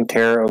Roving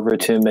Terror over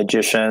to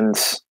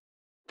Magician's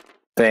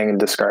thing and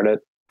discard it.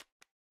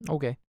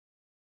 Okay.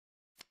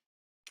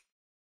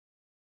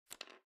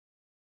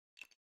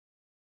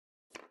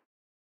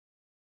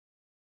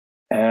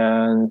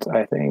 And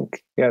I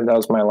think, yeah, that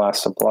was my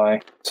last supply.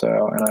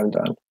 So, and I'm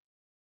done.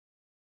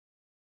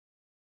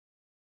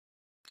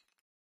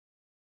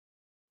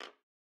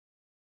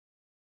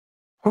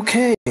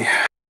 Okay.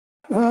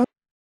 Guy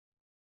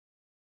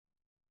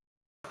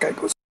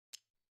goes.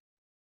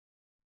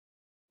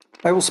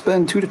 I will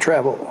spend 2 to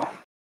travel.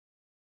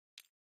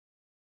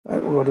 I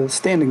will go to the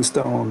Standing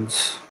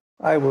Stones.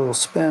 I will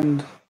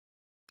spend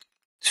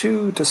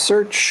 2 to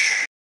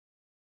search.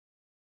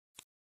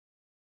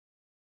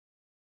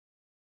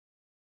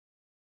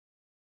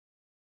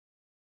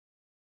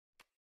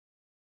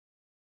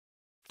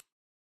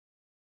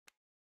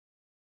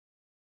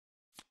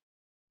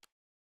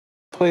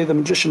 Play the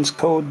Magician's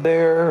Code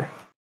there,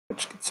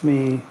 which gets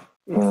me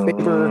a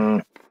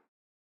favor.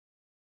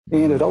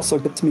 And it also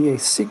gets me a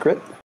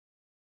secret.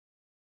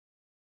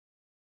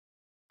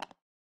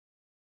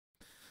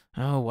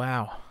 Oh,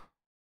 wow.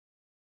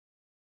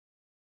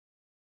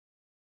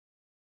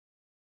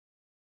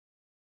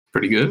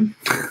 Pretty good.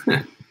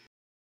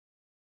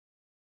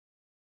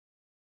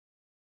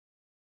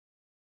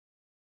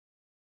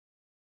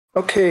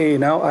 Okay,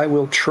 now I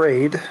will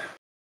trade.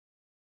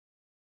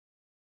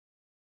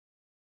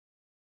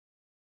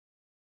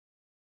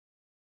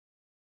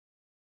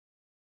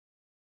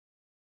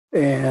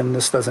 And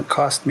this doesn't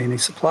cost me any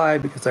supply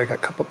because I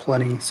got cup of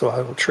plenty, so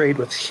I will trade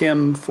with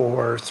him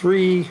for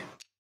 3.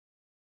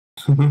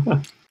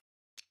 And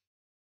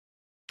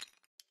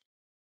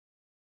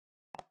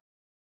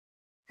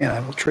I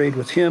will trade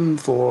with him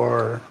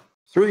for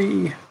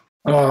 3.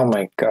 Oh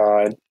my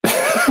god.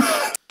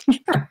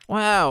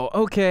 Wow,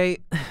 okay.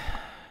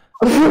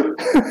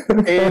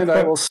 And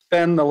I will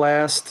spend the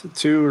last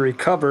to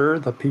recover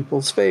the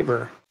people's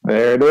favor.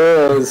 There it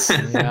is.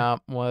 Yeah,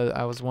 well,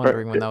 I was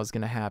wondering when that was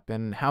going to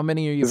happen. How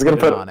many are you He's gonna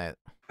putting put- on it?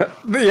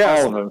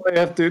 Yes, All of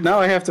them.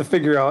 I have to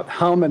figure out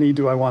how many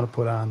do I want to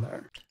put on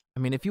there. I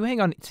mean, if you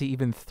hang on to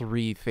even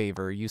 3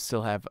 favor, you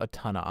still have a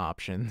ton of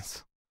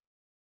options.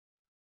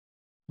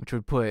 Which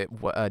would put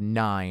a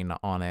 9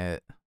 on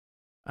it.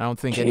 I don't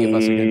think any of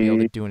us are going to be able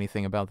to do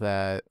anything about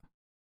that.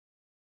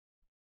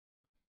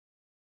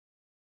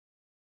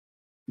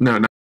 No,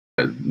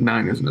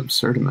 9 is an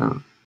absurd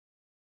amount.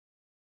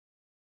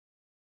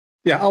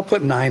 Yeah, I'll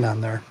put 9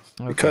 on there.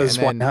 Okay, Because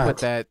and why then not? put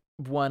that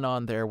 1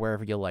 on there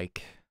wherever you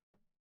like.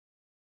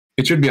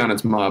 It should be on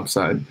its mob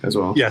side as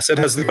well. Yes, it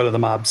has to go to the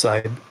mob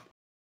side.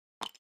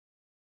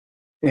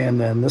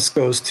 And then this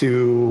goes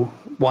to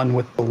 1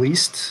 with the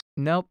least.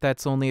 Nope,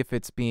 that's only if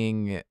it's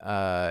being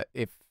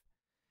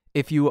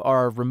if you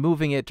are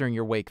removing it during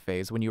your wake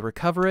phase. When you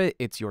recover it,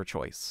 it's your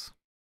choice.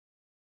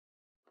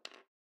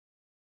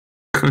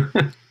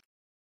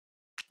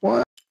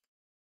 1,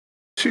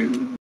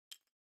 2,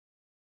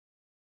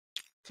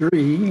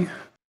 3,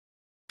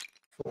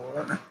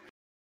 4,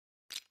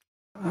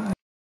 5,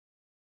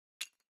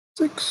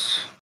 6,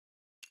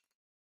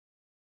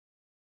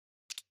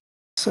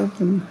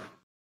 7,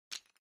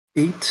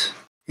 8,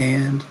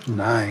 and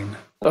 9.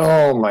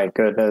 Oh my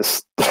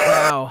goodness.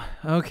 Wow.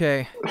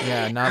 Okay.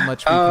 Yeah, not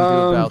much we can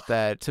do about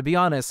that. To be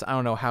honest, I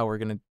don't know how we're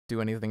gonna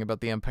do anything about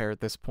the Empire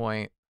at this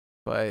point.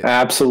 But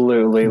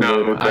Absolutely No,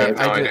 ludicrous.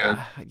 no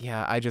idea.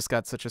 yeah, I just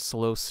got such a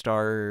slow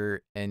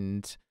start,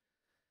 and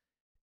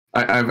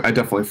I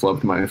definitely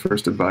flubbed my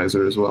first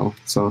advisor as well.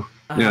 So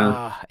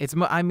yeah,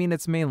 I mean,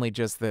 it's mainly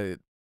just the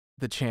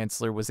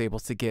Chancellor was able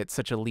to get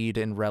such a lead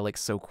in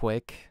relics so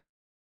quick.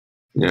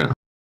 yeah.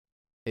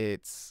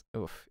 It's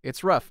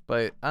rough,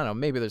 but I don't know.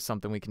 Maybe there's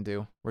something we can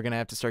do. We're gonna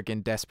have to start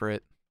getting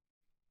desperate.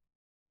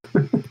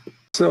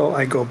 So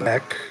I go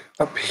back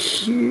up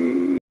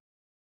here.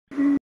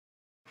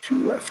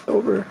 2 left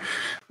over.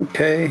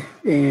 Okay,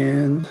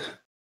 and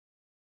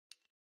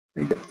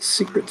I get the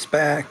secrets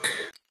back.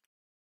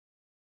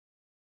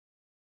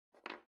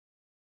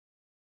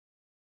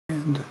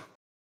 And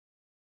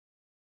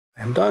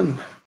I'm done.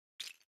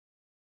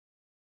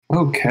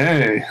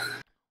 Okay.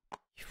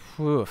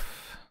 Oof.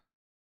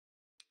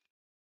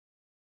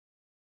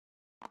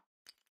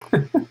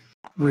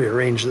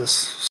 Rearrange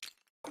this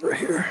over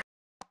here.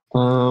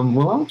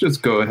 Well, I'll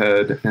just go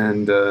ahead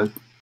and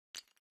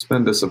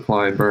spend a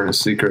supply, burn a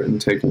secret, and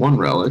take 1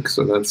 relic.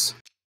 So that's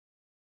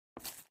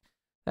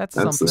That's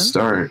something. the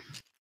start.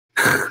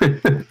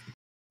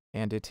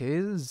 And it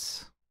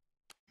is.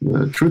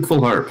 The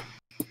Truthful Harp.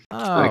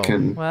 Oh, I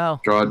can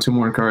well. draw 2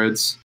 more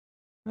cards.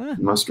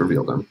 Must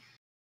reveal them.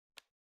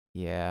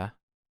 Yeah.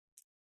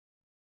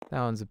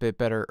 That one's a bit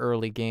better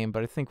early game,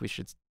 but I think you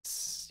should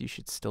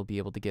still be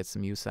able to get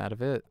some use out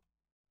of it.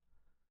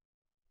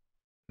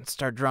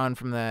 Start drawing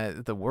from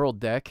the world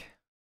deck.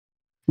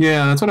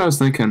 Yeah, that's what I was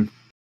thinking.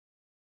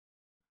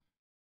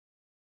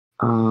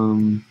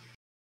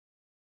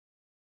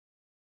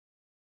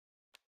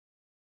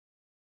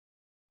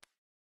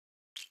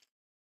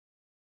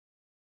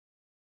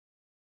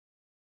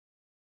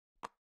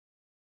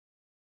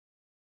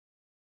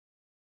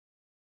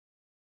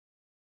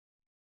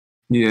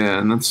 Yeah,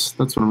 and that's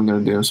what I'm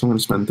gonna do. So I'm gonna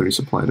spend 3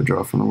 supply to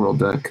draw from the world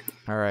deck.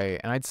 All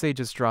right, and I'd say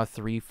just draw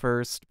 3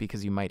 first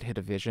because you might hit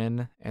a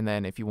vision, and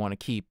then if you want to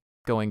keep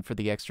going for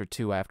the extra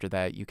 2 after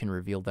that, you can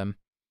reveal them.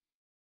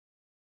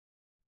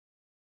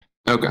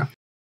 Okay.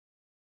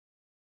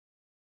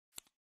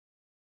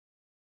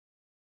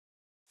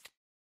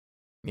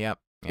 Yep.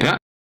 Yeah.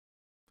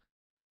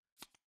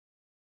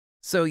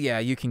 So yeah,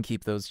 you can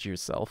keep those to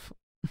yourself.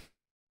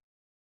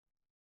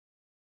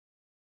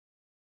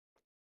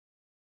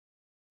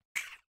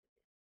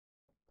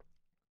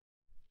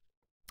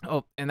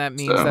 Oh, and that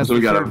means that's so we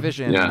the got 3rd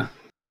vision. Yeah.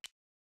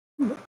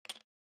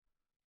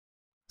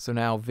 So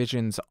now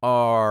visions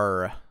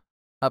are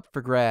up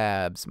for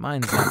grabs.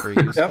 Mine's not very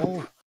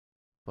useful,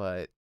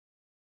 but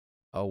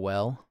oh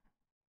well.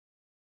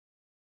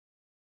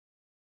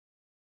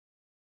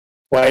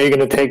 Why are you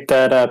going to take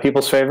that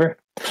people's favor?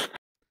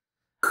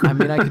 I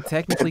mean, I could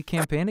technically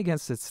campaign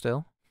against it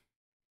still.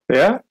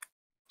 Yeah?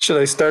 Should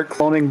I start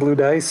cloning blue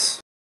dice?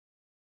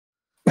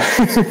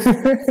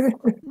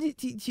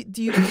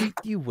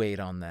 Do you wait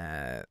on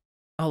that?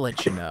 I'll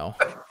let you know.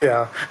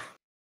 Yeah.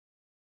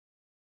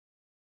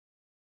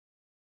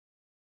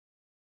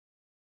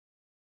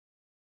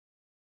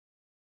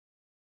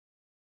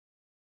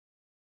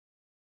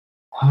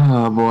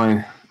 Oh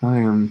boy, I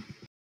am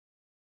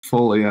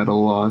fully at a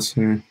loss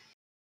here.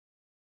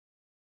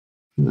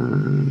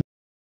 I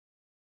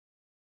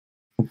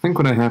think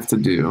what I have to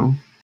do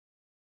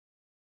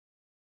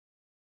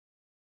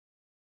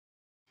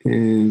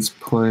is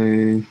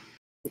play.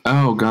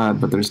 Oh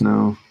god, but there's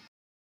no.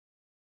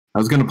 I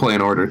was gonna play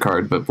an order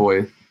card, but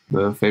boy,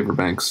 the favor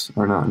banks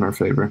are not in our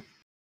favor.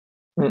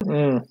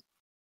 Mm-mm.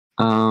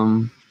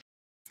 In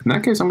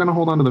that case, I'm gonna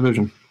hold on to the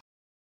vision.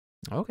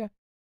 Okay.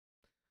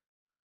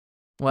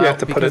 Well,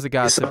 because of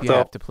gossip, you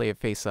have to play it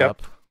face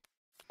up.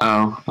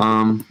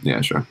 Oh,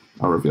 yeah, sure.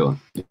 I'll reveal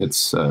it.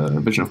 It's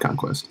Vision of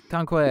Conquest.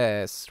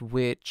 Conquest,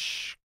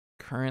 which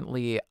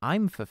currently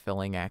I'm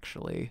fulfilling,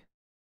 actually.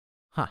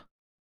 Huh.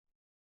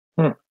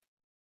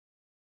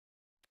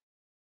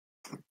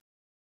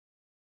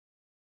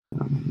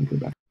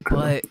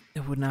 But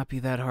it would not be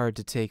that hard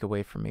to take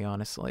away from me,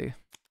 honestly.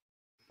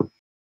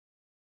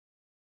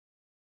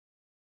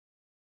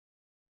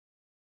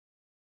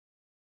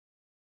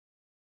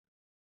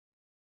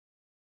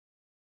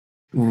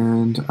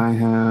 And I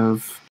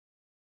have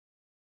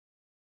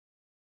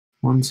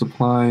 1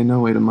 supply, no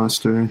way to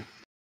muster.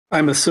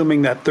 I'm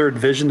assuming that 3rd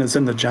vision is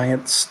in the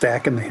giant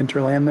stack in the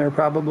hinterland there,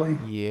 probably.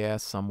 Yeah,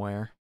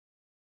 somewhere.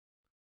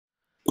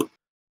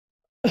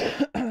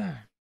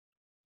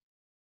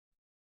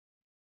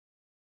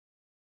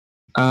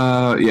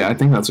 Yeah, I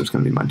think that's just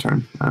gonna be my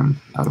turn. I'm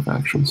out of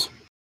actions.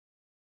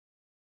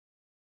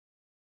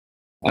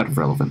 Out of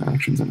relevant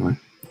actions, anyway.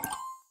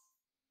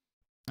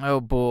 Oh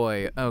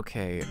boy,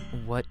 okay,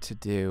 what to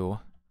do?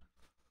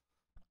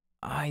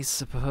 I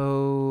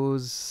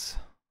suppose...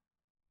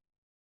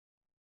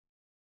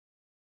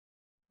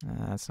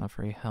 that's not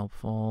very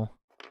helpful.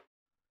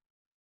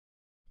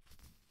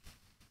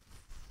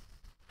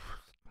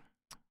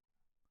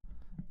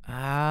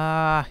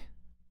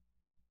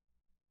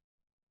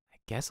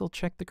 guess I'll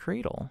check the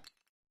cradle.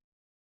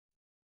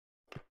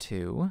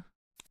 2.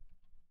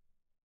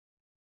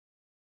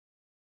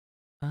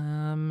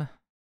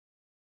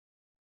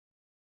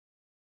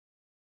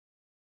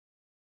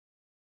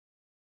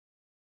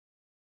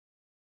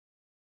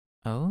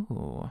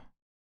 Oh.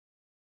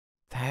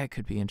 That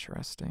could be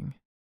interesting.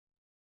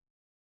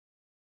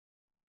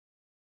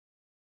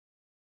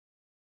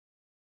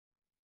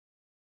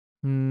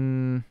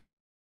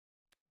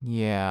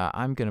 Yeah,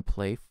 I'm gonna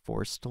play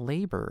forced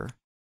labor.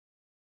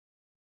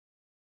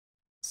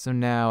 So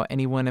now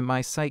anyone in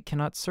my site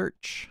cannot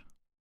search.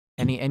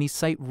 Any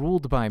site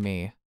ruled by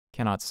me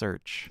cannot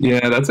search.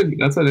 Yeah, that's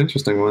an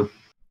interesting one.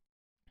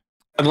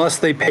 Unless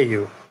they pay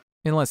you.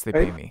 Unless they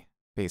pay me,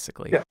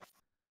 basically. Yeah.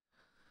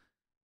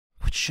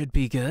 Which should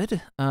be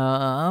good.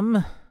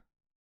 Then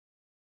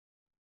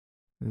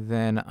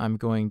I'm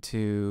going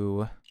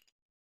to...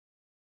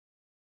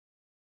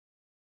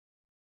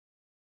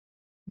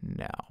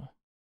 No.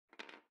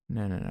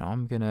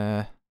 I'm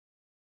gonna...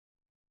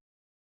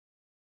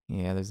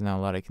 Yeah, there's not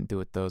a lot I can do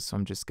with those, so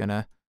I'm just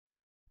gonna...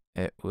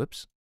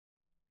 whoops.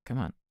 Come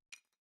on.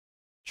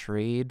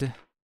 Trade...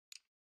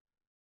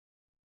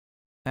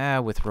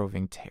 with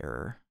Roving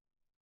Terror.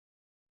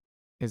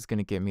 Is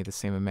gonna get me the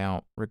same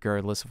amount,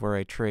 regardless of where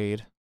I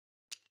trade.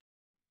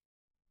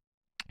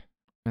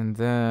 And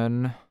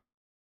then...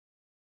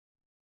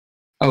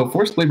 Oh,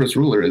 Forced Labor's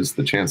ruler is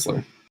the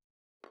Chancellor.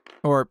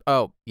 Or,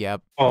 oh,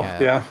 yep. Oh,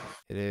 yeah.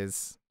 It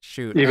is.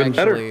 Shoot, Even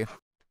better. actually,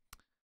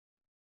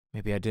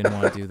 maybe I didn't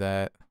want to do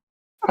that.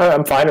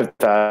 I'm fine with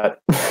that.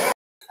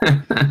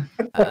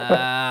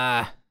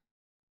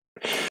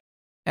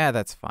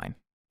 That's fine.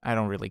 I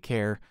don't really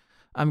care.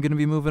 I'm going to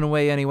be moving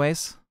away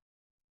anyways.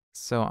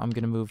 So I'm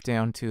going to move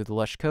down to the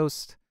Lush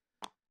Coast.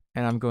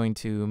 And I'm going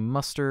to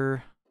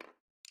muster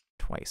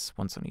twice,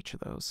 once on each of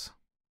those.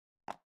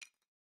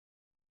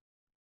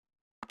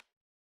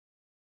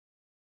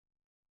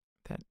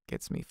 That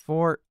gets me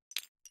 4.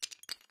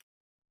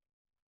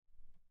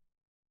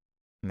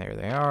 And there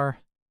they are.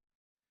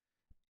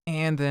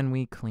 And then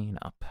we clean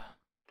up.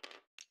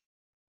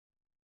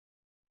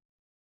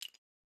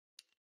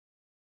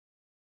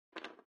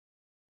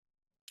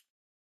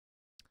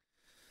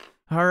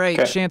 All right,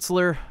 Okay.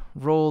 Chancellor,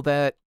 roll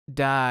that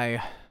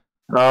die.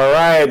 All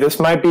right, this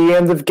might be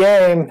end of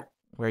game.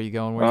 Where are you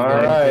going? Where are you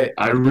All going? right.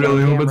 I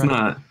really hope it's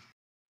not.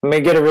 Let me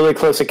get it really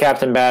close to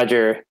Captain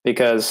Badger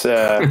because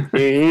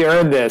he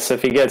earned this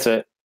if he gets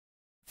it.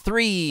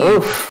 3.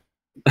 Oof.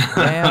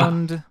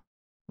 Round.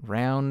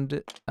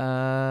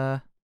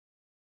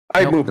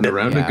 I Nope. moved And it.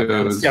 around Yeah, it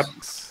round goes. Yep.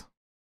 6.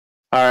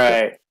 All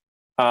right.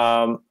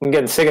 I'm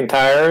getting sick and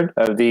tired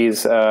of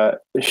these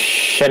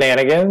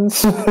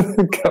shenanigans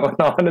going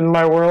on in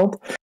my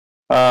world.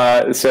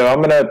 So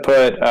I'm going to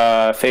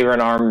put Favor an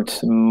Armed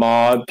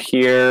Mob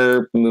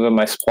here, moving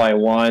my supply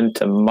 1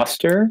 to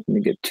muster. Let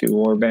me get 2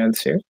 warbands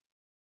here.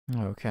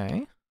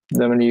 Okay.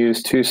 Then I'm going to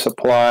use 2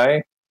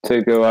 supply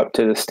to go up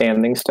to the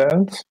Standing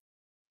Stones.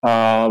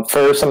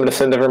 First, I'm going to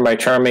send over my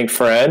charming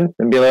friend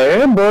and be like,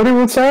 "Hey, buddy,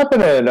 what's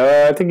happening?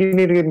 I think you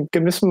need to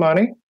give me some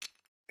money.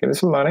 Give me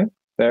some money."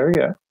 There we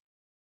go.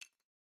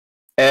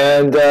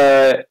 And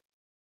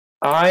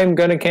I'm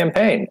going to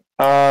campaign.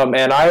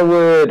 And I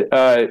would,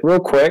 real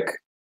quick,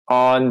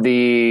 on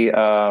the...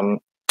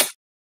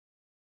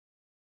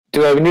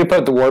 do I need to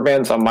put the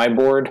warbands on my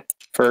board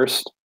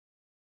first?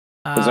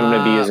 Because I'm going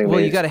to be using well,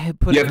 these. you got to keep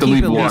You have to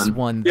leave at least one.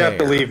 one You there. have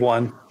to leave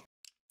one.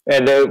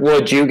 And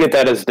would you get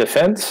that as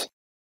defense?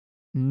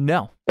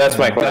 No. That's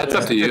my No. question.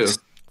 That's up to you.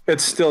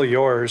 It's still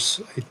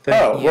yours, I think.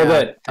 Oh, well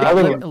then, I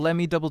would... let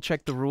me double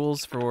check the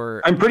rules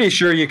for... I'm pretty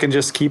sure you can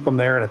just keep them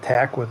there and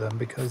attack with them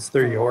because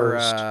they're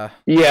yours.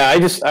 Yeah,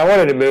 I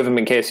wanted to move them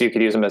in case you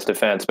could use them as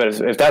defense, but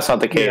if that's not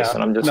the case, Yeah,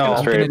 then I'm just no, going to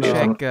I'm straight gonna up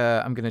use them.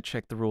 check. I'm gonna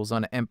check the rules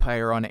on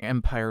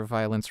Empire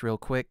violence real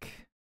quick.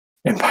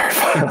 Empire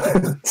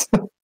violence.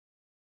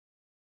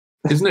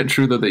 Isn't it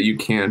true though that you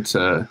can't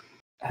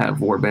have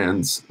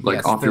warbands like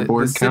Yes, off your the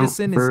board count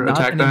citizen for is not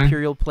attack an die?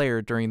 Imperial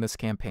player during this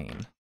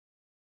campaign.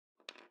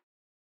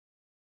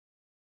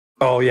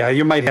 Oh, yeah,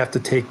 you might have to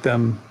take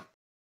them.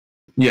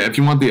 Yeah, if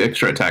you want the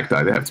extra attack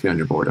die, they have to be on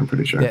your board. I'm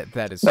pretty sure.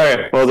 That is All right,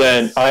 correct. well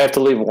then, I have to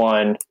leave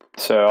one,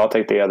 so I'll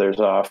take the others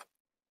off.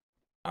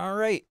 All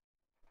right.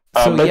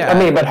 So But yeah, I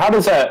mean, but how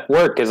does that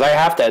work? Because I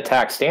have to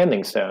attack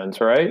Standing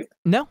Stones, right?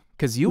 no,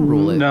 because you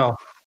rule it. No.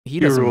 He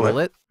you doesn't rule rule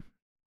it.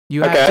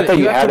 You Okay, have I to. thought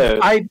you have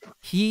had to. to.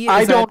 He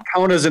I is don't at-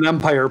 count as an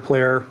Empire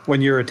player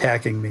when you're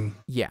attacking me.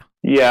 Yeah.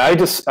 Yeah,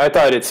 I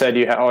thought it said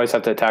you always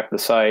have to attack the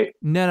site.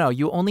 No.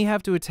 You only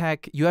have to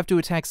attack. You have to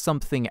attack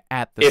something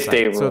at the If site.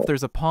 they So rule. if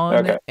there's a pawn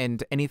Okay.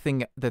 and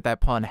anything that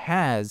pawn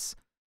has,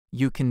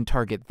 you can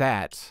target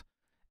that.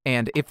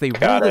 And if they rule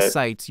Got the it.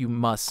 site, you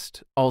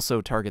must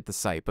also target the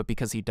site. But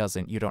because he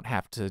doesn't, you don't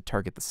have to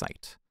target the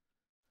site.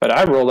 But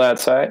I rule that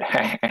site.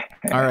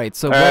 All right.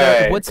 So All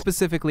right. what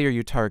specifically are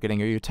you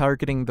targeting? Are you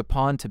targeting the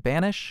pawn to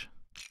banish?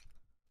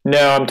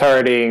 No, I'm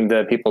targeting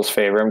the People's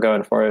Favor. I'm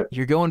going for it.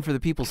 You're going for the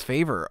people's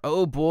favor.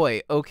 Oh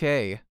boy.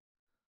 Okay.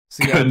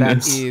 So yeah,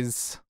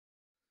 Goodness.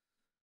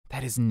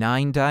 that is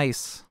 9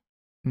 dice.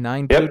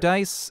 9 Yep. blue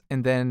dice,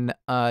 and then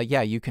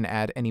yeah, you can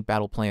add any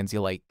battle plans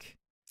you like.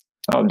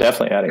 I'm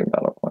definitely adding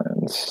battle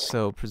plans.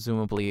 So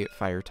presumably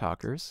fire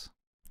talkers,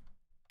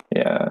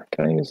 Yeah,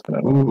 can I use that?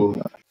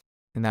 Ooh.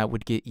 and that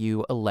would get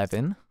you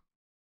 11.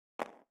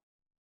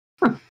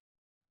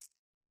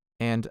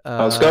 And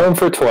I was going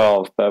for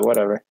 12, but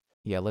whatever.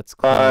 yeah, let's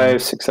clone.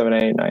 5, 6, 7,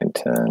 8, 9,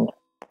 10.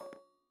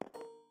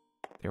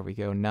 There we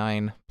go.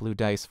 9 blue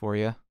dice for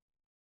you.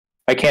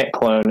 I can't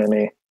clone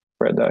any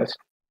red dice.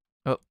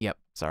 Oh, yep.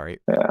 Sorry.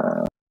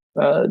 Yeah.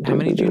 How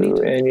many do you need?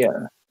 And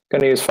yeah,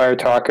 gonna use fire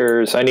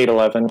talkers. I need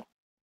 11.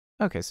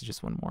 Okay, so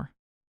just one more.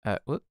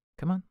 Whoop,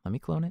 come on, let me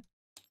clone it.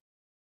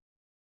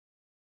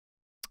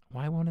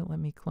 Why won't it let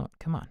me clone?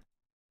 Come on.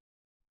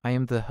 I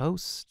am the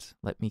host.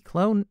 Let me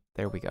clone.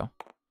 There we go.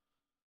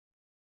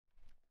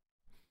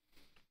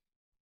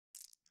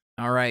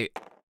 All right.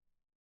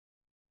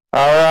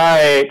 All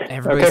right.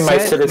 Everybody Okay, my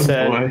set?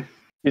 citizen. Oh, boy.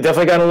 You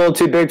definitely got a little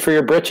too big for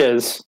your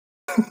britches.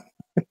 Are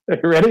you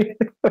ready?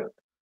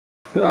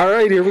 All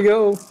right, here we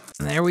go.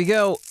 There we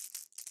go.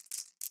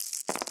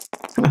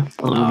 Oh,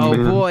 Oh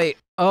man. boy.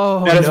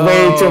 Oh That is no.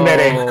 way too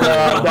many.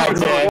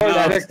 That's it.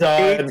 That's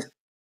done.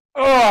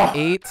 Oh.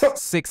 8,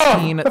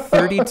 16,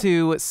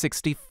 32,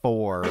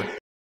 64. Ooh.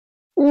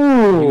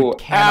 You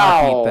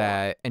cannot Ow. beat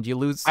that. And you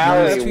lose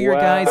Owie, 2 of your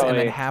guys and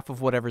then wowie. half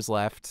of whatever's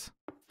left.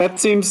 That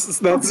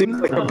seems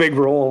like a big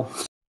roll.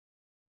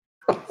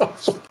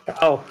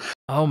 Oh,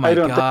 Oh my I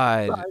don't think-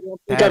 god. I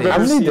don't think That I've ever How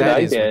many is, seen did that I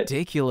is get?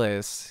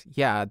 ridiculous.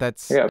 Yeah,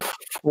 that's I got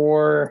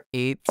 4,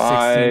 8,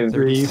 5, 16,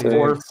 3, 32, 4,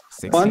 1, 2,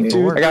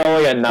 64. I got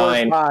only a 4,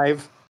 9.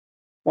 5.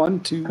 1,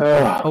 2,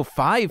 Ugh. Oh,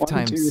 5 1,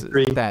 times 2,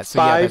 3. that. So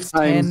yeah, 5 that's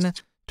times 10,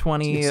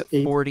 20, 6,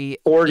 8, 40,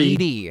 40.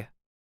 80.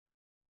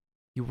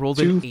 You rolled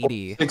 2, an 4,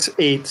 80. 6,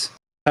 8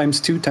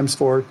 times 2 times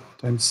 4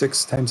 times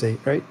 6 times 8,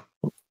 right?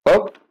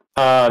 Oh,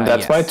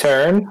 that's yes. my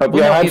turn. Hope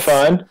Well, y'all no, had it's-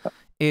 fun.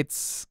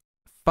 It's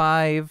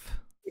 5.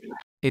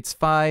 It's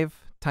 5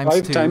 times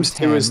 5 2, times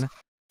 2 is 10,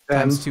 10,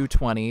 times 2,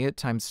 20,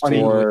 times 2,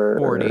 20,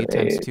 40,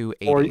 times 8, 2,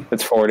 80. 40.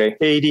 It's 40.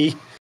 80,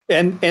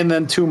 and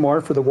then 2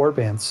 more for the war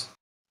bands.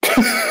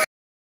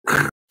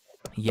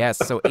 Yes,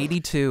 so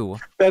 82.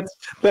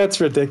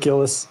 That's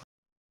ridiculous.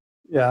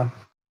 Yeah.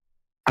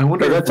 I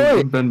wonder But if that's it would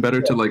only- have been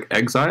better to like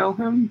exile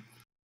him.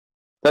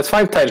 That's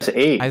 5 times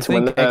 8. I Wouldn't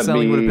think that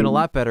exiling would have been a be-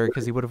 lot better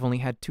because he would have only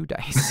had 2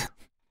 dice.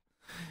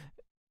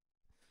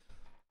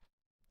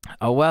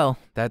 Oh well,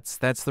 that's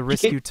the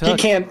risk you took.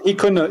 He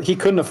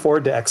couldn't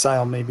afford to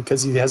exile me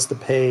because he has to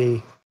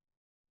pay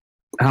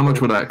How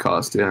much would that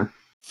cost? Yeah.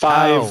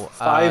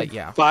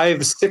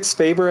 Yeah. 6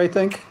 favor, I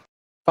think.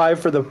 5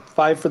 for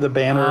the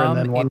banner, and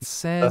then 1. It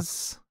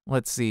says,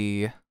 let's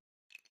see.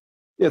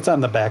 It's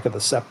on the back of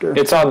the scepter.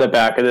 It's on the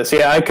back of this.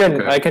 Yeah, I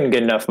couldn't. Okay. I couldn't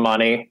get enough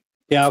money.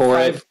 Yeah,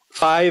 for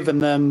 5, and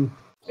then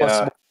plus Yeah.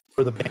 1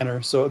 for the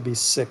banner, so it'd be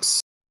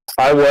 6.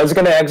 I was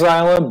going to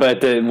exile him,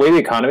 but the way the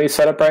economy is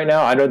set up right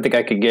now, I don't think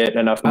I could get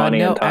enough money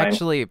No, in time.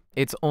 actually,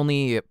 it's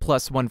only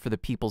 +1 for the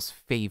people's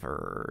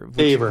favor.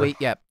 Wait,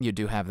 yeah, you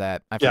do have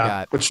that. I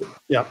Yeah,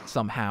 forgot.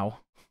 Somehow.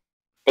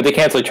 But they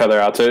cancel each other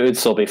out, so it'd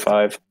still be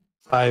 5.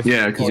 5.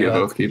 Yeah, because you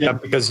both keep Yeah,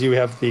 it. because you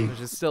have the. Which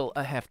is still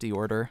a hefty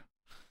order.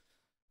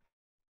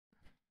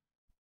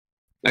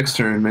 Next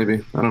turn,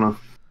 maybe. I don't know.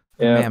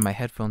 Yeah. Man, my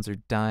headphones are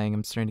dying.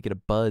 I'm starting to get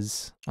a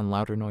buzz on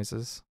louder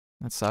noises.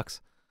 That sucks.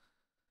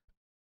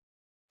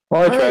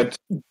 Well, I tried.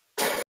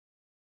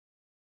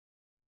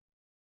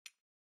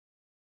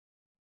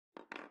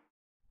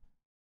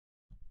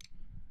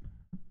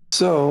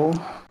 So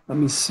let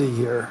me see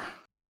here.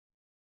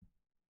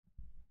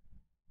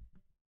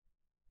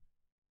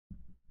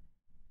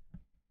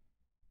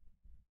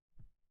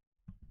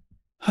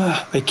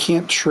 I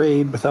can't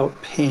trade without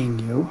paying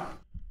you.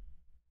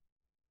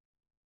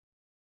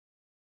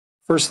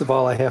 First of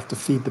all, I have to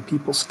feed the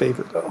people's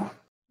favor, though.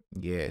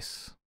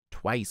 Yes.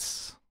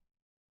 Twice.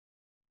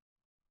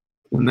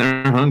 And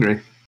they're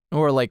hungry.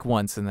 Or like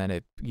once, and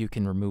then you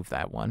can remove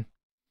that one.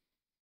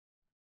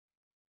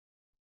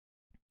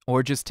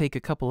 Or just take a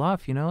couple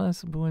off,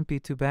 this wouldn't be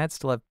too bad.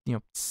 Still have,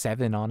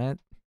 7 on it.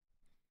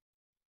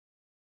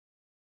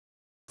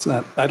 It's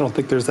not. I don't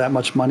think there's that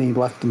much money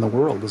left in the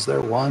world. Is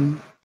there?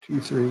 1, 2,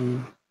 3,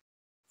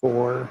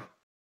 4,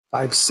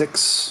 5,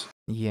 6,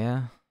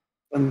 Yeah.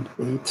 7,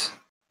 8,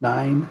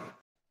 9.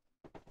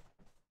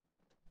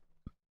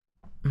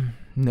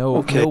 No,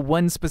 Okay. no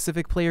one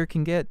specific player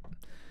can get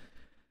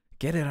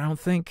it, I don't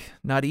think.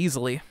 Not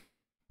easily.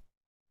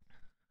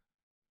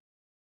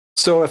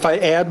 So if I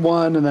add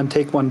 1 and then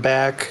take 1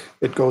 back,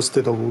 it goes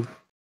to the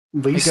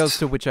least. It goes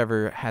to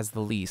whichever has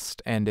the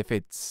least, and if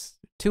it's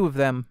 2 of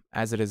them,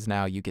 as it is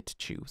now, you get to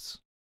choose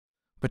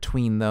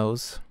between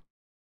those.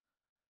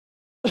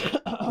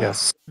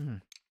 Yes.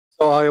 Mhm.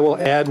 So I will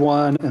add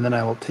 1, and then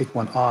I will take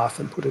 1 off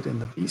and put it in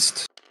the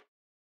beast.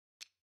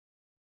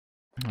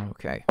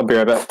 Okay. I'll be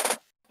right back.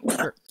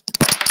 Sure.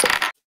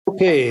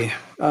 Okay.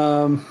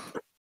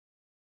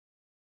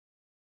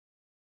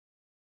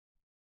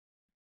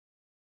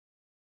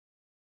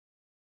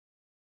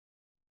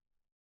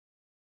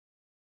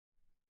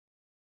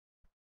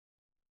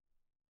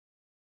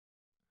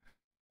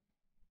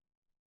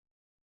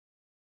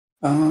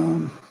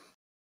 Um,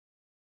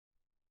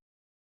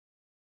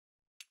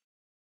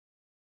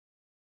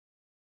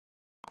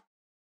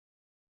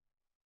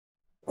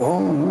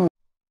 oh,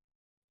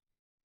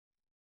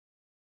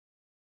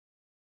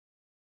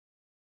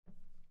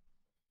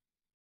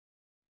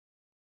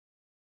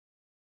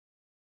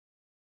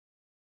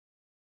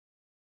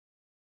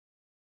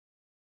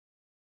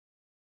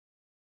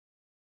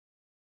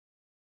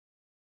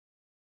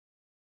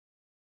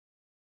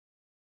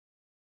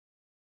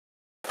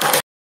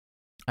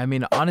 I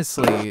mean,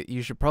 honestly,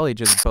 you should probably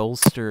just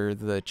bolster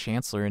the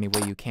Chancellor any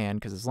way you can,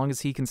 because as long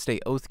as he can stay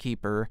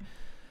Oathkeeper,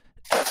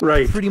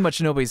 right. pretty much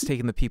nobody's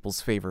taking the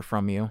people's favor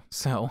from you.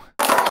 So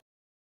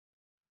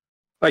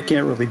I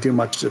can't really do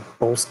much to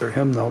bolster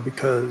him though,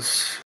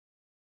 because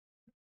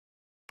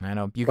I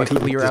know you But can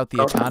he clear just out the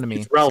relics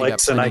economy, so you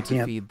got and I plenty to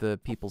can't- feed the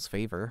people's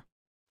favor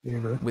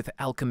with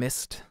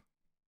Alchemist.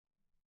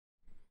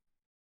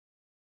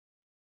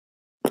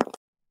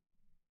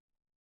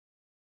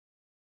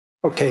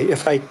 Okay,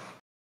 if I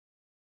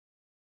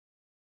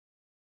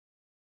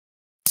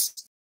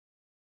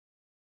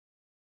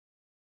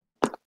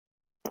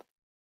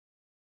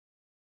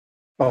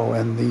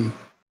and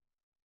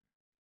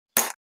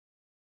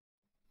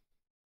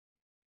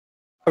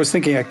I was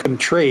thinking I couldn't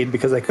trade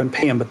because I couldn't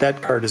pay him, but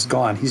that card is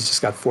gone. He's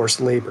just got forced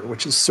labor,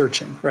 which is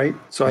searching, right?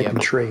 So I Yep. can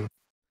trade.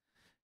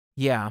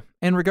 Yeah,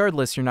 and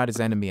regardless, you're not his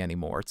enemy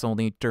anymore. It's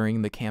only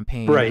during the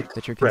campaign Right,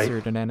 that you're right.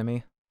 considered an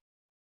enemy.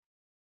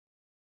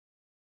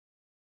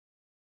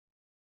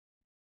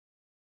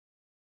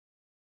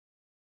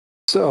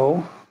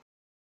 So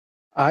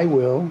I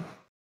will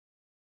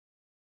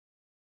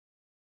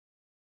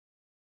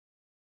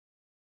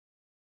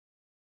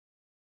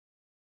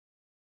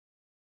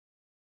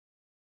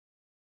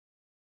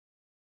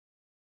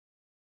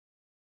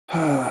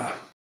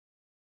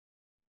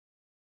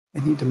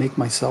I need to make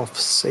myself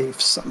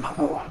safe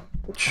somehow.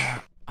 Which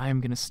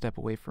I'm gonna step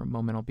away for a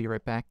moment. I'll be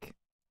right back.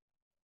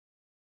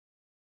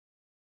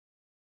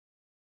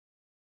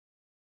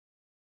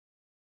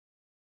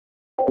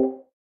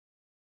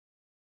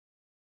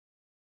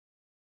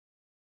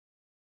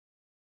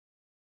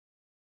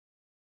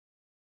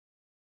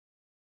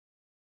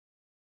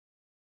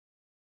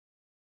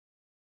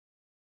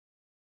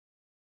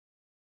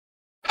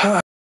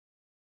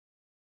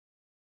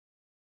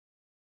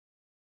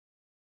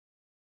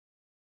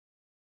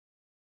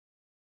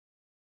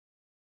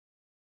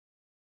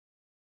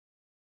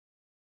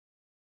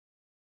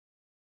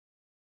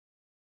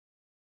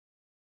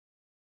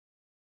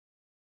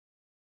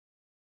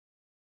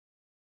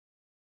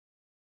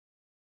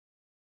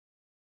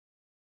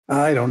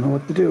 I don't know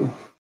what to do.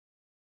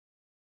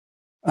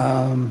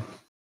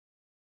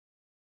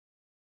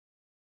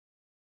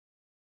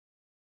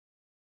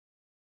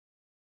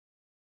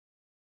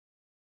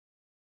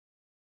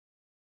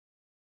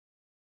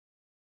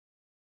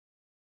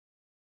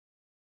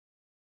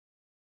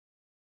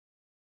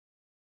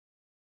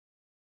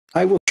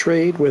 I will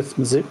trade with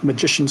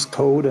Magician's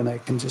Code and I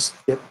can just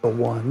get the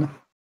one.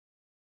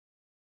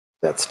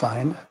 That's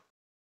fine.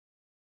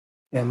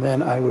 And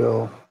then I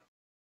will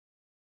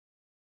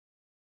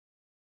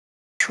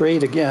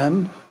trade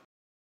again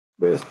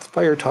with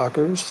Fire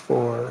Talkers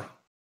for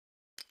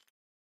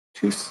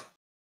two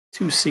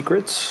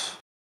secrets.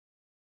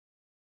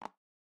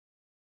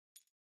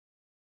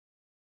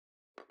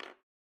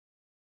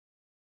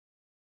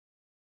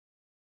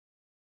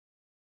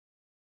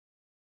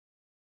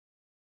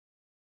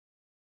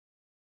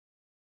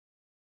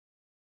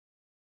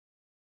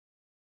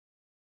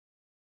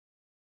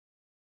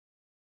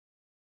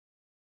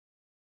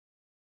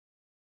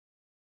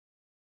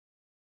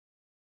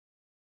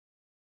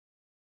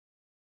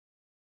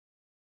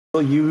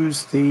 We'll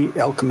use the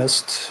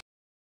Alchemist,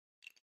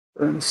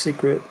 earn a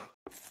secret,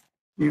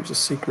 use a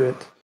secret,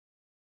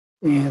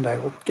 and I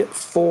will get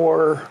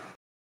 4,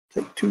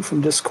 take 2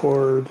 from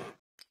Discord,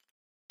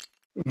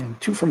 and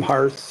 2 from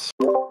Hearth.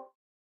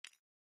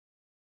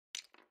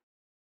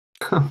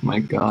 Oh my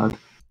god.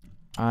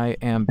 I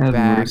am Have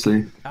back.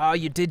 mercy. Oh,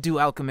 you did do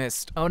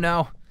Alchemist. Oh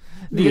no.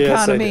 The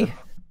Yes, I economy. did.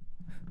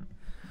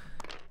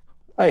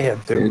 I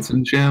had to. It's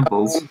in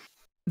shambles.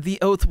 The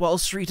Oath Wall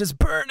Street is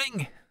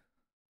burning.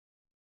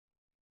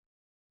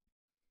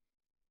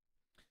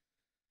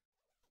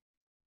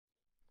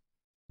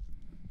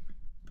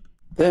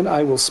 Then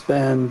I will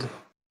spend.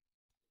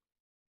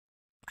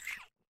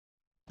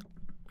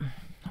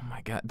 Oh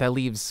my god, that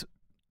leaves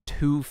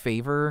 2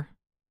 favor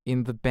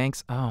in the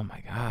banks. Oh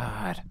my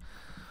god.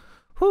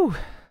 Whew.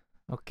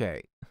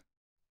 Okay.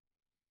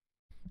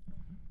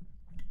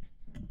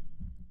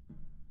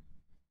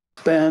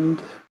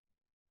 Spend.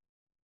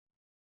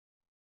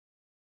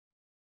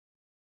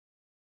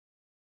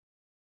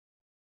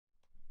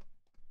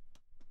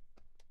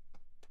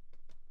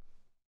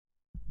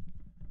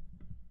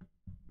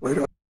 Where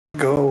do I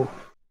go?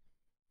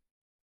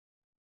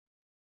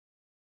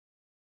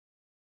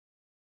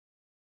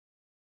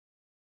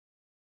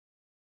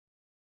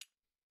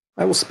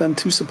 I will spend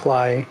 2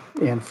 supply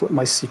and flip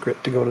my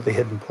secret to go to the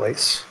hidden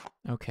place.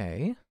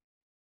 Okay.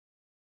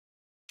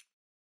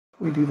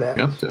 We do that.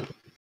 Yep.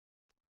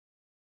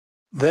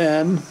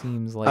 Then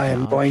Seems like I an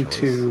am odd going choice.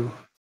 to.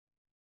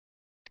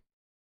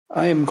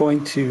 I am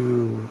going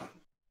to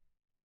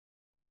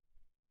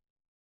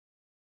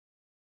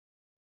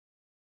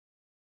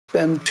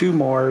spend 2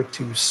 more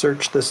to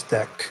search this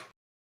deck.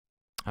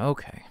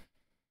 Okay.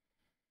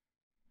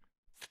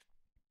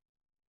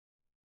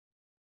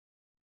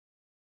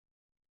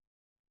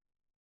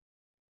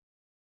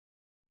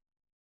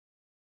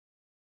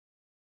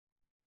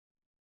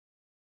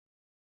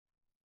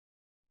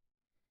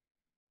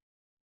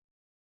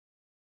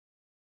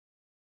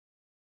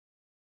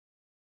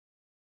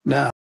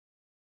 Now,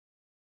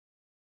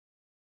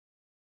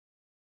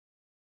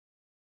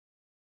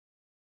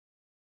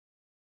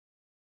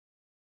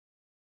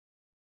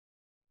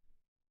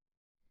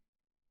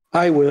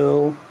 I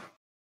will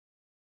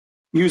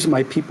use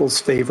my People's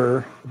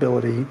Favor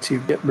ability to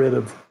get rid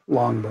of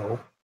Longbow.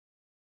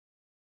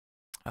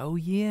 Oh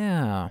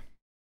yeah.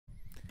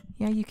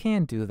 Yeah, you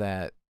can do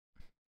that.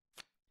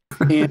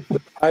 And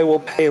I will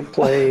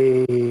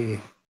play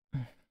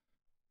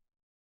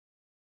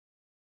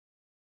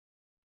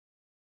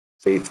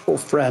Faithful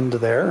Friend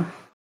there.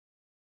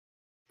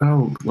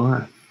 Oh,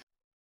 what?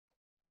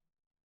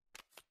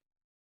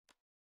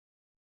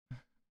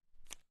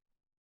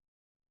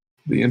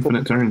 The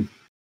infinite turn.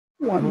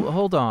 One. Well,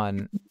 hold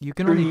on. You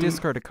can only 3,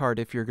 discard a card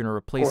if you're going to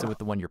replace it 4. with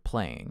the one you're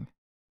playing.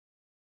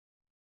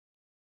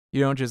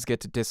 You don't just get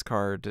to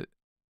discard.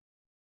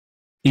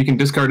 You can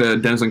discard a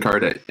denizen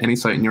card at any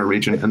site in your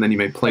region, and then you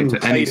may play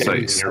to any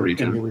site in your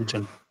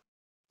region.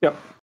 Yep.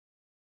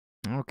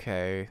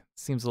 Okay.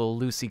 Seems a little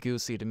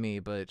loosey-goosey to me,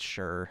 but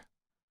sure.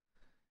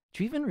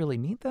 Do you even really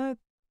need that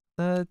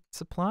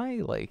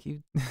supply? Like,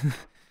 you've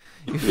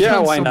Yeah,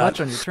 done why so not?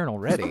 much on your turn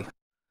already.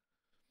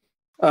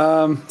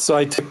 So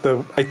I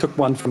took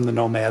one from the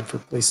Nomad for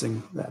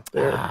placing that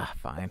there. Ah,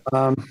 fine.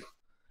 Um,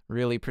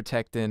 Really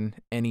protecting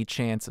any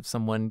chance of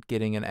someone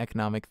getting an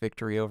economic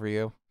victory over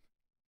you.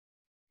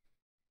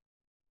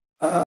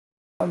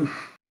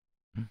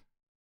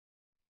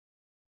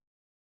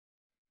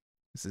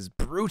 This is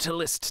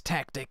brutalist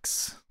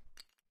tactics.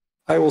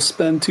 I will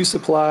spend 2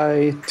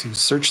 supply to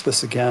search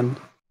this again.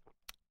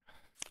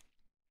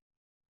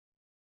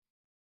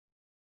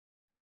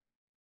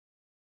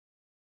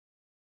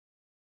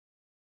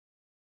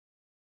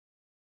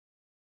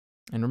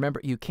 And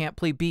remember, you can't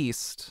play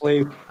Beast.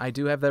 Play. I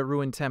do have that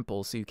Ruined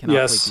Temple, so you cannot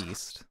Yes. play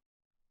Beast.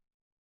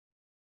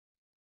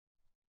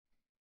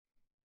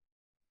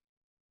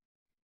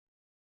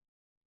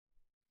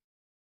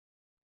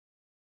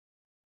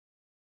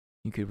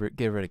 You could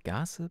get rid of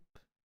Gossip.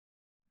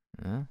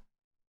 Huh?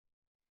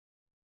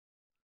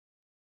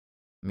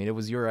 I mean, it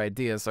was your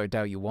idea, so I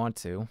doubt you want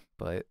to,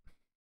 but...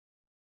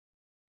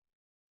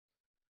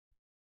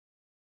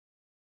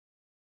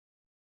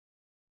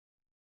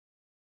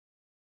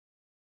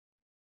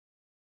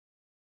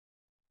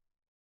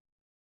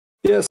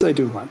 Yes, I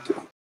do want to.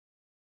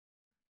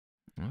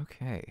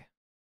 Okay.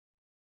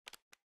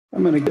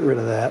 I'm going to get rid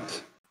of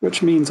that,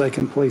 which means I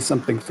can play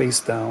something face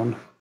down,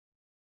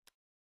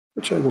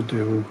 which I will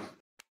do.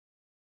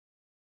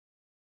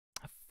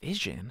 A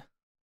vision?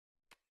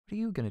 What are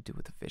you going to do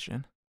with a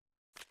vision?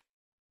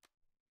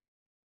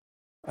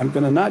 I'm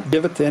going to not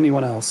give it to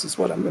anyone else, is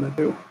what I'm going to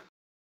do.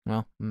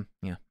 Well,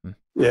 yeah.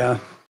 Yeah.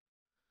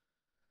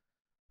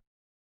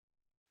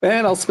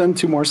 And I'll spend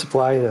 2 more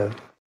supply to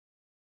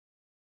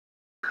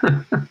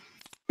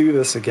do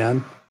this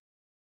again.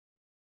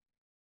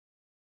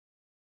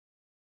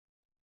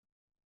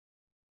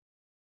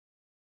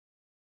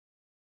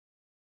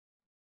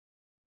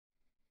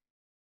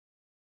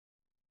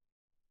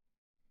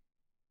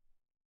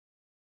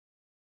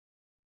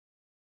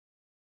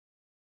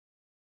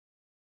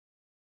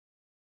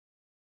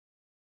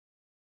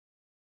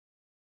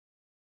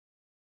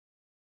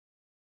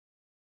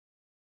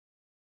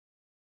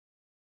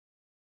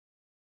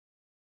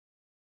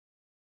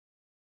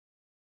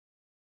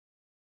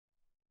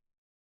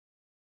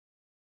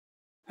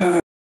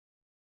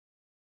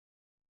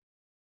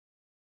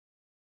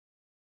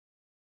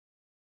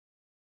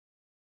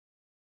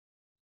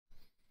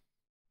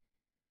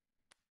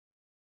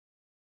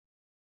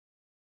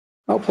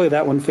 I'll play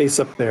that one face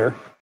up there.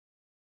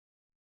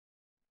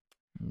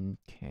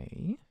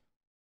 Okay.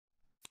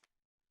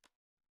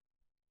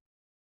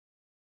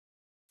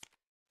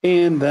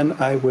 And then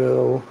I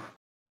will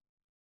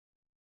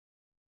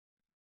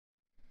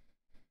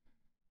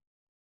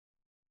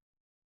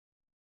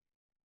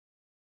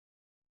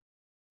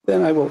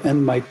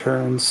end my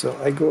turn. So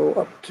I go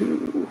up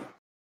to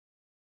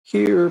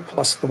here,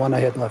 plus the one I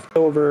had left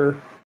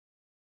over.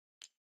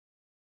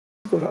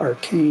 Go to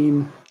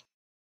Arcane.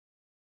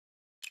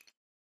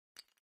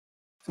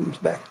 Comes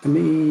back to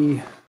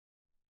me.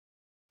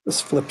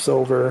 This flips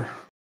over.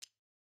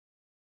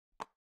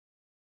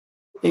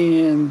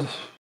 And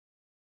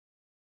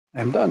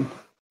I'm done.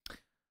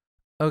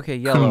 Okay,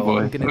 Yellow, boy.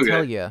 I'm going to Okay.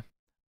 tell you.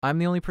 I'm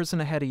the only person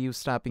ahead of you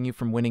stopping you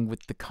from winning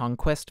with the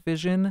Conquest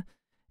Vision,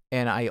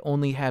 and I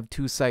only have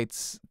 2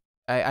 sites.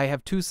 I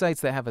have 2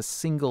 sites that have a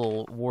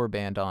single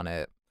warband on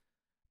it.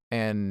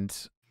 And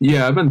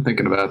Yeah, I've been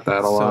thinking about that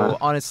a so, lot.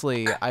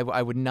 honestly,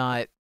 I would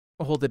not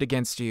hold it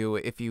against you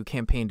if you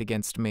campaigned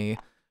against me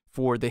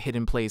for the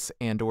hidden place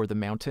and or the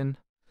mountain.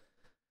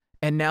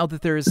 And now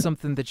that there is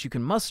something that you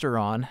can muster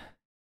on,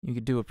 you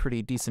could do a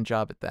pretty decent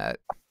job at that.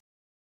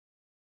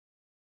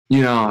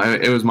 You know,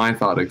 it was my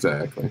thought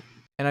exactly.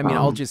 And I mean,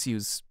 I'll just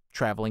use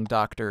Traveling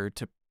Doctor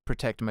to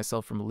protect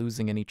myself from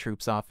losing any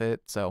troops off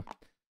it, so...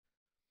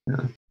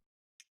 Yeah.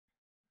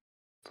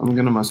 I'm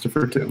gonna muster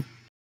for 2.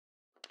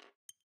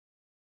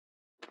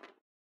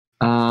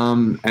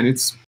 And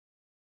it's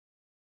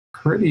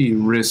pretty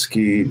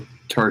risky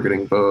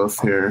targeting both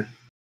here,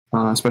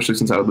 especially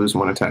since I would lose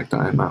 1 attack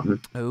die in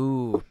Mountain.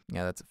 Oh,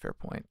 yeah, that's a fair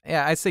point.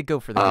 Yeah, I say go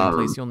for the hidden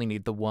place. You only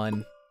need the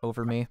 1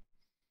 over me.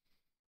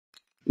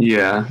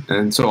 Yeah,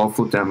 and so I'll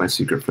flip down my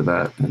secret for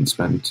that and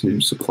spend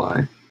 2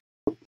 supply.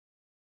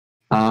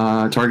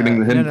 Targeting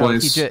the hidden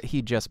place.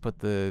 He just put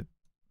the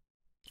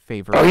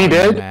favor. Oh, he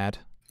did? Mad.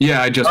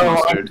 Yeah, I just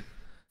mustered.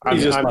 You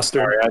just I'm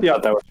mustered. sorry, I Yeah.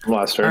 thought that was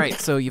muster. All right,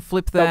 so you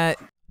flip that.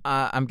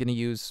 I'm going to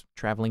use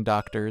Traveling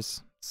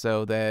Doctors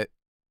so that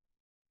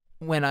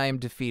when I am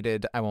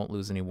defeated, I won't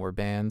lose any war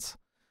bands.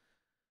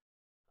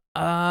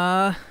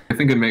 I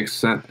think it makes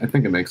sense. I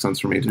think it makes sense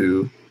for me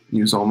to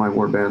use all my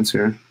war bands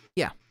here.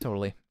 Yeah,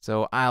 totally.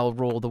 So I'll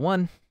roll the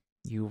 1.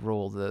 You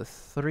roll the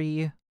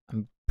 3.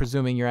 I'm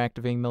presuming you're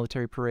activating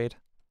Military Parade.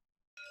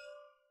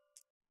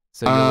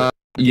 So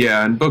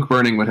yeah, and book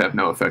burning would have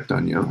no effect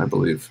on you, I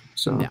believe.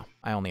 So no,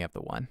 I only have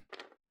the 1.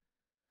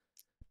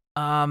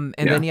 And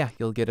then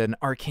you'll get an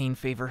arcane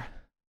favor.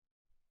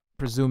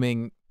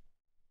 Presuming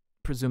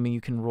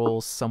you can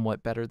roll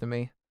somewhat better than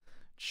me.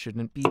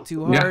 Shouldn't be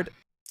too hard.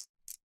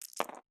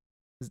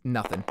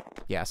 Nothing.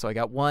 Yeah, so I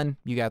got 1,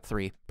 you got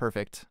 3.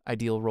 Perfect.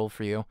 Ideal roll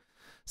for you.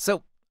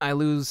 So I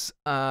lose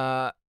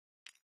I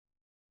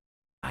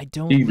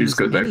don't You lose just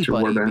go back to your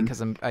anybody warband.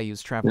 because I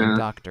use Traveling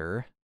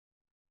Doctor.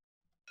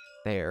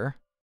 There.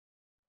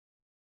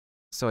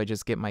 So I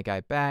just get my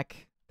guy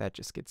back. That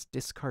just gets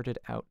discarded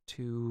out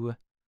to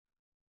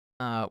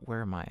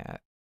where am I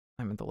at?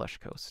 I'm in the Lush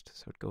Coast.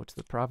 So it'd go to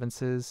the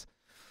provinces.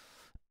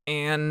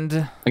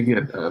 And I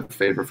get a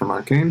favor from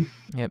Arcane.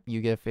 yep,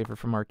 you get a favor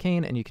from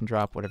Arcane, and you can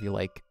drop whatever you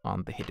like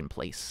on the hidden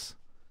place.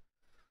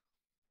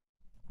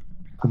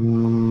 I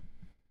mean,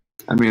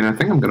 I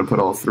think I'm going to put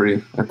all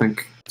 3. I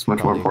think it's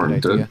much more Probably a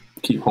important good to idea.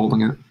 keep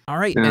holding it. All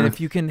right, Yeah. and if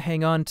you can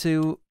hang on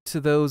to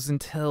those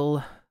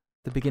until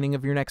the beginning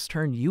of your next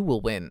turn, you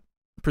will win.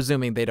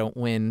 Presuming they don't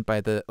win by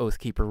the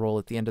Oathkeeper roll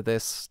at the end of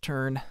this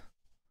turn,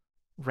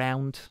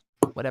 round,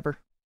 whatever.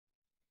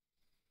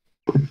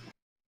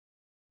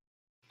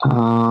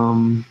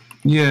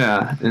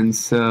 Yeah, and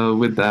so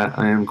with that,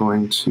 I am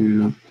going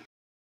to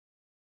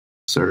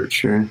search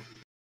here.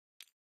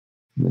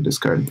 The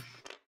discard.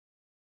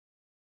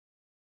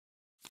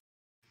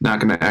 Not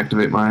going to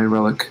activate my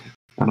relic,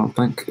 I don't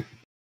think.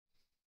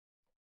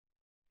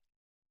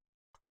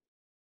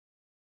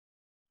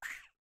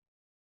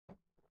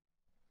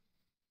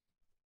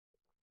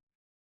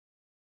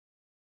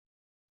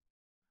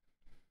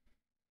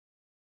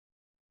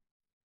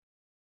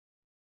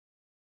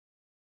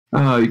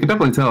 You can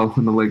definitely tell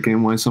in the late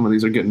game why some of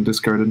these are getting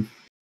discarded.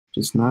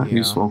 Just not Yeah.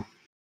 useful.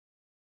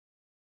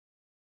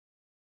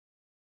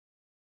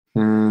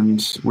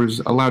 And we're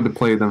allowed to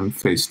play them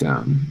face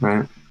down,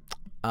 right?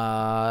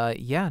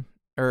 Yeah.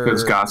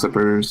 Because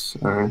gossipers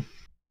are...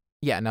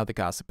 Yeah, now the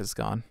gossip is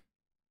gone.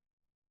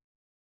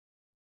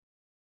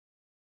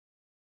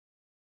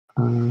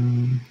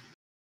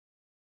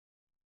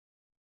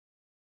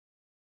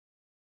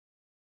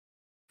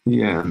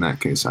 Yeah, in that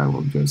case, I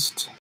will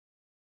just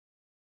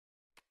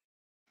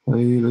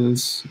play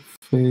this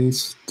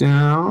face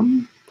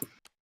down.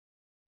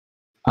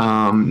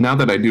 Now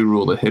that I do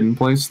rule the hidden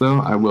place, though,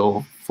 I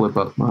will flip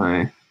up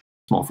my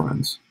small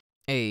friends.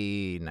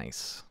 Hey,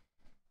 nice.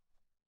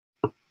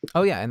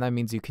 Oh yeah, and that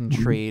means you can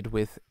trade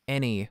with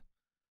any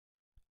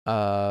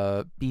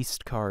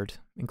beast card,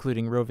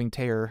 including Roving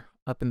Terror,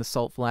 up in the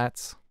Salt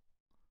Flats.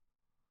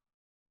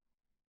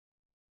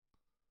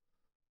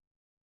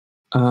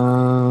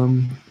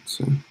 Let's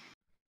see.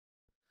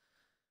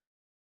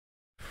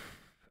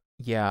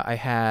 Yeah, I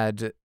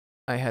had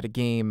a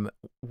game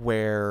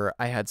where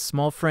I had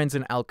Small Friends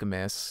and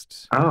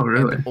Alchemist. Oh,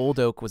 really? And Old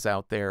Oak was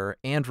out there,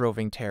 and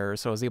Roving Terror,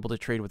 so I was able to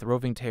trade with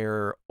Roving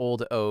Terror,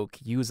 Old Oak,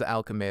 use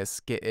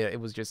Alchemist. It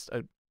was just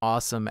an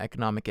awesome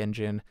economic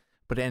engine,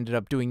 but it ended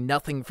up doing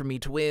nothing for me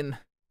to win.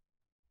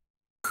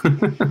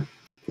 That's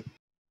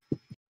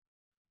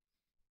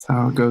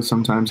how it goes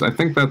sometimes. I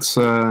think that's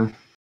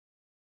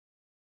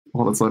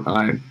well, let's let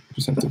I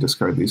just have to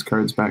discard these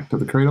cards back to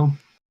the cradle.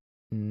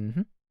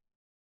 Mm-hmm.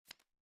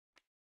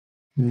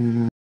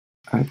 And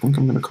I think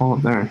I'm going to call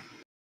it there.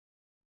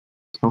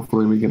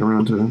 Hopefully we get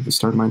around to the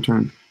start of my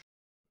turn.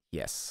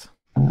 Yes.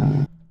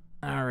 All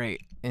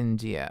right,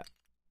 and yeah,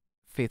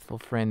 Faithful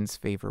Friend's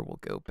favor will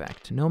go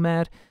back to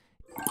Nomad.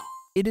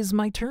 It is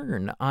my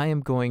turn. I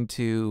am going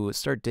to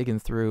start digging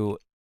through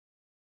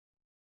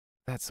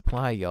that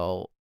supply,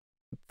 y'all.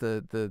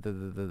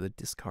 The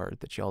discard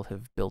that y'all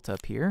have built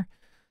up here.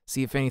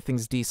 See if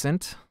anything's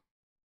decent.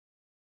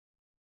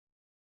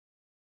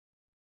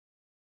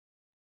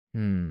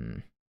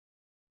 Not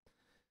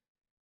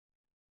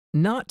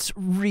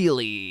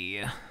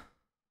really.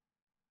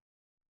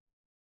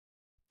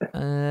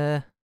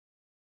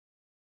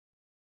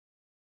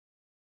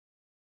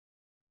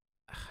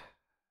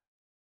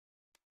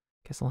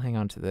 Guess I'll hang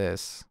on to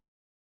this.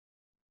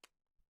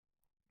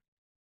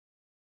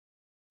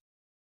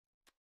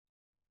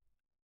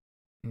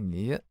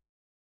 Yep.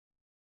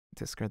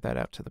 Discard that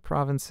out to the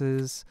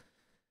provinces.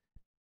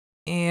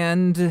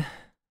 And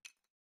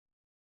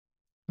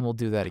we'll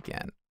do that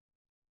again.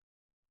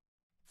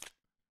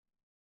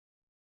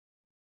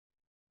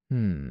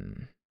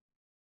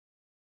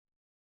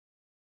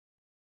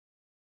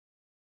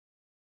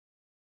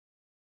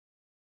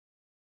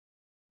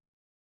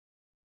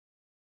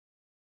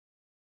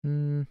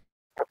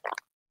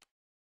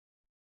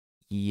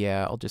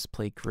 Yeah, I'll just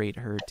play Great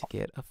Herd to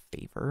get a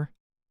favor.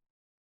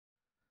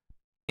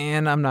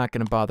 And I'm not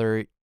going to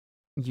bother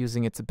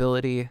using its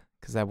ability,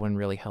 because that wouldn't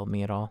really help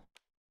me at all.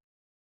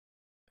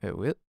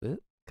 Oh,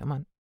 come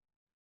on.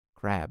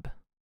 Grab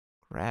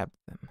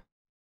them.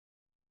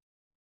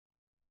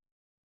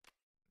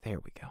 There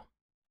we go.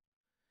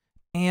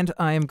 And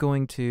I am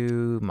going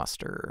to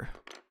muster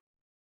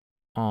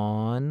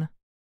on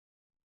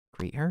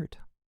Great Herd.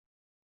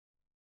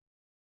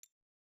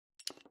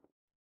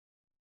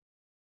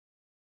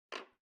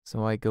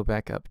 So I go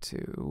back up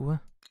to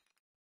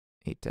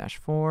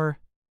 8-4.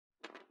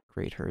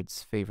 Great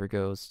Herd's favor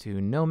goes to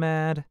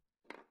Nomad.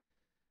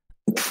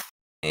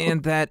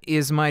 And that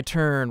is my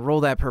turn. Roll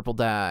that purple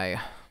die.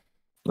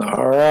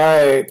 All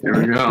right. Here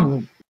we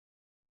go.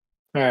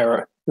 All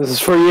right. This is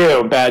for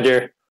you,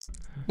 Badger.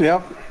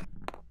 Yep.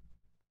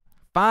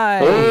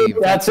 5. Oh,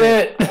 that's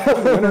it.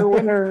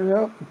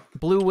 Winner. Yep.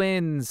 Blue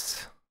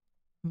wins.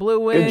 Blue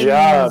wins. Good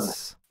job.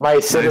 My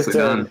Nicely citizen.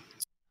 done.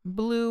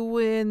 Blue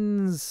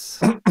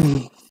wins.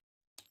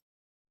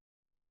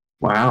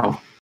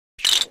 Wow.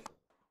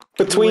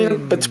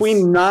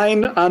 Between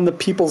 9 on the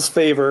people's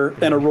favor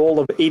and a roll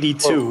of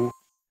 82.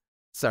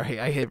 Sorry,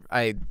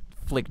 I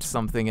flicked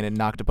something and it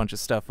knocked a bunch of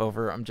stuff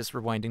over. I'm just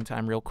rewinding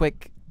time real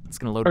quick. It's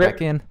gonna load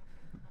back in.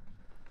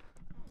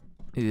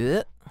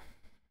 Yeah.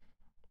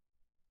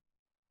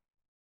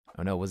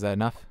 Oh no, was that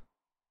enough?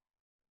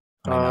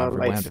 I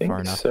rewound it think far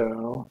enough.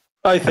 so.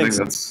 I I think think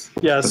so. that's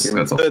Yes, I think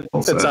that's all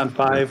it's set. on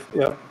 5.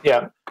 Yep.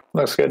 Yeah,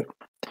 looks good.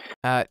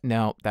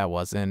 No, that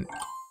wasn't.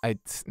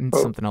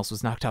 Something else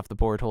was knocked off the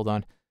board. Hold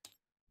on.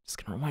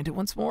 Just gonna rewind it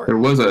once more. There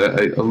was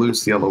a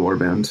loose yellow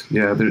warband.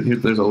 Yeah,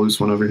 there's a loose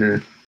one over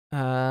here.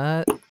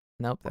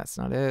 Nope, that's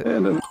not it.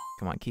 And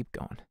Come on, keep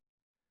going.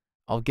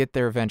 I'll get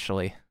there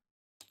eventually.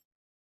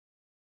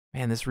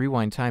 Man, this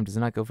rewind time does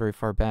not go very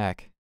far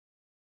back.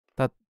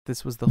 Thought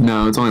this was the whole...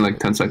 No, it's only like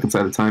 10 seconds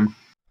at a time.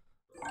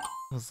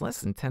 It was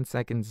less than 10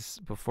 seconds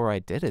before I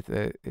did it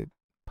that it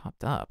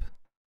popped up.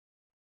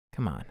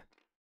 Come on.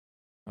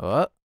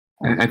 Oh,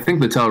 I think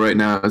the tell right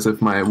now is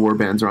if my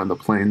warbands are on the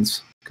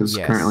plains, because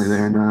Yes. currently they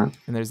are not.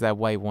 and there's that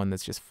white one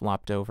that's just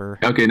flopped over.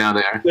 Okay, now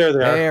they are. there they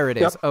are. There it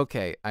is. Yep.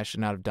 Okay, I should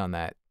not have done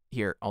that.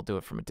 Here, I'll do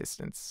it from a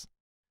distance.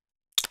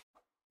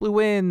 Blue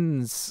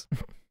wins!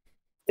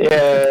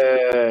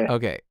 Yeah.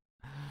 Okay.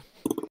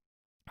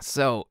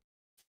 So,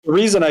 The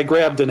reason I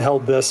grabbed and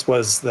held this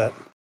was that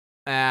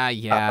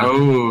yeah.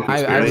 Oh, I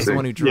was the conspiracy.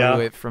 one who drew Yeah.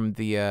 it from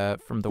the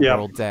Yeah.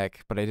 world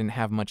deck, but I didn't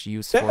have much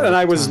use for it. and at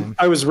I the was time.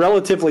 I was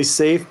relatively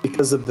safe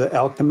because of the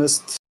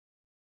alchemist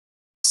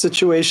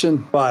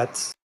situation,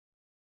 but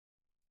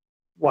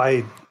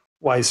why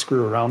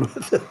screw around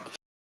with it?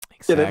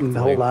 Get it and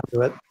Exactly. hold on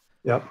to it.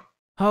 Yep.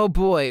 Oh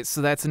boy,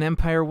 so that's an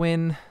Empire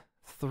win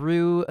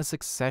through a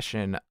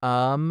succession.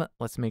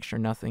 Let's make sure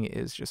nothing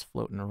is just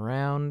floating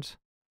around.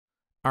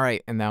 All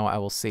right, and now I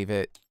will save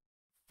it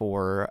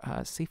for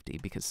safety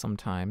because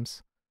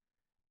sometimes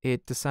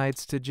it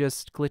decides to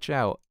just glitch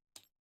out.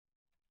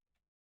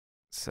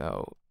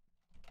 So,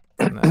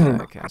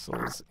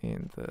 castles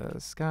in the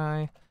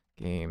sky,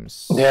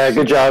 games. Yeah,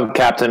 good job,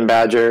 Captain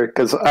Badger.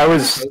 Because I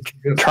was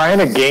trying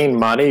to gain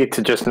money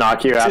to just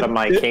knock you out of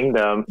my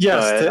kingdom.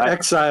 Yes, but to I-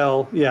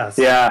 exile. Yes.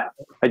 yeah,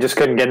 I just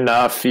couldn't get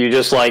enough. You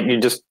just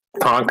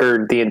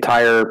conquered the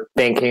entire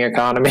banking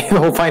economy, the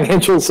whole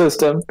financial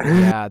system.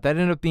 Yeah, that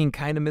ended up being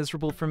kind of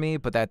miserable for me,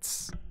 but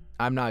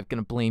I'm not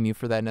going to blame you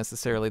for that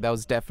necessarily. That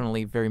was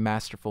definitely very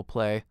masterful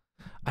play.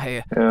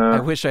 I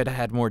wish I'd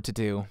had more to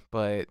do,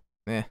 but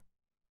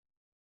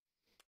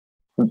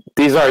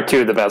These are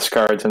two of the best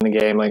cards in the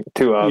game, like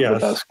two of the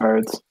Yes. best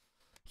cards.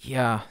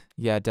 yeah,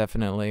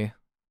 definitely.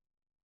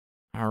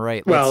 All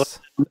right, Well, let's...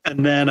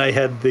 And then I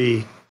had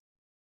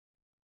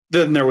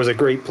then there was a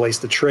great place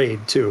to trade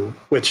too,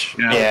 which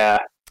Yeah.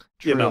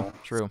 you know.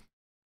 True.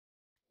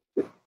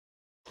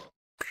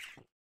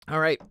 All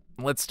right,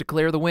 let's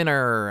declare the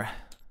winner.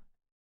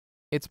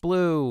 It's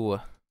blue.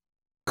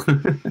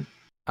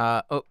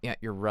 Oh, yeah,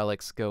 your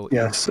relics go.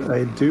 Yes,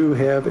 I do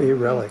have a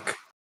relic.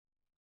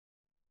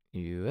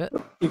 Yeah.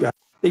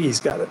 Iggy's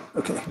got it.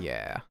 Okay.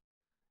 Yeah.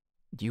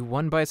 You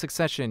won by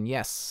succession,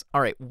 yes.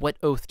 All right, what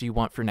oath do you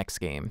want for next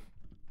game?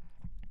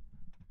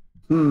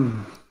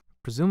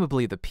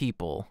 Presumably the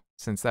people,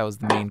 since that was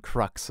the main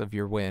crux of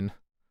your win.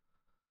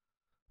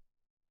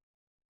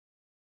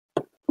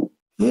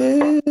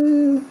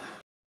 Yeah.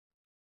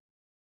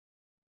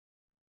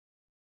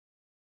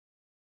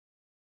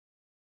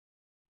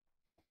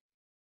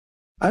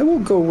 I will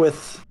go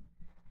with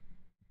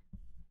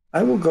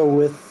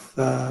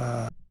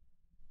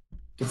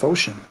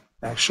devotion,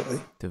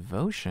 actually.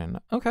 Devotion.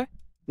 Okay.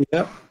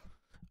 Yep.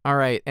 All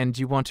right. And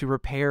do you want to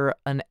repair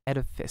an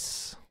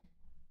edifice?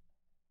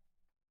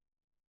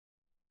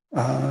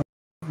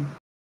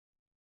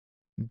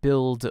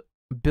 Build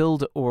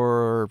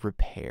or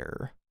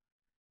repair?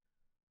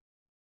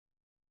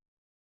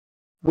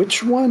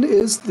 Which one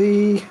is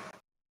the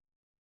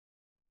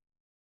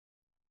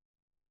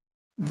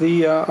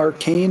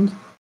arcane?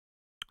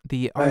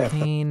 The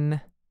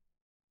arcane.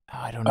 Oh,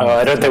 I don't know. Oh,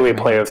 I don't think we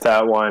play with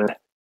that one.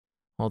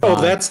 Hold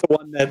on. That's the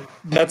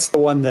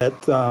one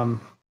that.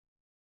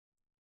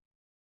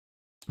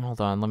 Hold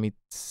on. Let me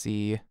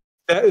see.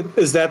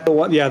 Is that the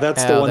one? Yeah,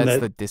 that's the one.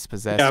 That's the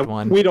dispossessed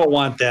one. We don't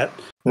want that.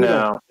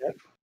 No.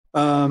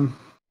 And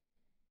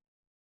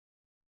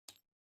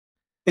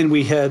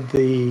we had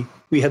the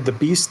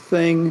beast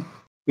thing.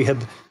 We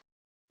had.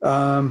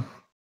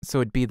 So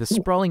it'd be the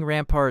sprawling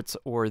ramparts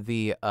or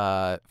the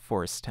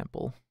forest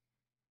temple.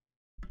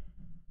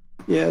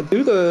 Yeah,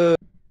 do the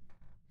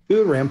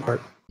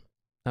rampart.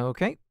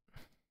 Okay.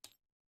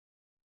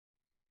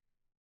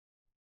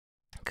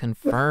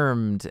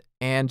 Confirmed.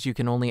 And you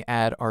can only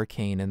add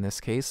arcane in this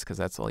case because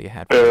that's all you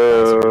had for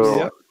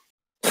the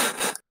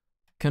Yep.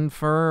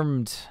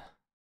 Confirmed.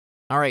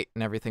 All right,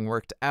 and everything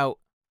worked out.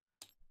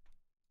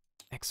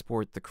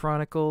 Export the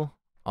chronicle.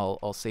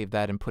 I'll save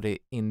that and put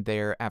it in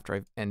there after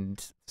I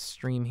end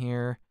stream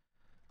here.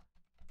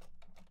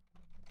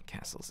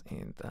 Castles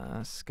in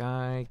the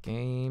Sky,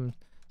 game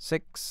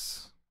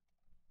 6.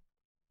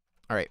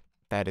 All right,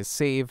 that is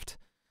saved.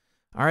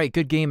 All right,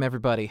 good game,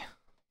 everybody.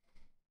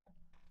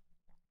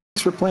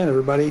 Thanks for playing,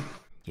 everybody.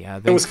 Yeah,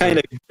 it was kind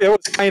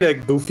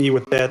of goofy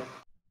with that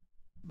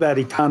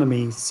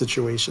economy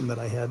situation that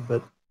I had,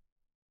 but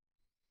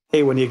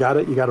hey, when you got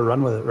it, you got to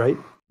run with it, right?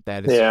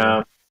 That is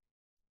true.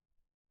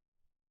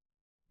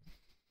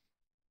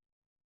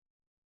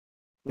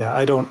 Yeah,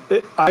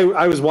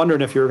 I was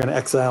wondering if you were going to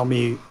exile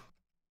me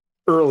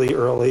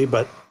early,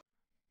 but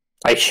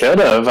I should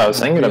have. I was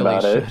thinking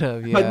about it.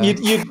 Yeah. But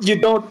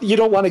you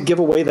don't want to give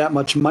away that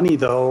much money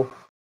though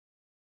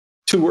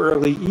too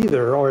early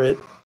either, or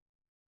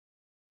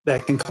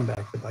that can come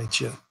back to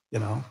bite you. You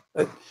know,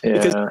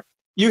 because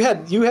you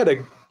had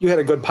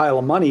a good pile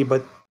of money,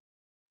 but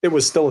it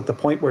was still at the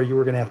point where you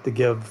were going to have to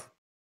give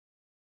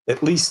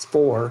at least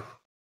 4,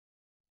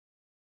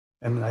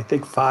 and I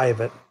think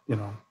 5 at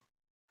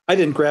I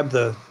didn't grab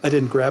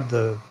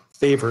the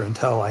favor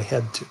until I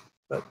had to,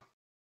 but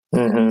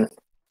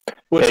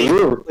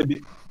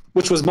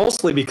which was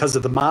mostly because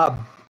of the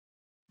mob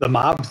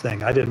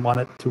thing. I didn't want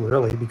it too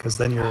early because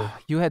then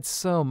you had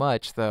so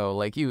much though.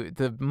 Like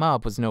the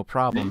mob was no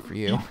problem for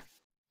you.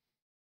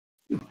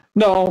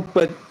 No,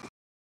 but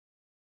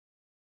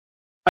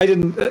I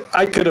didn't.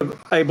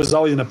 I was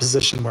always in a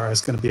position where I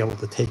was going to be able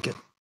to take it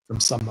from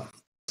somebody.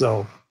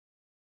 So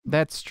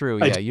that's true.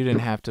 Yeah, you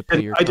didn't have to play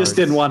your cards. I just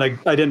didn't want to.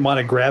 I didn't want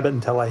to grab it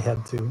until I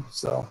had to.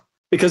 So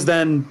because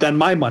then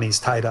my money's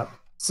tied up.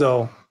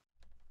 So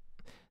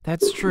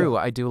that's true.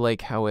 I do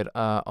like how it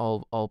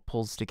all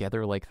pulls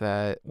together like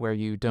that, where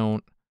you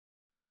don't.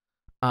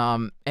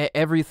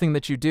 Everything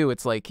that you do,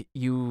 it's like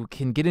you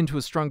can get into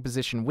a strong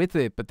position with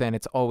it, but then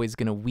it's always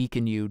going to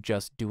weaken you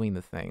just doing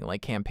the thing.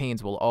 Like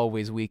campaigns will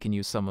always weaken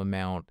you some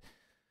amount.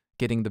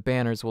 Getting the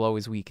banners will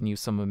always weaken you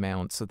some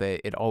amount, so that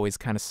it always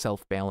kind of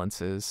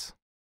self-balances.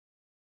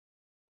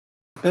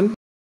 And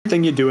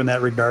everything you do in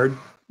that regard,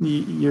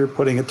 you're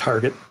putting a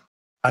target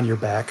on your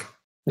back.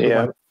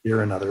 Yeah.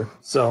 You're another.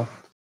 So.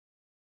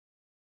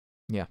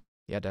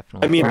 Yeah,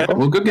 definitely. I mean,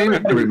 well, good game,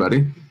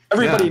 everybody.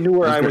 Everybody knew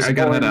where I was I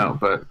got going. that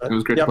out, but it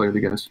was great to play with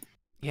you guys.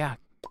 Yeah,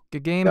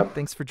 good game. Yep.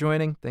 Thanks for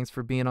joining. Thanks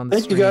for being on the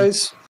stream. Thank you,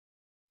 guys.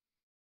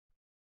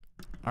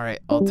 All right,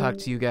 I'll talk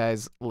to you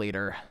guys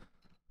later.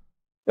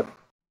 Yep.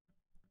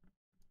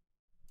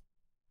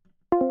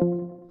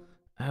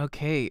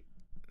 Okay,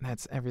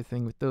 that's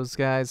everything with those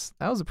guys.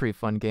 That was a pretty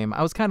fun game.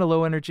 I was kind of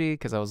low energy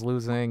because I was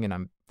losing, and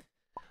I'm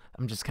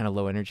just kind of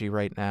low energy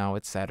right now.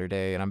 It's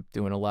Saturday, and I'm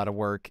doing a lot of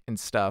work and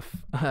stuff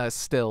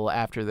still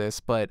after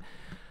this. But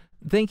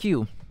thank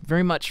you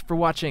very much for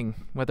watching,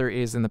 whether it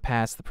is in the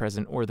past, the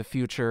present, or the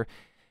future.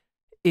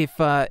 If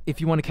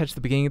you want to catch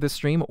the beginning of the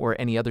stream or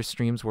any other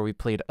streams where we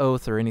played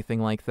Oath or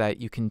anything like that,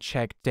 you can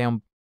check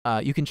down.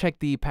 You can check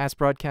the past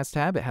broadcast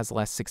tab. It has the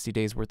last 60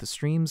 days worth of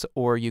streams,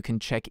 or you can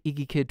check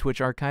IkiKid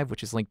Twitch archive,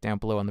 which is linked down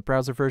below on the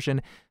browser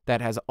version.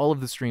 That has all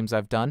of the streams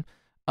I've done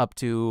up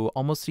to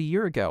almost a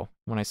year ago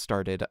when I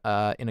started.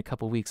 In a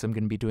couple weeks, I'm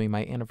going to be doing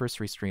my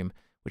anniversary stream,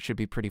 which should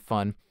be pretty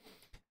fun.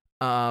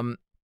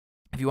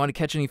 If you want to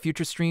catch any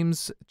future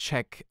streams,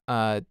 check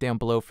down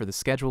below for the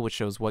schedule, which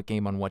shows what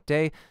game on what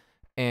day.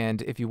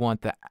 And if you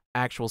want the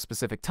actual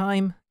specific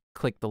time,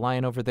 click the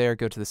line over there,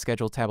 go to the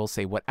schedule tab, will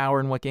say what hour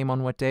and what game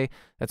on what day.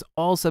 That's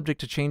all subject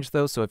to change,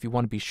 though, so if you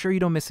want to be sure you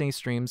don't miss any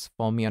streams,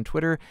 follow me on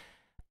Twitter,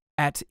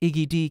 at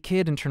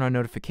IggyDKid and turn on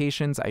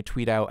notifications. I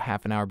tweet out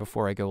half an hour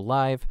before I go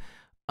live.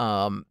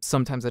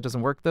 Sometimes that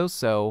doesn't work though,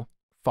 so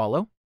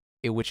follow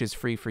it, which is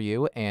free for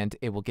you, and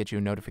it will get you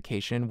a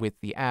notification with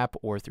the app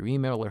or through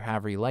email or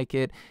however you like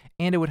it,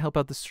 and it would help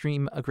out the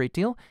stream a great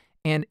deal.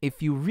 And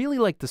if you really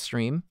like the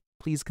stream,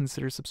 please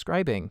consider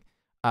subscribing.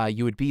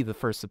 You would be the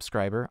first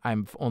subscriber.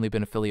 I've only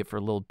been affiliate for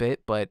a little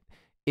bit, but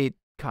it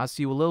costs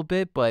you a little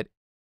bit, but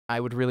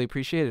I would really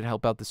appreciate it.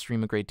 Help out the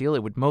stream a great deal.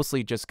 It would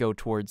mostly just go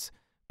towards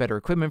better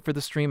equipment for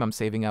the stream. I'm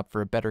saving up for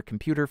a better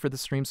computer for the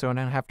stream so I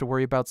don't have to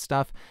worry about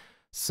stuff.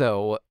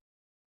 So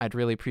I'd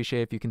really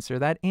appreciate it if you consider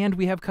that. And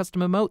we have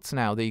custom emotes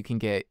now that you can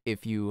get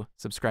if you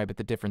subscribe at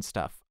the different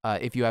stuff.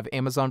 If you have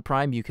Amazon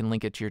Prime, you can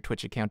link it to your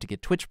Twitch account to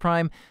get Twitch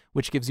Prime,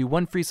 which gives you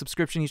 1 free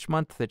subscription each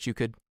month that you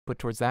could put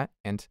towards that.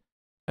 And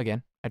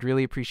again, I'd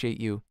really appreciate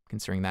you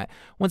considering that.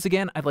 Once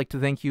again, I'd like to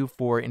thank you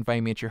for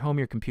inviting me at your home,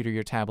 your computer,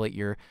 your tablet,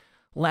 your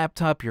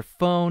laptop, your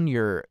phone,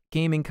 your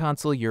gaming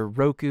console, your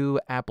Roku,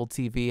 Apple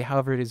TV,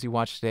 however it is you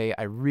watch today.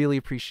 I really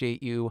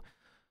appreciate you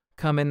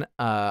coming.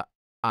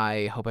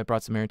 I hope I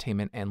brought some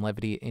entertainment and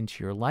levity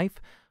into your life.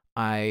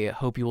 I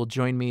hope you will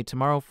join me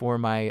tomorrow for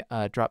my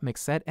drop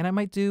mix set, and I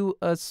might do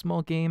a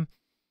small game.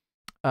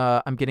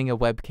 I'm getting a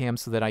webcam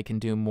so that I can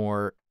do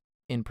more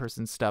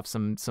in-person stuff,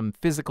 some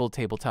physical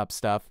tabletop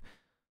stuff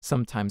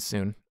sometime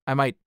soon. I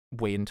might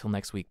wait until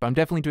next week, but I'm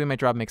definitely doing my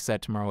drop mix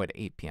set tomorrow at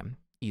 8 p.m.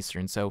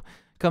 Eastern, so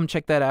come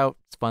check that out.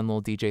 It's a fun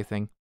little DJ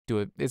thing. Do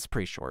it. It's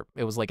pretty short.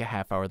 It was like a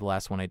half hour, the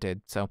last one I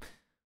did, so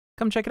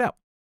come check it out.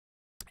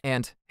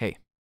 And hey,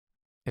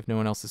 if no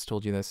one else has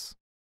told you this,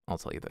 I'll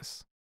tell you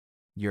this.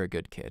 You're a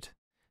good kid.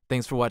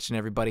 Thanks for watching,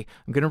 everybody.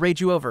 I'm going to raid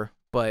you over,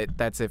 but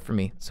that's it for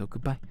me. So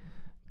goodbye.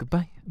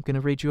 Goodbye. I'm going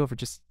to raid you over.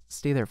 Just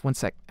stay there for 1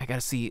 sec. I got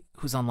to see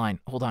who's online.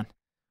 Hold on.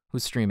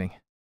 Who's streaming?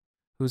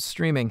 Who's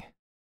streaming?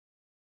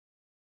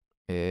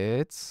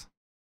 It's...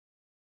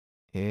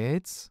 Oh,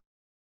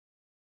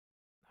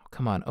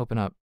 come on. Open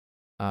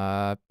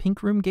up.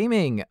 Pink Room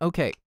Gaming.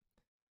 Okay.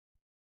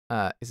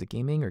 Is it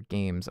gaming or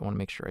games? I want to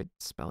make sure I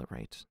spell it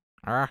right.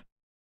 I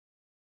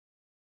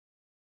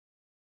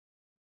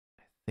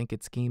think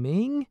it's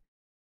gaming.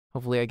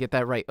 Hopefully I get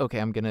that right. Okay,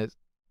 I'm gonna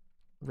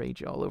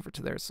raid you all over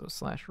to there. So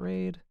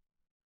 /raid.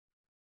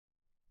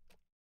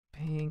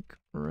 Pink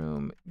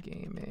Room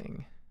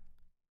Gaming.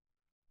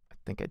 I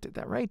think I did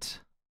that right.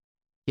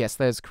 Yes,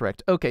 that is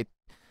correct. Okay,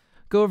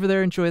 go over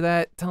there, enjoy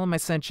that. Tell them I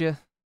sent you.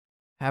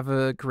 Have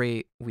a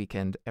great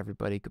weekend,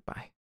 everybody.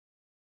 Goodbye.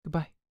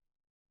 Goodbye.